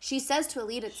 but like, she says to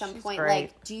Elide at some point,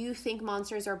 like, do you think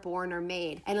monsters are born or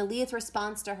made? And Elide's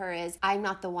response to her is, I'm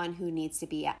not the one who needs to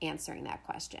be answering that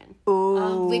question.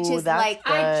 Ooh, which is like,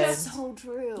 so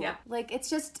true. Yeah. Like, it's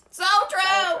just so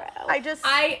true.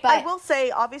 I will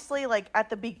say, obviously, like at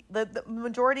the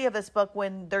majority of this book,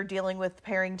 when they're dealing with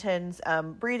Parrington's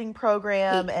breeding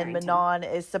program, and Manon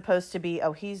is supposed to be,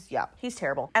 he's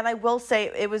terrible. And I will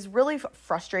say, it was really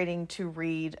frustrating to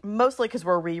read, mostly because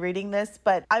we're rereading this,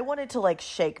 but I wanted to like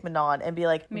shake Manon and be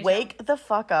like, wake the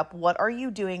fuck up. What are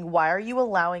you doing? Why are you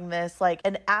allowing this? Like,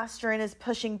 and Astrid is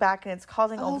pushing back, and it's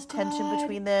causing all this tension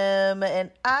between them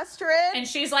and Astrid. And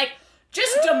she's like,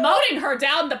 just demoting her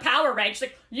down the power rank. She's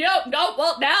like,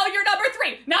 well, now you're number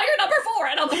 3. Now you're number 4.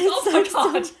 And I'm like, oh my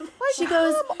God. She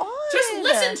goes, just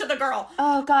listen to the girl.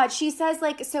 Oh God. She says,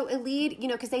 like, so Elide, you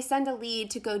know, because they send Elide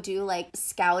to go do like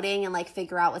scouting and like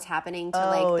figure out what's happening to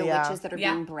like the witches that are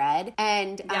being bred.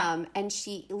 And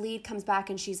Elide comes back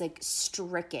and she's like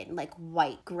stricken, like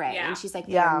white gray. And she's like,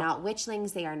 they are not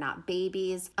witchlings. They are not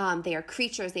babies. They are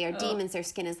creatures. They are demons. Their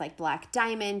skin is like black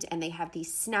diamond, and they have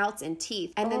these snouts and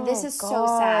teeth. And then this is so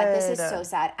sad. This is so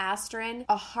sad. Astrid,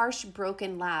 a harsh,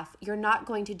 broken laugh. You're not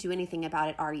going to do anything about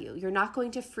it, are you? You're not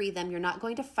going to free them. You're not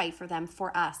going to fight for them,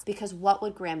 for us, because what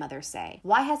would grandmother say?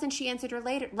 Why hasn't she answered her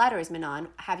letters, Manon?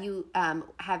 Have you,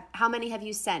 how many have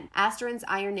you sent? Astrid's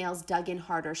iron nails dug in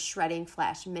harder, shredding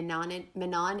flesh. Manon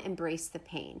embraced the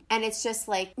pain. And it's just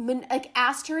like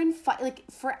Astrid, like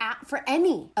for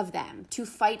any of them to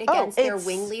fight against their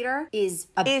wing leader is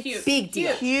a big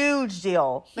deal. Huge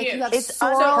deal. Like, you have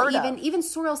Sorrel, even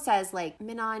Sorrel says, like,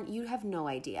 Manon, you have no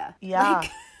idea. Yeah.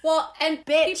 Like, well, and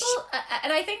bitch. People,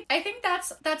 and I think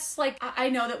that's like, I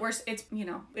know that it's, you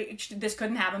know, this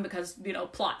couldn't happen because, you know,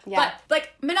 plot. Yeah. But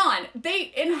like Manon,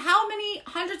 in how many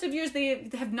hundreds of years they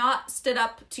have not stood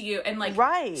up to you and like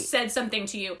said something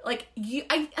to you. Like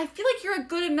I feel like you're a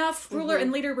good enough ruler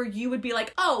and leader where you would be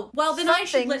like, oh, well then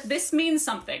this means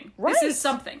something. Right. This is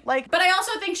something. Like, but I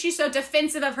also think she's so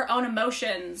defensive of her own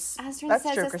emotions. Astrid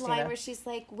says this line where she's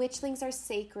like, witchlings are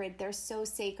sacred. They're so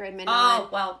sacred, Manon. Oh,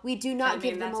 well, we do not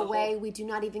give them them away. We do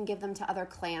not even give them to other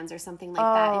clans or something like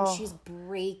that. And she's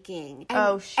breaking.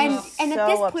 And, and at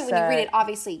this point, when you read it,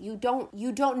 obviously you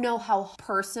don't know how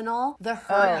personal the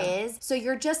hurt is. So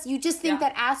you just think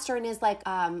that Astrid is like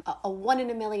a 1 in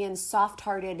a million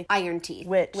soft-hearted Iron Teeth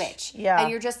witch. Yeah. And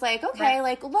you're just like, okay,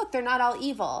 like look, they're not all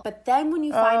evil. But then when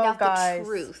you find out the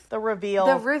truth, the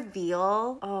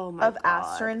reveal, oh my of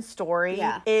Astrid's story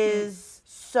is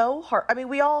so hard. I mean,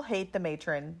 we all hate the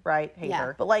matron, right? Hate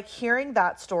her. But like hearing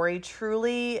that story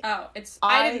truly. Oh,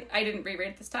 I didn't reread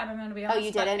it this time. I'm going to be honest. Oh,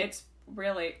 you didn't? It's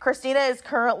really. Christina is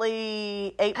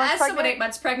currently 8 months pregnant. As someone 8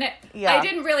 months pregnant, I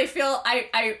didn't really feel.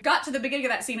 I got to the beginning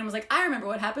of that scene and was like, I remember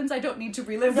what happens. I don't need to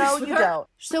relive this with her. No, you don't.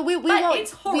 So we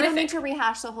don't need to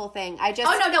rehash the whole thing. We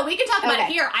can talk about it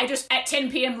here. I just at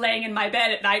 10 p.m. laying in my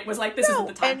bed at night was like, this isn't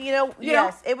the time. And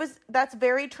it was. That's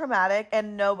very traumatic,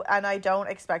 and I don't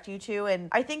expect you to. And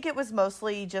I think it was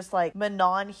mostly just like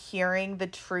Manon hearing the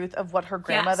truth of what her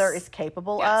grandmother is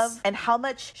capable of, and how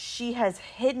much she has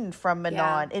hidden from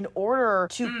Manon in order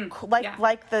to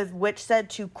like the witch said,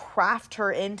 to craft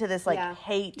her into this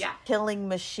hate killing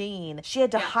machine. She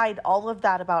had to hide all of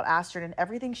that about Astrid and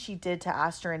everything she did to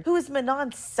Astrid, who is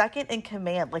Manon's second in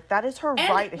command. Like that is her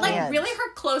right hand. Like really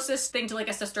her closest thing to like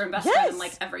a sister and best friend and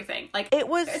like everything. Like it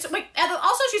was.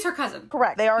 Also, she's her cousin.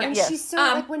 Correct. They are. And she's so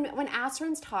like when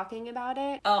Astrid's talking about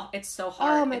it. Oh, it's so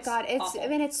hard. Oh my god,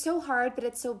 it's so hard, but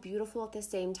it's so beautiful at the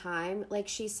same time. Like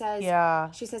she says,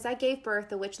 I gave birth.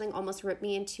 The witchling almost ripped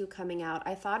me in two coming out.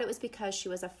 I thought it was because she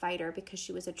was a fighter, because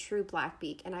she was a true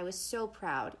Blackbeak, and I was so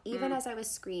proud. Even as I was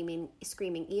screaming,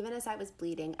 even as I was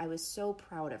bleeding, I was so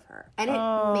proud of her. And it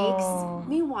makes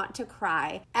me want to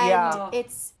cry. And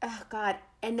it's, oh God.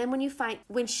 And then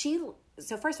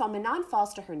so first of all, Manon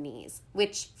falls to her knees,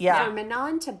 which for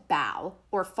Manon to bow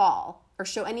or fall or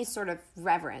show any sort of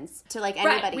reverence to like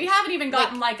anybody. Right. We haven't even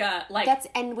gotten that's,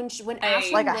 and when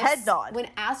Astrid like a head nod. When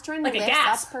Astrid lifts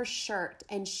up her shirt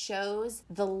and shows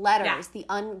the letters,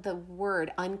 the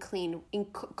word unclean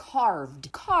carved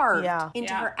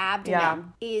into her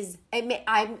abdomen is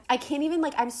I can't even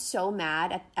I'm so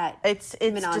mad at it's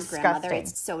Manon's disgusting. grandmother.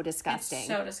 It's so disgusting. It's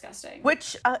so disgusting.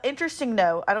 Which interesting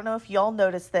note, I don't know if y'all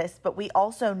noticed this, but we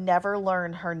also never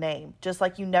learn her name, just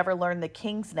like you never learn the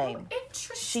king's name. Oh,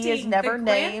 interesting. She is never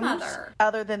named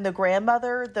other than the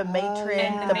grandmother, the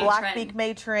matron, the Blackbeak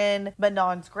matron,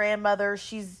 Manon's grandmother.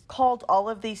 She's called all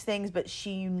of these things, but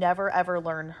you never ever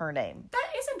learn her name. That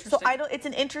is interesting. So it's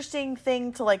an interesting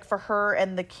thing to like for her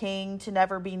and the king to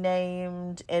never be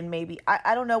named, and maybe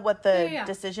I don't know what the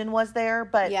decision was there,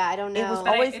 but I don't know. It was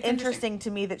always interesting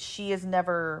to me that she is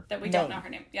never that we don't know her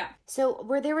name. Yeah. So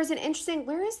where there was an interesting,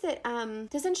 where is that?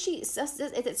 Doesn't she? Is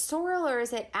it Sorrel or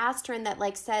is it Astrid that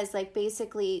like says like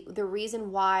basically the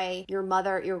reason why your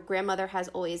grandmother has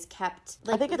always kept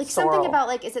I think it's like Sorrel. something about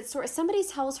like, is it Sorrel? Somebody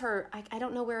tells her, I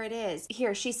don't know where it is.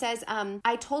 Here she says,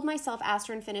 I told myself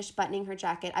after and finished buttoning her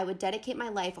jacket, I would dedicate my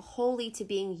life wholly to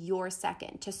being your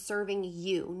second, to serving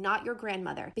you, not your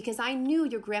grandmother, because I knew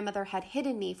your grandmother had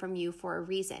hidden me from you for a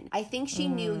reason. I think she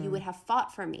knew you would have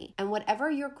fought for me, and whatever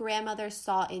your grandmother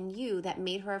saw in you that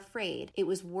made her afraid, it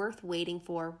was worth waiting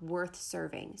for, worth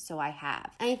serving. So I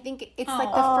have. And I think it's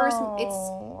like the first.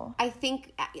 I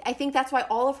think that's why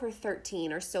all of her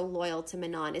 13 are so loyal to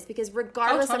Manon, is because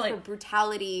regardless of her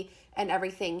brutality and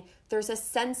everything, there's a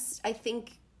sense, I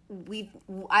think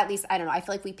at least, I don't know, I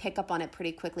feel like we pick up on it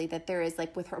pretty quickly that there is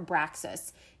like with her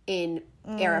Braxis in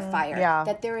Heir of Fire,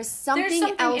 that there is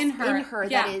something else in her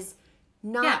that is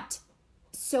not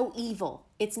so evil.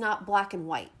 It's not black and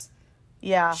white.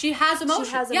 Yeah. She has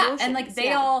emotions. And like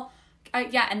they all,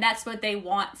 and that's what they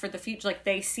want for the future. Like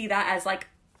they see that as like,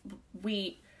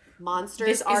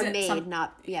 monsters are made,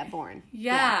 not born.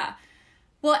 Yeah.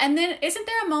 Well, and then isn't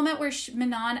there a moment where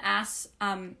Manon asks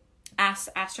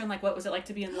Astrid like, what was it like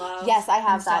to be in love? Yes, I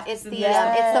have that. It's the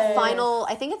it's the final.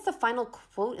 I think it's the final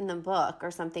quote in the book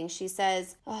or something. She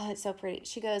says, "Oh, it's so pretty."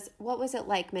 She goes, "What was it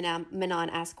like?" Manon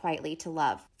asked quietly, "To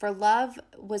love. For love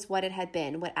was what it had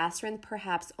been. What Astrid,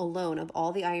 perhaps alone of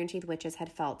all the Iron Teeth witches,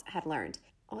 had learned."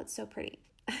 Oh, it's so pretty.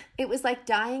 It was like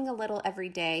dying a little every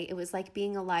day. It was like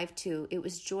being alive too. It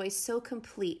was joy so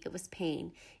complete, it was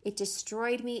pain. It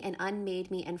destroyed me and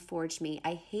unmade me and forged me.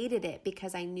 I hated it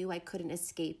because I knew I couldn't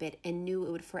escape it and knew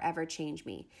it would forever change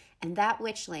me. And that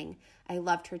witchling, I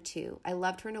loved her too. I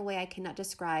loved her in a way I cannot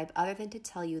describe other than to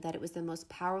tell you that it was the most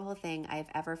powerful thing I have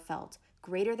ever felt.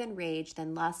 greater than rage,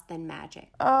 than lust, than magic.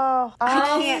 Oh,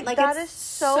 I can't. Like, that is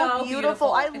so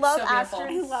beautiful. I love Astrid.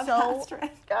 I love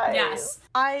Astrid. Guys.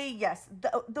 Yes.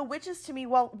 The witches to me,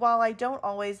 while I don't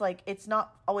always like, it's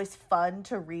not always fun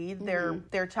to read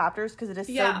their chapters because it is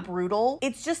so brutal.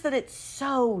 It's just that it's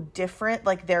so different,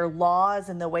 like their laws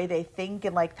and the way they think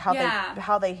and like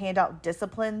how they hand out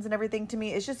disciplines and everything. To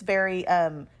me, it's just very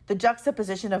the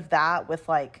juxtaposition of that with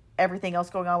like everything else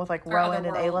going on with like Rowan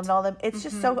and Aelin and all them. It's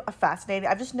just so fascinating.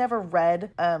 I've just never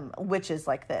read witches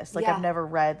like this. Like I've never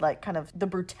read like kind of the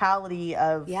brutality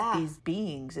of these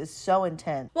beings is so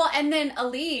intense. Well, and then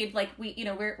Alid, like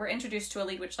we're introduced to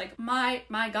Alid, which like my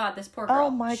God, this poor girl. Oh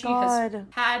my God.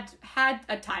 Has had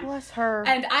a time. Bless her.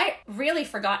 And I really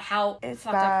forgot how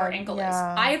fucked up her ankle is.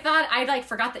 I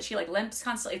forgot that she like limps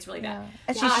constantly. It's really bad.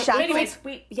 And she's shackled. Anyways,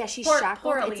 she's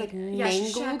shackled. Poor it's like mangled.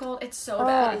 She's shackled. It's so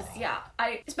bad.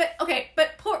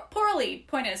 But poor Alid,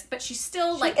 point is, but she's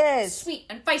still like sweet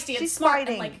and feisty and smart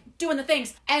fighting. And like doing the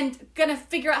things and gonna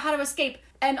figure out how to escape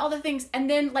and all the things. And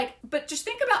then like, but just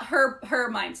think about her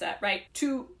mindset, right?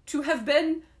 To have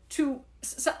been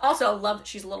also love that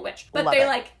she's a little witch, but they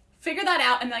like figure that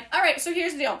out and like, all right, so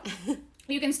here's the deal.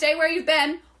 You can stay where you've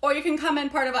been, or you can come in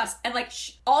part of us. And like,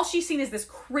 all she's seen is this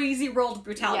crazy world of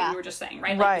brutality we were just saying,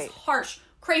 right? Like this harsh,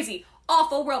 crazy,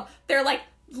 awful world. They're like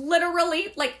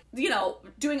literally like,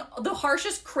 doing the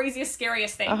harshest, craziest,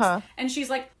 scariest things. And she's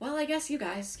like, well, I guess you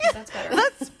guys, because that's better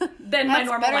than my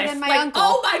normal life. Than my like, uncle.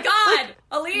 oh my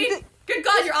God, Alid, good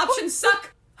God, your options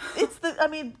suck. It's the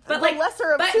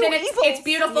lesser of two evils. It's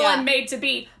beautiful and made to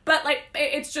be. But like,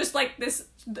 it's just like this,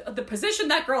 the position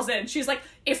that girl's in. She's like,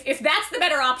 if that's the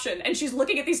better option, and she's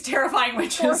looking at these terrifying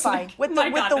witches. Like, with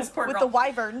the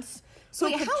wyverns. So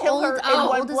wait,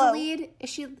 how old is Alid?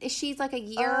 Is she like a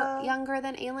year younger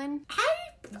than Aelin?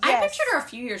 I pictured her a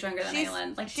few years younger than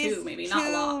Aelin, like 2, maybe not a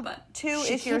lot, but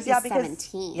 2-ish years. Yeah, because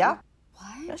 17. Yeah.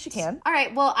 What? Yeah, she can. All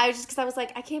right. Well, because I was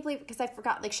like, I can't believe, because I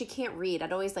forgot, like, she can't read. I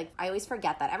always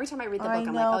forget that. Every time I read the book,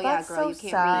 I'm like, oh yeah, girl, you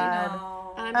can't read.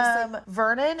 And I'm just like,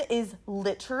 Vernon is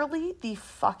literally the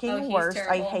fucking worst.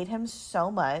 Terrible. I hate him so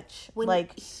much. When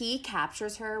he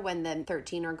captures her when the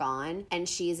 13 are gone and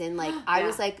she's in like, I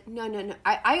was like, no.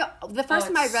 I the first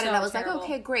time I read it, I was like,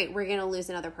 okay, great, we're gonna lose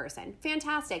another person.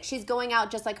 Fantastic. She's going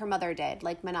out just like her mother did,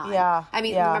 like Manon. Yeah. I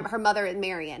mean, remember her mother,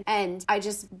 Marion, and I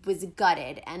just was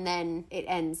gutted. And then it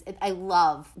ends. I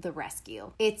love the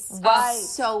rescue. It's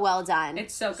so well done.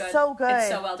 It's so good. So good. It's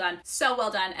so well done. So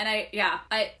well done. And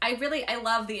I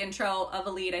love the intro of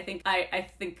Alid.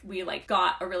 I think we like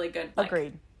got a really good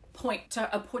agreed point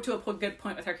to a good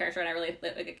point with her character, and I really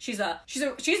like, she's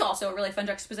also a really fun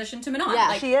juxtaposition to Manon. Yeah,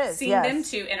 like, she is. Seeing them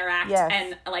two interact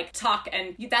and like talk,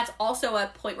 and that's also a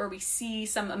point where we see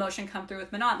some emotion come through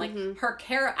with Manon. Like her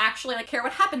care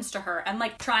what happens to her, and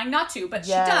like trying not to, but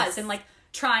she does, and like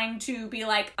trying to be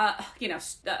like, I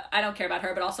don't care about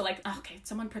her, but also like, okay,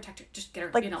 someone protect her, just get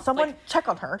her, like, someone check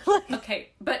on her.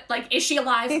 Okay, but like, is she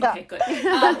alive? Yeah. Okay, good.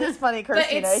 That is funny,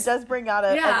 Christina. It does bring out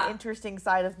an interesting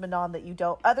side of Manon that you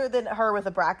don't, other than her with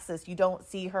Abraxas, you don't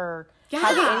see her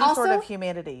having any also, sort of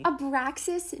humanity.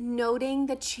 Abraxas noting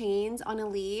the chains on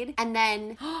Alid, and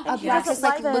then Abraxas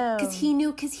like look,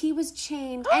 because he was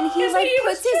chained, and he like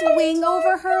puts his wing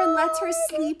over her and lets her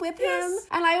sleep with him,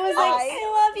 and I was like,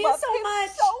 I love you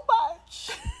so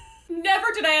much.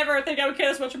 Never did I ever think I would care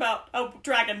this much about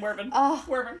dragon Wyvern.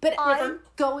 Wyvern. But Wyvern.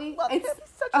 Going, it's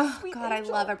such a sweet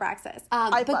angel. I love Abraxas.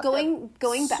 But going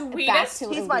back to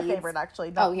he's my favorite,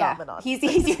 actually. Not Manon. He's my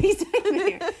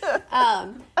favorite.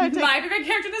 My favorite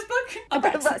character in this book,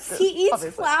 Abraxas. He eats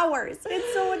flowers.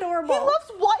 It's so adorable. He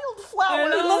loves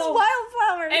wildflowers. He loves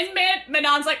wildflowers. And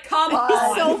Manon's like, come on.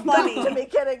 He's so funny. You have to be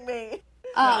kidding me.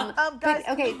 Guys,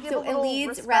 okay, so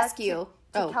Alid's rescue.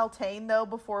 Kaltane, though,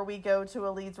 before we go to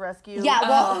Alid's rescue. Yeah,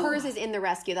 well, hers is in the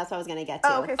rescue. That's what I was going to get to.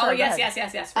 Oh, okay, sorry,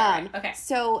 yes. Right. Okay.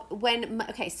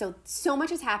 So so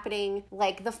much is happening.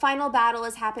 Like, the final battle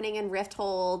is happening in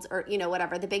Rifthold, or,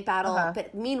 whatever, the big battle.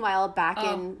 But meanwhile, back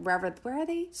in where are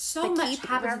they? So much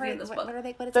happens in this book. What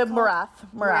is it called?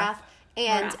 Morath.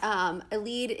 And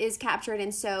Alid is captured,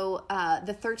 and so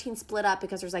the 13 split up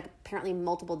because there's like apparently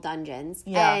multiple dungeons.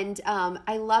 Yeah. And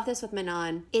I love this with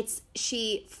Manon.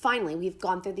 We've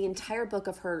gone through the entire book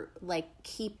of her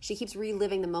she keeps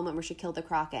reliving the moment where she killed the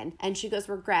Kraken, and she goes,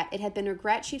 regret. It had been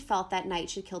regret she'd felt that night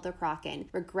she killed the Kraken.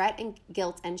 Regret and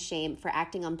guilt and shame for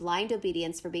acting on blind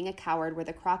obedience, for being a coward where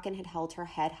the Kraken had held her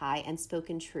head high and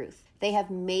spoken truth. They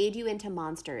have made you into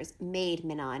monsters, made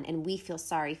Manon, and we feel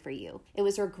sorry for you. It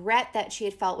was regret that that she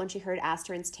had felt when she heard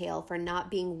Asterin's tale, for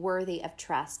not being worthy of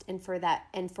trust, and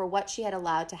for what she had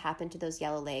allowed to happen to those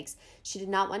yellow legs. She did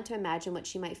not want to imagine what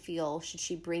she might feel should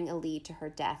she bring Elide to her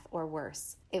death, or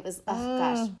worse. It was, oh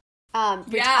gosh.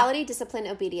 Brutality, discipline,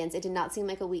 obedience. It did not seem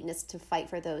like a weakness to fight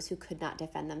for those who could not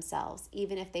defend themselves,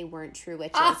 even if they weren't true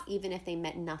witches, even if they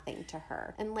meant nothing to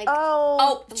her. And like,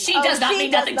 she does not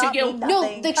mean nothing to you.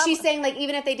 No, like she's saying, like,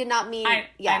 even if they did not mean,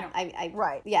 I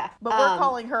right, yeah. But we're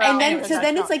calling her and out. then so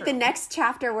then it's like the next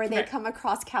chapter where they come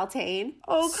across Kaltain.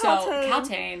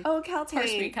 Kaltain. Oh, Kaltain. Poor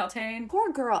sweet Kaltain.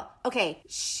 Poor girl. Okay,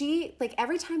 she, like,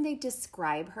 every time they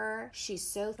describe her, she's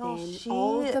so thin.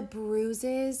 All of the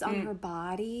bruises on her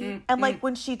body. And, like,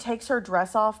 when she takes her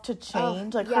dress off to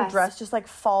change, her dress just, like,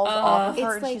 falls off of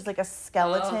her, and she's, like, a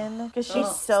skeleton. Because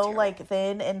she's so, like,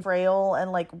 thin and frail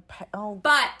and, like,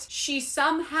 But she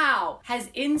somehow has,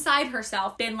 inside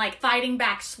herself, been, like, fighting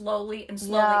back slowly and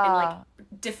like,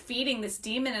 defeating this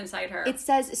demon inside her. It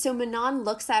says, so Manon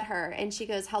looks at her, and she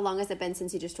goes, how long has it been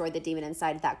since you destroyed the demon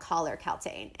inside that collar,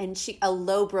 Kaltain? And a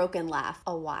low, broken laugh,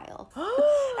 a while.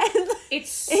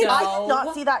 It's so... I did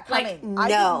not see that coming. Like,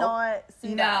 no. I did not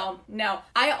see that. No.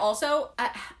 I also,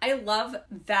 I love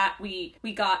that we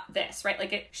got this, right?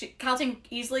 Like, Kaltain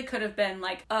easily could have been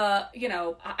like, you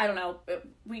know, I don't know,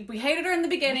 we hated her in the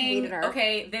beginning.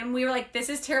 Okay, then we were like, this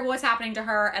is terrible what's happening to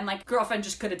her, and, like, girlfriend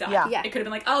just could have died. Yeah. It could have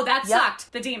been like, oh, that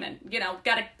sucked. The demon, you know,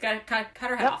 gotta cut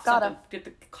her head off. Get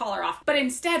the collar off. But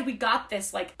instead, we got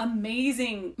this, like,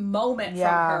 amazing moment from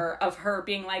her, of her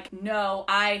being like, no,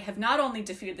 I have not only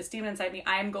defeated this demon inside me,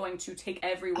 I am going to take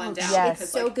everyone down. Yes.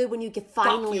 It's so good when you get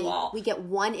we get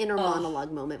one inner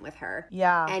monologue moment with her.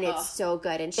 Yeah. And it's so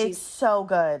good. And it's so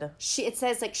good. It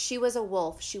says, like, she was a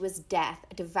wolf, she was death,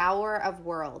 a devourer of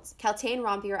worlds. Kaltain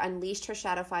Rompier unleashed her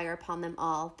Shadowfire upon them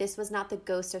all. This was not the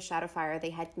ghost of Shadowfire they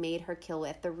had made her kill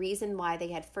with. The reason why they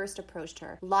had first approached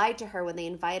her, lied to her when they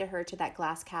invited her to that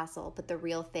glass castle, but the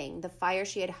real thing, the fire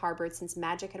she had harbored since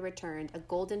magic had returned, a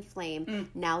golden flame,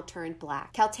 now turned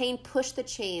black. Kaltain pushed the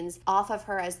chains off of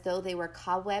her as though they were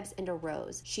cobwebs and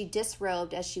arose. She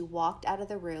disrobed as she walked out of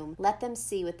the room. Let them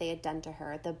see what they had done to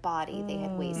her, the body they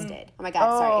had wasted. Oh my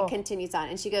god, sorry, it continues on.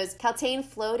 And she goes, Kaltain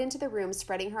flowed into the room,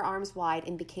 spreading her arms wide,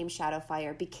 and became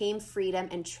Shadowfire, became freedom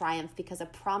and triumph, because a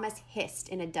promise hissed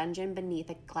in a dungeon beneath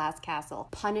a glass castle.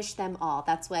 Punish them all.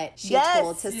 That's what she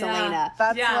told to Selena.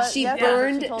 She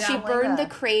burned the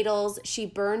cradles, she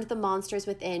burned the monsters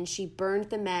within, she burned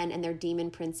the men and their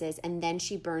demon princes, and then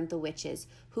she burned the witches,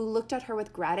 who looked at her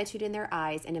with gratitude in their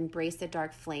eyes and embraced the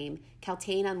dark flame.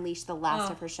 Kaltain unleashed the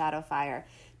last of her Shadowfire.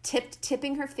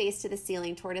 Tipping her face to the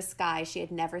ceiling toward a sky she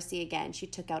had never see again, she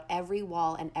took out every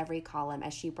wall and every column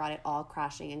as she brought it all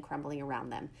crashing and crumbling around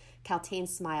them. Kaltain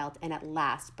smiled and at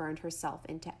last burned herself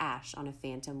into ash on a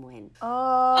phantom wind.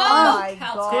 Oh my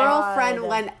god. Girlfriend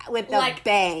went with a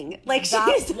bang. Like,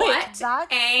 she's like, that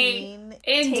scene,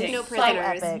 take no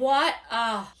prisoners. So what?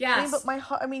 Yes. I mean, but my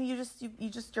heart, I mean, you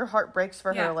just, your heart breaks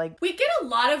for her. Like, we get a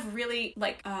lot of really,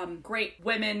 like, great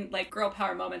women, like, girl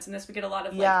power moments in this. We get a lot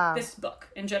of, like, this book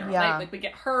in general. Right? Like, we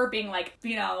get her being like,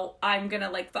 you know, I'm gonna,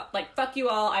 like, fuck you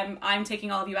all. I'm taking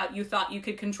all of you out. You thought you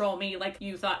could control me. Like,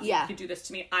 you thought you could do this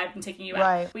to me. I've been taking you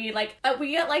out. We, like,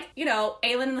 we get, like, you know,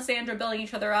 Aelin and Lysandra building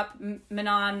each other up.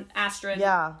 Manon, Astrid,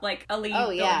 like, Elide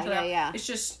building each other up. It's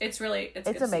just, it's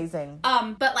amazing.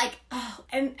 But, like,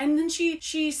 and then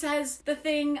she says the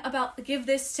thing about give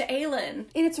this to Aelin.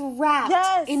 And it's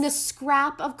wrapped in the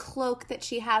scrap of cloak that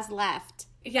she has left.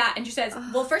 Yeah, and she says,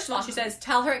 well, first of all, she says,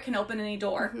 tell her it can open any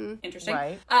door. Interesting.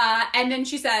 Right. And then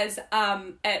she says,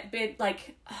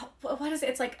 like, what is it?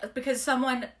 It's like, because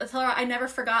someone, tell her, I never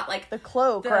forgot, like, the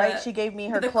cloak, right? She gave me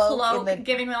her cloak.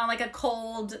 Giving me on, like, a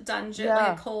cold dungeon,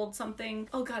 like a cold something.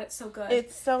 Oh, God, it's so good.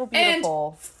 It's so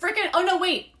beautiful. And freaking, oh, no,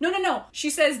 wait. No.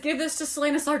 She says, give this to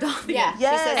Selena Sardothian.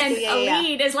 Yeah. And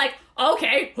Elide is like,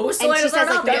 okay, who's Selena Sardothian? And she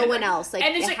says, like, no one else. Like,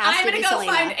 and then she's like, I'm gonna go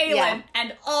Selena. find Aelin,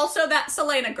 and also that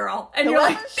Selena girl. And you're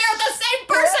like, they're the same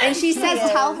person! And she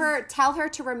says, tell her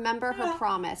to remember her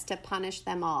promise to punish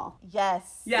them all.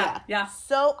 Yes. Yeah.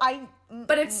 So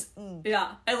But it's,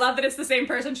 I love that it's the same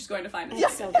person she's going to find.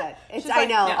 It's so good. I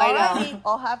know.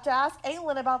 I'll have to ask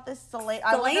Aelin about this Selena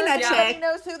chick. He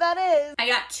knows who that is. I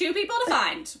got 2 people to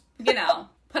find, you know.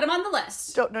 Put them on the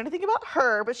list. Don't know anything about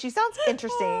her, but she sounds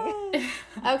interesting.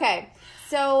 Okay.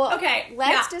 So,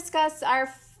 let's discuss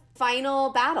our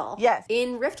final battle. Yes.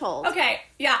 In Rifthold. Okay,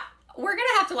 yeah. we're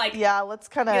gonna have to let's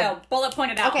kind of bullet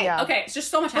point it out. Okay, okay, it's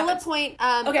just so much happens. Bullet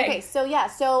point. Okay, so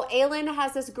Aelin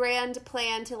has this grand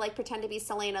plan to pretend to be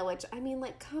Selena, which I mean,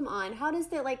 come on, how does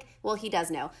that well, he does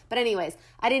know, but anyways,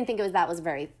 I didn't think that was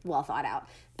very well thought out.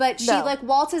 But she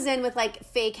waltzes in with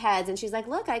fake heads, and she's like,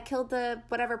 "Look, I killed the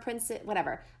prince of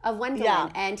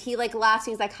Wendolyn," and he laughs,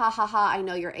 and he's like, "Ha ha ha! I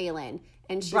know you're Aelin."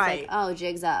 And she's like, "Oh,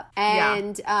 jig's up."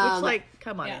 And which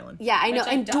come on, Aelin. Yeah, I know.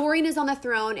 And Dorian is on the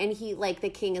throne, and he the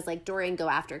king is like, "Dorian, go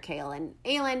after Chaol and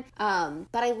Aelin."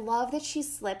 But I love that she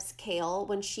slips Chaol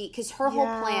when because her whole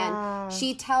plan,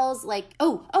 she tells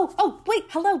oh, wait,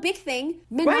 hello, big thing,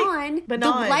 Manon, the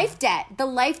life debt.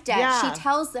 Yeah. She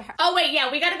tells her. Oh wait,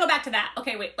 yeah, we got to go back to that.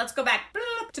 Okay, wait, let's go back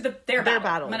to their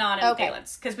battle. Manon and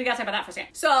Aelin's, because we got to talk about that for a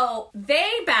second. So they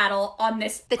battle on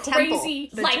this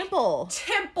crazy temple.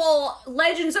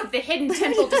 Legends of the Hidden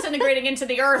Temple disintegrating into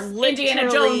the earth.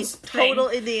 Indiana Jones thing. Total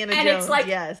Indiana and Jones.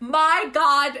 And it's my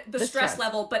God, the stress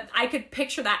level. But I could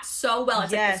picture that so well.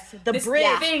 It's the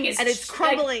bridge thing is, and it's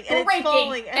crumbling and it's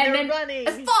falling and then running.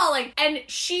 It's falling,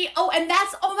 and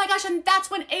that's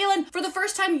when Aelin for the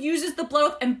first time uses the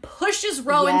blow and pushes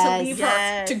Rowan to leave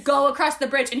her to go across the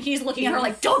bridge, and he's looking at her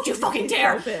like, "Don't you fucking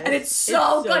dare!" And it's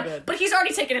so good. But he's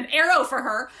already taken an arrow for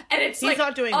her, and he's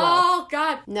not doing well. Oh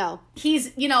God, no.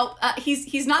 He's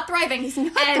he's not thriving. He's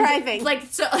not thriving.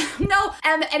 No,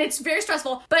 and it's very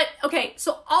stressful. But okay,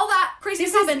 so all that crazy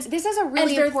happens. This is a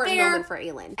really important moment for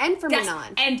Aelin and for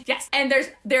Manon. And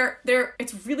they're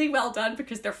it's really well done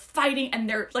because they're fighting and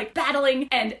they're battling,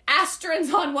 and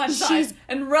Astrid's on one side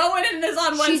and Rowan is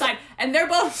on one side, and they're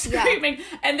both screaming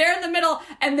and they're in the middle,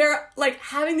 and they're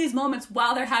having these moments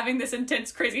while they're having this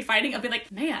intense crazy fighting of being like,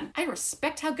 man, I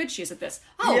respect how good she is at this.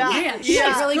 Oh man, she's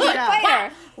a really good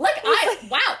fighter.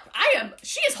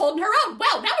 She is holding her own.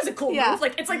 Wow, that was a cool move.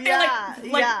 It's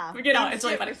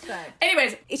really funny.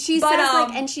 Anyways, she says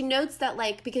and she notes that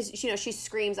because she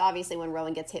screams obviously when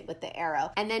Rowan gets hit with the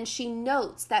arrow, and then she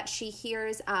notes that she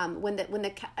hears when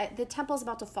the temple's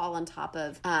about to fall on top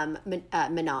of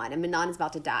Manon, and Manon is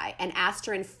about to die, and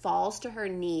Astrid falls to her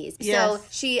knees. Yes. So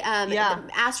she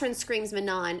Astrid screams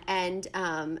Manon, and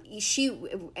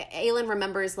Aelin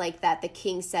remembers that the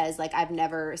king says I've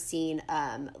never seen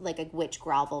a witch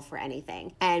grovel for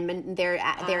anything, and there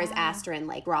is Astrid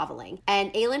groveling,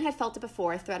 and Aelin had felt it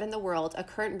before, threat in the world, a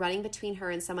current running between her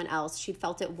and someone else. She'd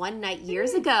felt it one night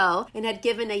years ago and had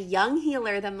given a young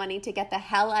healer the money to get the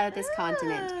hell out of this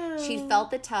continent. She'd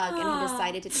felt the tug and had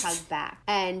decided to tug back,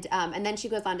 and then she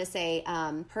goes on to say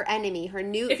her enemy, her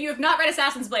new. If you have not read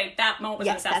Assassin's Blade, that moment was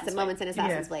in Assassin's Blade. That's a moment in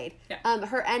Assassin's Blade. Yeah.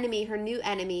 Her enemy, her new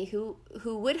enemy, who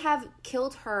would have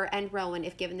killed her and Rowan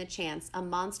if given the chance, a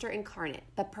monster incarnate.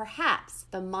 But perhaps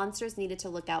the monsters needed to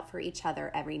look out for each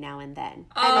other every now and then.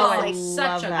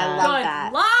 Such a good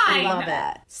line. I love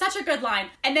that. Such a good line.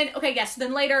 And then, so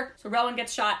then later, Rowan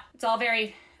gets shot. It's all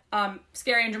very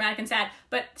scary and dramatic and sad,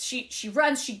 but she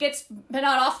runs, she gets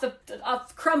Manon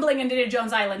off crumbling Indiana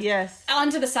Jones Island,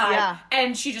 onto the side,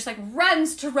 and she just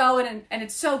runs to Rowan, and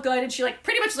it's so good, and she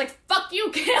pretty much is fuck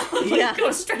you, Chaol,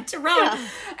 goes straight to Rowan,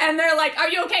 and they're like, are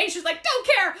you okay? She's like, don't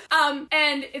care,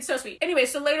 and it's so sweet. Anyway,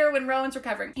 so later when Rowan's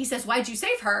recovering, he says, why'd you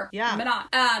save her, Manon?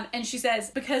 And she says,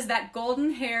 because that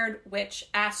golden-haired witch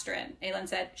Astrid, Aelin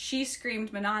said, she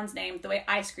screamed Manon's name the way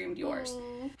I screamed yours.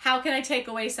 How can I take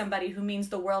away somebody who means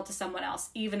the world to someone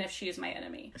else, even if she is my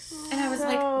enemy? And I was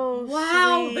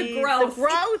wow, sweet. The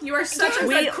growth. You are such a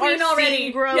good queen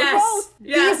already. Growth.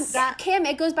 Yes. Kim,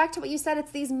 it goes back to what you said. It's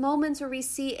these moments where we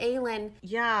see Aelin.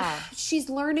 Yeah. She's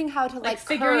learning how to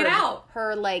figuring it out.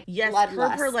 Her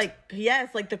bloodlust.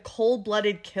 Her the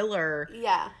cold-blooded killer.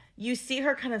 Yeah. You see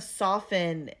her kind of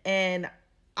soften, and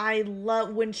I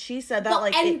love when she said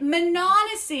that. And Manon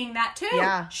is seeing that too.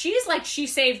 Yeah. She's she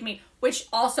saved me. Which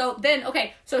also then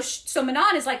so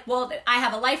Manon is well, I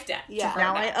have a life debt. Yeah. To her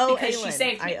now I owe because Aelin. She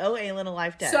saved me. I owe Aelin a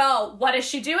life debt. So what does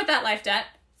she do with that life debt?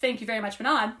 Thank you very much,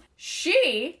 Manon.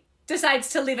 She decides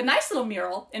to leave a nice little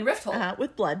mural in Rifthold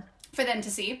with blood for them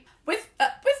to see with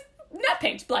not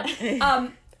paint blood.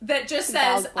 That just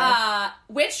says,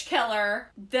 witch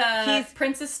killer,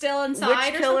 prince is still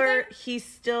inside, witch killer, or something? He's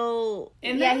still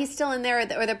in there? Yeah, he's still in there,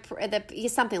 or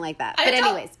he's something like that. But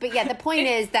anyways, the point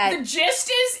is that... The gist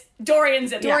is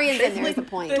Dorian's in there. Dorian's in there is the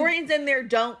point. Dorian's in there,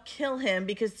 don't kill him,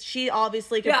 because she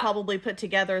obviously could probably put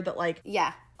together that,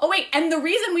 Yeah. Oh, wait, and the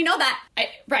reason we know that,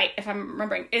 if I'm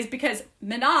remembering, is because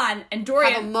Manon and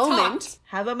Dorian have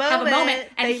a moment.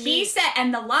 And he said,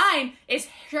 and the line is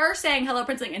her saying, hello,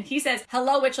 Princeling, and he says,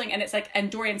 hello, Witchling, and it's and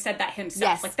Dorian said that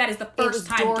himself. Yes. That is the first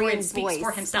time Dorian speaks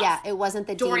for himself. Yeah, it wasn't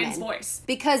the Dorian's demon. voice.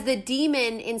 Because the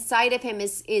demon inside of him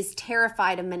is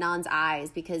terrified of Manon's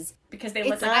eyes, because because they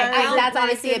listen. That's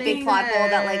honestly a big plot hole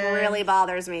that like really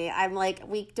bothers me. I'm like,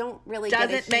 we don't really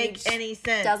doesn't make any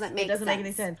sense. Doesn't make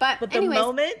any sense. But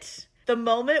anyways, the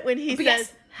moment when he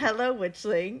says hello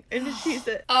witchling and she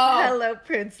said hello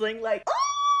princeling, like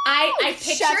I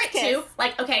picture it too.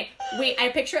 Like, okay,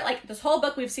 I picture it like this whole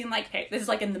book we've seen, like, okay, this is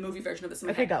like in the movie version of this.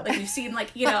 Okay, go. Like we've seen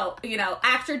like, you know,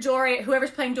 actor Dorian,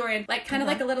 whoever's playing Dorian, like kind of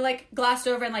like a little like glossed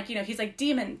over and like, you know, he's like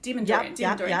demon Dorian.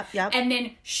 And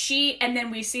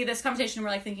then we see this conversation and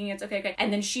we're like thinking it's okay.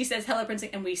 And then she says hello princeling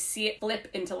and we see it flip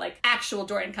into like actual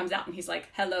Dorian comes out and he's like,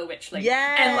 hello witchling.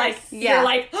 Yes. And like, you're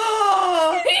like,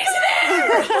 oh, he's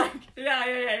there.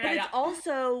 Yeah. But it's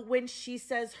also when she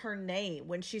says her name,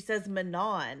 when she says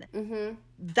Manon.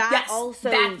 That also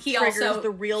triggers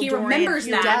the real Dorian. Remembers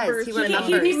that. He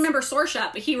didn't even remember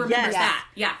Sorsha, but he remembers that.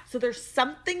 Yeah. So there's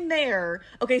something there.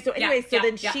 Okay, so anyway,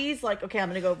 then she's like, okay, I'm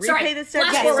going to go repay this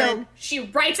stuff. So she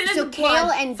writes it in So Kale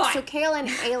and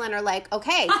Aelin are like,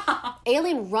 okay.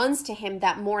 Aelin runs to him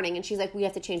that morning and she's like, we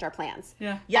have to change our plans.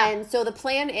 Yeah. And so the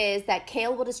plan is that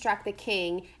Kale will distract the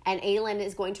king and Aelin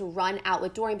is going to run out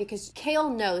with Dorian because Kale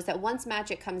knows that once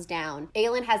magic comes down,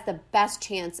 Aelin has the best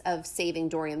chance of saving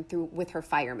Dorian with her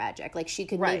fire magic. Like she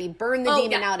could maybe burn the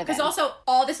demon out of him. Because also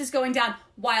all this is going down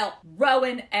while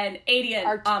Rowan and Aedion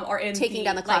are in taking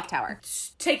down the clock tower.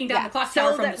 Taking down the clock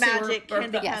tower from the magic sewer,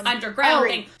 can become underground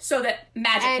thing, so that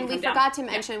magic can come down. And we forgot to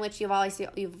mention, which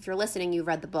if you're listening, you've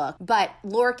read the book, but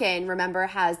Lorcan, remember,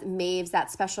 has Maeve's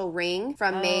that special ring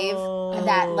from Maeve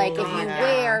that like if you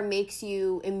wear makes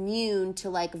you immune to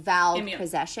like Valve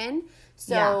possession.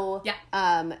 So,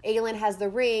 Aelin has the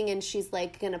ring and she's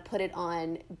like going to put it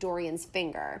on Dorian's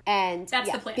finger. And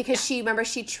that's the plan. Because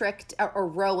she tricked, or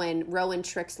Rowan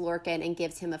tricks Lorcan and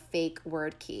gives him a fake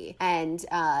word key. And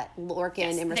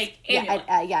Lorcan,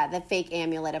 the fake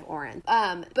amulet of Orin.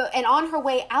 And on her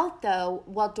way out though,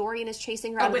 while Dorian is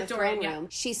chasing her out of the throne room,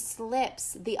 she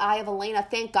slips the Eye of Elena,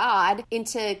 thank God,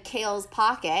 into Kale's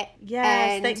pocket. Yes,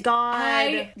 and thank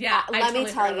God. Let me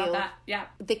tell you,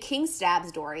 the king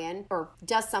stabs Dorian, or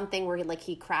does something where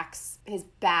he cracks his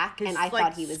back, and I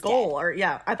thought he was dead.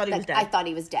 I thought he was dead. I thought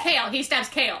he was dead. He stabs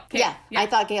Kale. Yeah, I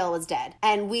thought Kale was dead.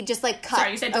 And we just cut.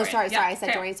 Sorry, you said Dorian. Sorry, I said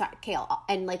Kale. Dorian, sorry, Kale.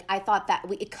 And I thought that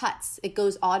it cuts. It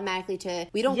goes automatically to,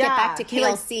 we don't get back to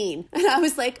Kale's scene. And I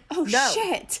was like,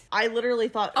 shit. I literally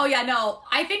thought. Oh yeah, no.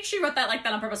 I think she wrote that like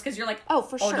that on purpose, because you're like, oh,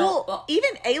 for sure. Well,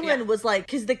 even Aelin was like,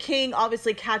 because the king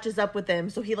obviously catches up with them,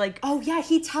 so he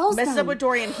he tells messes up with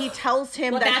Dorian. He tells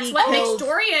him that that's what makes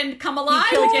Dorian come alive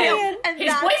again.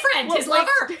 His boyfriend, his lover.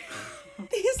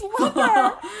 His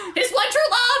lover. His one true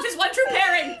love, his one true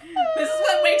pairing. This is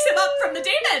what wakes him up from the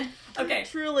demon. Okay.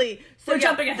 Truly. So we're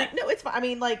jumping ahead. No, it's fine. I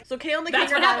mean, so Kale and the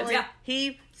king are battling.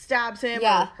 He stabs him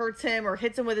or hurts him or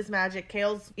hits him with his magic.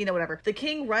 Kale's, whatever. The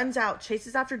king runs out,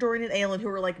 chases after Dorian and Aelin, who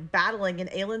are battling, and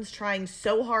Aelin's trying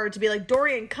so hard to be like,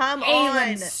 Dorian, come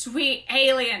on. Sweet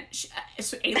Alien.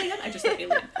 Alien? I just said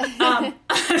Alien. I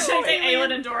was going to say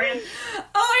Aelin and Dorian.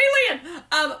 Oh, Alien!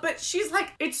 But she's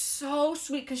like, it's so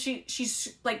sweet because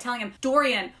she's telling him,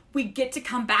 Dorian, we get to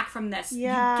come back from this.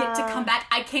 Yeah. You get to come back.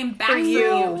 I came back for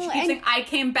you. She keeps saying, I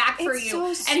came back for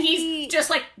you. So and he's just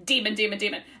like, demon.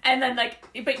 And then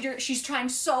she's trying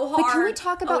so hard. But can we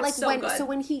talk about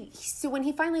when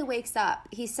he finally wakes up,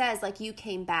 he says you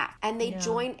came back, and they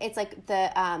join. It's like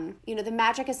the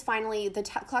magic is finally, the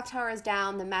clock tower is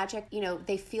down. The magic,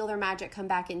 they feel their magic come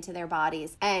back into their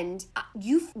bodies, and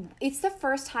it's the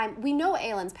first time we know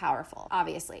Aelin's powerful,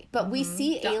 obviously, but we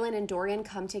see Aelin and Dorian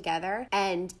come together,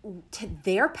 and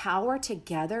their power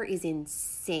together is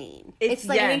insane. It's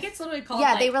I think it's literally called.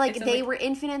 Yeah, they were they were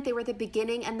infinite. They were the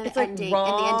beginning and the ending, and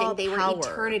the ending they were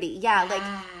eternity. Yeah,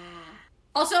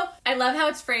 Also, I love how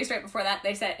it's phrased right before that.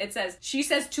 She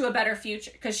says to a better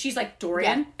future, because she's like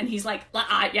Dorian, and he's like,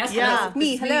 yes, hello,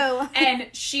 me, hello. And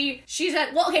she's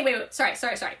at, wait, sorry.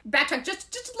 Backtrack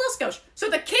just a little skosh. So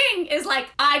the king is like,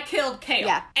 I killed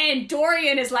Kale. And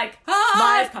Dorian is like,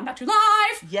 I've come back to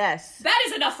life. Yes. That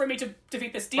is enough for me to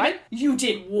defeat this demon. Right? You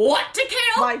did what to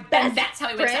Kale? My best and that's how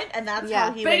he wakes up. And that's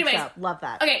how he wakes up. Love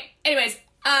that. Okay, anyways.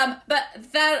 But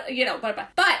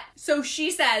that, but so she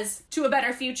says to a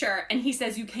better future, and he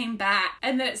says, you came back.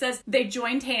 And then it says they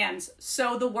joined hands.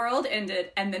 So the world ended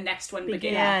and the next one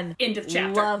began. End of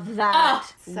chapter. Love that.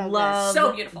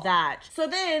 So beautiful. That. So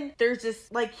then there's this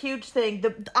huge thing.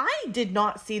 I did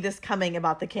not see this coming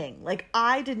about the king.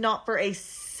 I did not for a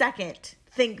second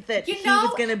think that he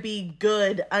was going to be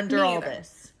good under all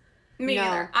this. Me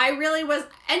either. I really was.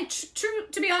 And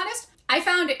to be honest, I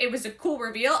found it was a cool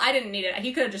reveal. I didn't need it.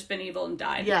 He could have just been evil and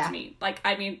died. Yeah. To me. Like,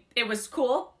 I mean, it was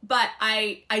cool, but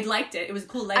I liked it. It was a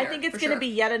cool layer. I think it's going to be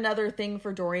yet another thing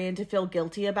for Dorian to feel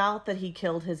guilty about, that he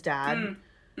killed his dad.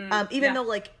 Even though,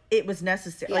 like, it was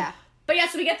necessary. Yeah. Like, but yeah,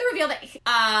 so we get the reveal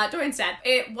that Dorian said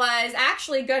it was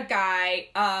actually good guy,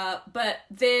 but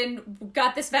then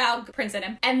got this Val Prince in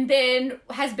him, and then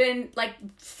has been, like,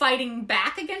 fighting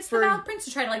back against the Val Prince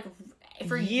to try to, like,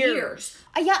 for years.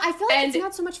 Yeah, I feel like it's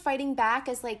not so much fighting back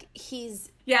as, like, he's...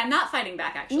 Yeah, not fighting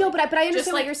back, actually. No, but I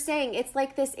understand what you're saying. It's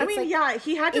like this... It's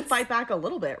he had to fight back a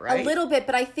little bit, right? A little bit,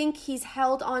 but I think he's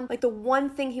held on... Like, the one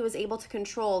thing he was able to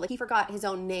control, like, he forgot his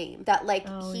own name. That, like,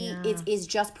 is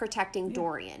just protecting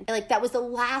Dorian. And, like, that was the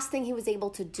last thing he was able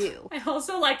to do. I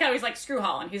also like how he's like, screw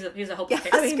Holland. He's a hopeless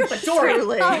case. I mean, but Dorian...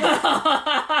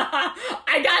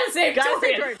 I gotta say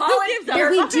Dorian.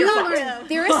 Holland,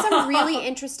 there is some really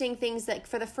interesting things that,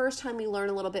 for the first time, we learn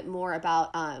a little bit more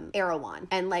about Erewhon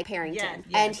and, like, Parrington.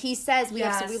 Yes. And he says, we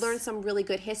learned some really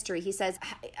good history. He says,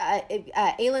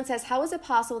 Aelin says, how is it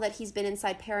possible that he's been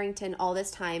inside Parrington all this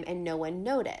time and no one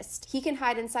noticed? He can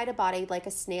hide inside a body like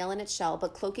a snail in its shell,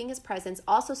 but cloaking his presence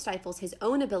also stifles his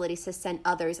own abilities to scent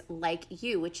others like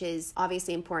you, which is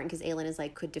obviously important because Aelin is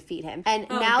like, could defeat him. And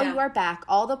now you are back,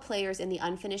 all the players in the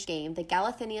unfinished game, the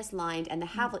Galathinius lined and the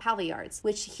Halyards,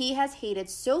 which he has hated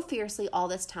so fiercely all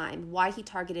this time, why he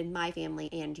targeted my family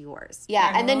and yours.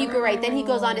 Yeah, and then you go right. Then he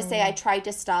goes on to say, I tried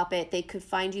to stop it. They could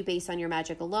find you based on your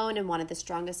magic alone and wanted the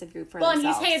strongest of you for themselves.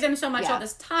 Well, and he's hated them so much all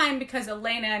this time because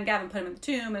Elena and Gavin put him in the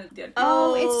tomb. And it's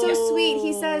so sweet.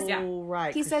 He says,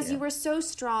 he says, you were so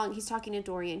strong. He's talking to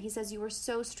Dorian. He says, you were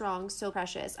so strong, so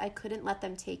precious. I couldn't let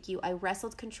them take you. I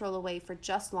wrestled control away for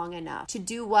just long enough. To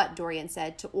do what, Dorian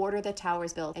said, to order the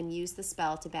towers built and use the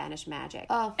spell to banish magic.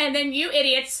 Oh. And then you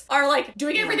idiots are like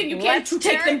doing everything you can to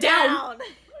take them down.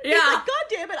 Yeah. He's like, God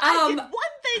damn it, I did one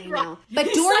thing wrong.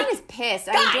 But Dorian is pissed.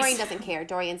 I mean, Dorian doesn't care.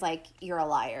 Dorian's like, you're a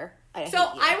liar. I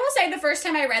will say the first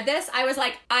time I read this, I was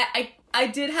like, I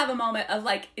did have a moment of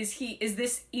like, is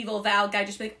this evil Val guy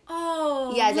just like,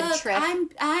 oh, yeah, look, is it a trick? I'm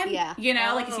you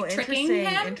know, like, is he tricking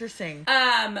him? Interesting.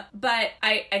 But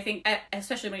I think,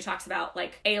 especially when he talks about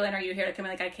like, Aelin, are you here to come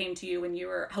in? Like, I came to you when you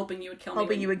were hoping you would kill me.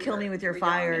 Hoping you would kill me with your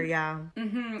fire, yeah.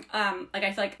 Like,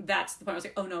 I feel like that's the point. I was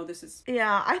like, oh no, this is...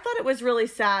 Yeah, I thought it was really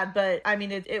sad, but I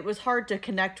mean, it was hard to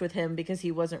connect with him because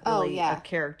he wasn't really a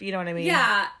character. You know what I mean?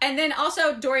 Yeah, and then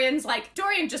also Dorian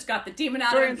just got the demon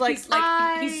out of him. Dorian's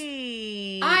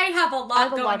I have a lot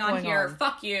going on here.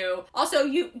 Fuck you. Also,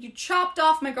 you chopped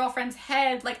off my girlfriend's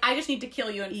head. Like, I just need to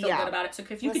kill you and feel good about it. So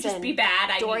if you could just be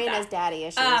bad, Dorian has daddy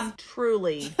issues.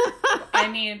 Truly. I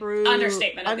mean,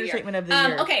 understatement of the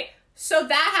year. Okay. So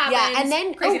that happens. Yeah, and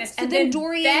then craziness. And then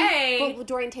Dorian.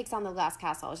 Dorian takes on the glass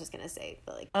castle. I was just gonna say,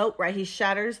 but like. Oh right, he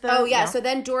shatters the. Oh yeah, so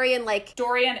then Dorian and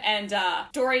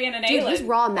Aelin. Dude, he's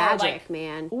raw magic,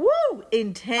 man. Woo,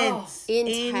 intense.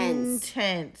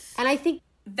 Intense. And I think.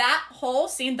 That whole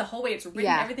scene, the whole way it's written,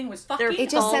 everything was fucking. It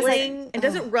just says like, and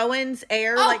doesn't Rowan's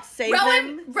heir save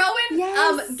them?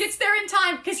 Rowan gets there in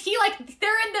time because he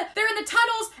they're in the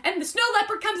tunnels and the snow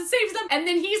leopard comes and saves them, and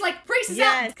then he's like races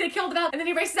out. They killed him out, and then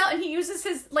he races out and he uses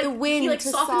his the wind he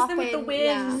softens them with the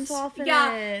wind.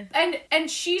 Yeah. And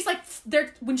she's like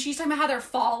when she's talking about how they're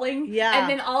falling. Yeah. And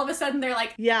then all of a sudden they're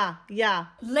like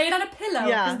laid on a pillow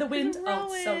because the wind. Rowan.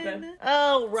 Oh, so good.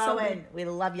 Oh, Rowan, we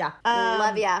love ya.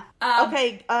 Love ya.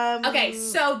 Okay,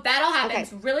 so that all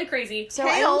happens. Really crazy. So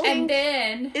Kale and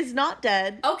then is not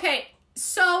dead. Okay,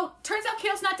 so turns out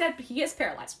Kale's not dead, but he is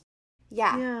paralyzed.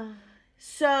 Yeah.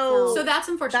 So that's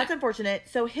unfortunate. That's unfortunate.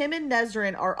 So him and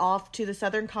Nezrin are off to the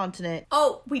southern continent.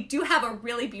 Oh, we do have a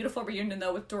really beautiful reunion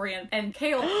though with Dorian and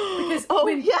Kale because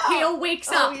when Kale wakes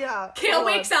up, Kale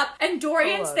wakes up and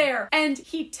Dorian's there and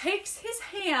he takes his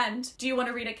hand. Do you want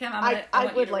to read it, Kim?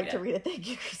 I would like to read it. Thank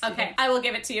you, Christina. Okay, I will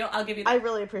give it to you. I'll give you that. I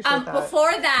really appreciate that.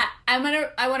 Before that, I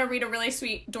want to read a really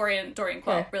sweet Dorian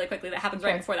quote really quickly that happens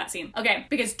right before that scene. Okay,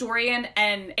 because Dorian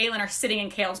and Aelin are sitting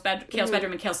in Kale's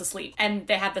bedroom and Kale's asleep and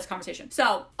they have this conversation.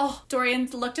 So, Dorian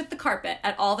looked at the carpet,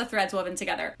 at all the threads woven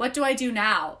together. What do I do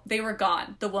now? They were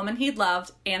gone. The woman he'd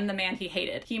loved and the man he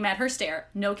hated. He met her stare.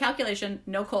 No calculation,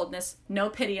 no coldness, no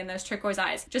pity in those turquoise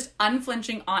eyes. Just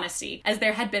unflinching honesty, as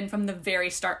there had been from the very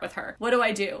start with her. What do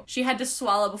I do? She had to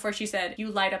swallow before she said,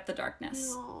 you light up the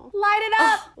darkness. No. Light it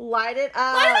up! Light it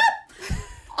up! Light it up!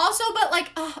 Also, but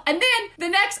and then the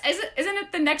next, isn't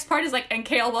it the next part is like, and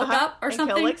Kale woke up or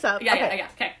something? Kale wakes up. Yeah.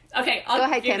 Okay. Okay, I'll go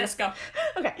ahead, give Kim. this go.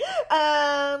 Okay.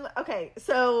 Okay.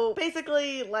 So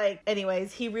basically, like,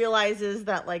 anyways, he realizes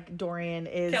that like Dorian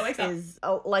is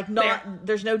like not there.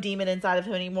 There's no demon inside of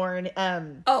him anymore.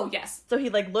 And oh yes. So he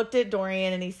like looked at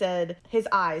Dorian and he said, his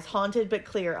eyes haunted but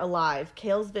clear, alive.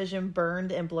 Kale's vision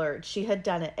burned and blurred. She had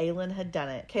done it. Aelin had done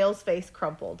it. Kale's face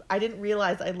crumpled. I didn't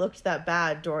realize I looked that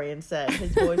bad, Dorian said,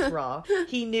 his voice raw.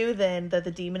 He knew then that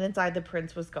the demon inside the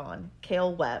prince was gone.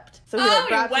 Kale wept. So he like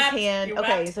grabbed his hand.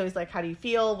 Okay, so he's like, how do you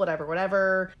feel?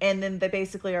 Whatever. And then they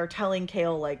basically are telling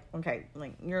Kale like, okay,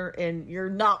 like you're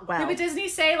not well. Yeah, but doesn't he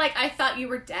say like, I thought you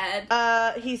were dead?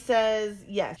 He says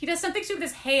yes. He does something with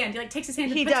his hand. He like takes his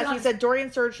hand. He does. He said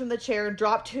Dorian surged from the chair,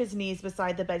 dropped to his knees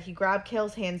beside the bed. He grabbed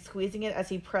Kale's hand, squeezing it as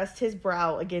he pressed his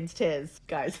brow against his.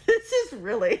 Guys, this is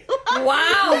really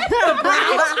wow. The brows.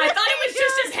 I thought it was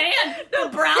just his hand. The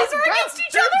brows are against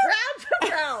each other.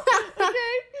 Brow.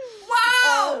 Okay.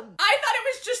 Wow. I thought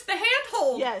it was just the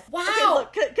handhold. Yes. Wow. Okay,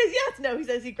 look, because yes, no, he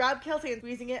says he grabbed Kale's hand,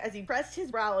 squeezing it as he pressed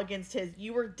his brow against his.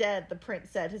 You were dead, the prince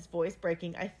said, his voice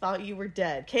breaking. I thought you were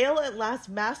dead. Kale at last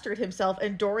mastered himself,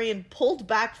 and Dorian pulled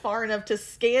back far enough to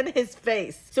scan his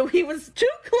face. So he was too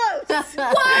close to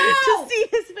see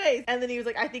his face. And then he was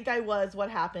like, I think I was. What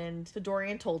happened? So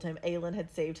Dorian told him Aelin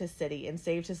had saved his city and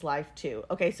saved his life too.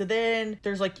 Okay, so then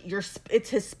there's like it's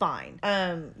his spine.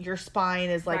 Your spine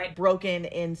is like broken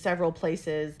in several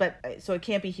places, but so it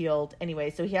can't be healed anyway.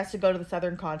 So he has to go to the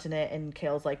southern continent, and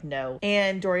Kale's like, no.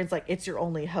 And Dorian's like, it's your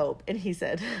only hope. And he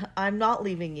said, I'm not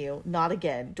leaving you, not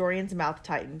again. Dorian's mouth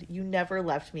tightened. You never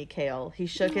left me, Kale. He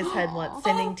shook his head once,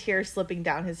 sending tears slipping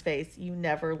down his face. You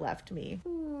never left me.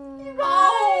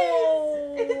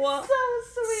 Oh,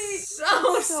 it's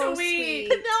so sweet.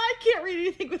 But now I can't read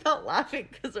anything without laughing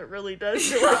because it really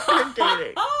does feel like we're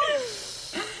dating.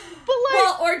 But like,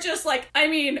 well, or just like, I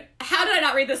mean, how did I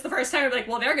not read this the first time? I'm like,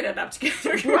 well, they're gonna end up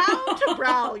together. Brow to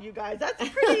brow, you guys. That's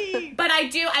pretty. But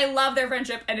I love their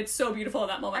friendship, and it's so beautiful in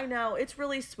that moment. I know, it's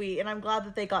really sweet, and I'm glad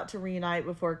that they got to reunite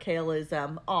before Kale is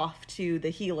off to the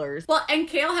healers. Well, and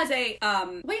Kale has a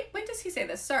wait, when does he say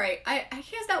this? Sorry,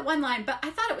 he has that one line, but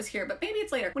I thought it was here, but maybe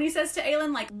it's later. When he says to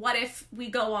Aelin, like, what if we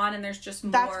go on and there's just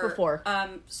more that's before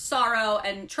sorrow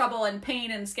and trouble and pain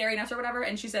and scariness or whatever,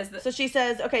 and she says that. So she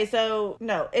says, okay, so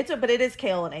no, but it is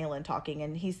Kale and Aelin talking,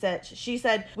 and she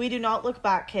said, we do not look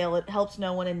back, Kale. It helps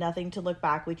no one and nothing to look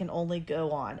back. We can only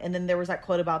go on. And then there was that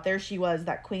quote about there she was,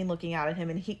 that queen looking out at him,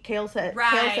 and Kale says,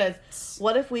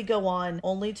 what if we go on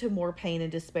only to more pain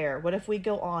and despair? What if we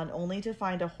go on only to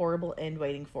find a horrible end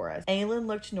waiting for us? Aelin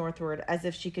looked northward as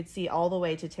if she could see all the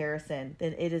way to Terrasen.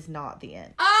 Then it is not the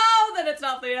end. Oh, then it's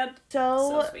not the end.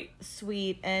 So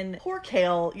sweet. And poor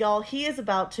Kale, y'all, he is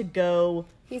about to go...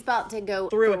 He's about to go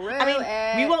through it.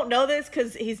 I mean, we won't know this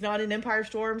because he's not in Empire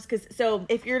Storms. So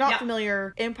if you're not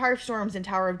familiar, Empire Storms and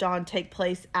Tower of Dawn take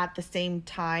place at the same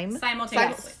time.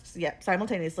 Simultaneously.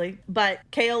 Simultaneously. But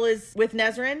Kale is with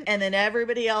Nezrin, and then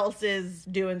everybody else is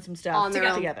doing some stuff on their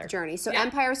own together. Journey. So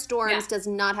Empire Storms does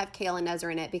not have Kale and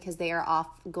Nezrin in it because they are off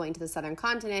going to the southern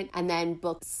continent. And then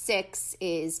book 6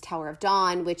 is Tower of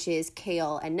Dawn, which is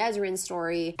Kale and Nezrin's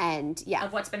story. And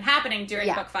of what's been happening during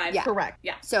book 5. Yeah. Correct.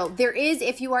 Yeah. So there is,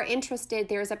 if you are interested,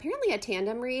 there's apparently a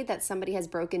tandem read that somebody has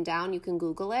broken down. You can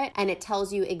Google it, and it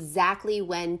tells you exactly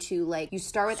when to, like, you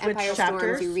start with switch Empire chapters.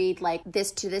 Storms, you read like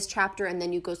this to this chapter, and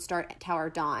then you go start at Tower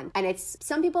of Dawn. And it's,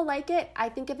 some people like it. I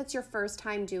think if it's your first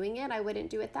time doing it, I wouldn't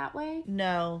do it that way.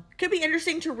 No. Could be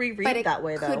interesting to reread it that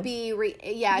way, though. Could be, it could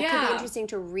be interesting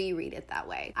to reread it that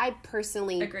way. I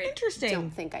personally don't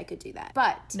think I could do that.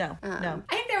 But no. I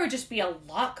think there would just be a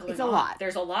lot going on. It's a lot.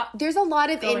 There's a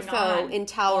lot of info in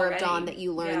Tower of Dawn that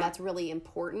you learn that's really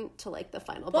important to, like, the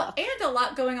final book. And a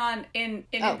lot going on in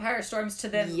Empire Storms to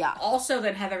then also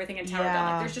then have everything in Tower of Dawn.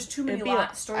 Like, there's just too many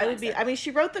storylines. I mean,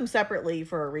 she wrote them separately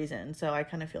for a reason, so I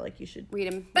kind of feel like you should read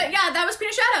them. But that was Queen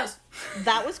of Shadows.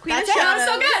 That was Queen of Shadows. That was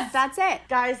so good. That's it.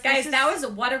 Guys, that was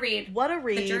what a read. What a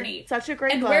read. The journey. Such a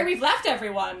great book. And where we've left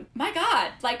everyone. My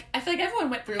God. Like, I feel like everyone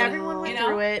went through it. Everyone went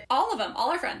through it. All of them.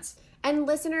 All our friends. And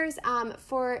listeners,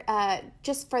 for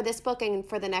just for this book and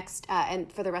for the next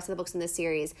and for the rest of the books in this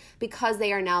series, because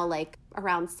they are now like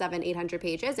around 700-800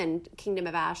 pages, and Kingdom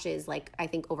of Ash is like, I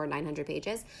think, over 900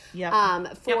 pages.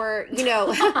 For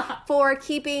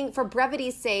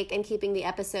brevity's sake and keeping the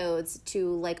episodes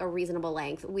to like a reasonable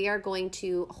length, we are going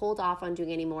to hold off on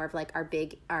doing any more of like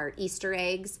our Easter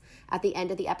eggs at the end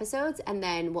of the episodes, and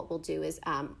then what we'll do is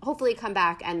hopefully come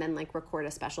back and then like record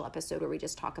a special episode where we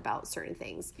just talk about certain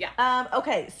things.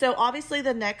 Okay, so obviously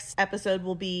the next episode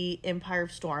will be Empire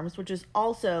of Storms, which is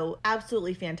also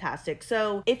absolutely fantastic.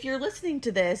 So if you're listening listening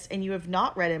to this and you have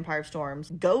not read Empire of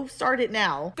Storms, go start it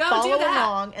now. Follow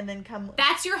along and then come.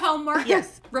 That's your homework.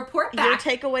 Yes. Report back. Your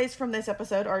takeaways from this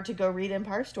episode are to go read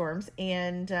Empire of Storms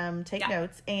and take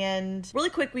notes. And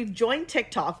really quick, we've joined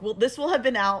TikTok. Well, this will have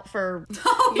been out for... this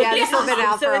will have been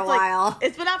out for a while.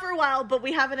 It's been out for a while, but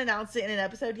we haven't announced it in an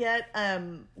episode yet.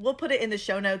 We'll put it in the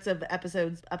show notes of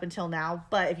episodes up until now,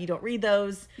 but if you don't read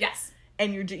those... Yes.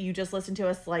 And you just listen to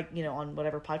us, like, you know, on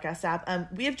whatever podcast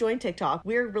app. We have joined TikTok.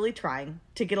 We're really trying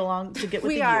to get along, to get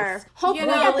with the youth.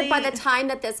 Hopefully, by the time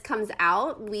that this comes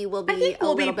out, we will be a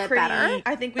little bit better.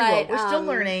 I think we will. We're still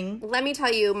learning. Let me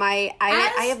tell you,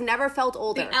 I have never felt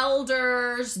older. The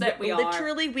elders that we are.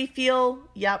 Literally, we feel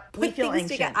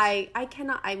ancient. I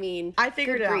cannot, I mean. I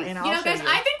figured it out, and I'll show you.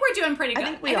 I think we're doing pretty good.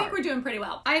 I think we're doing pretty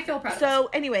well. I feel proud of us.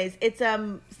 So, anyways, it's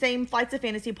same Flights of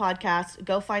Fantasy podcast.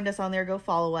 Go find us on there. Go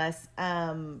follow us.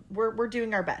 We're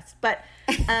doing our best. But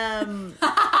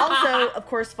also, of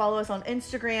course, follow us on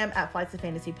Instagram at Flights of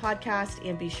Fantasy Podcast,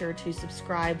 and be sure to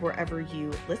subscribe wherever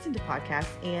you listen to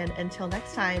podcasts. And until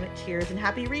next time, cheers and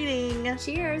happy reading.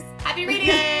 Cheers. Happy reading.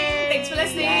 Thanks for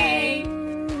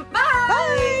listening. Bye.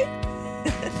 Bye.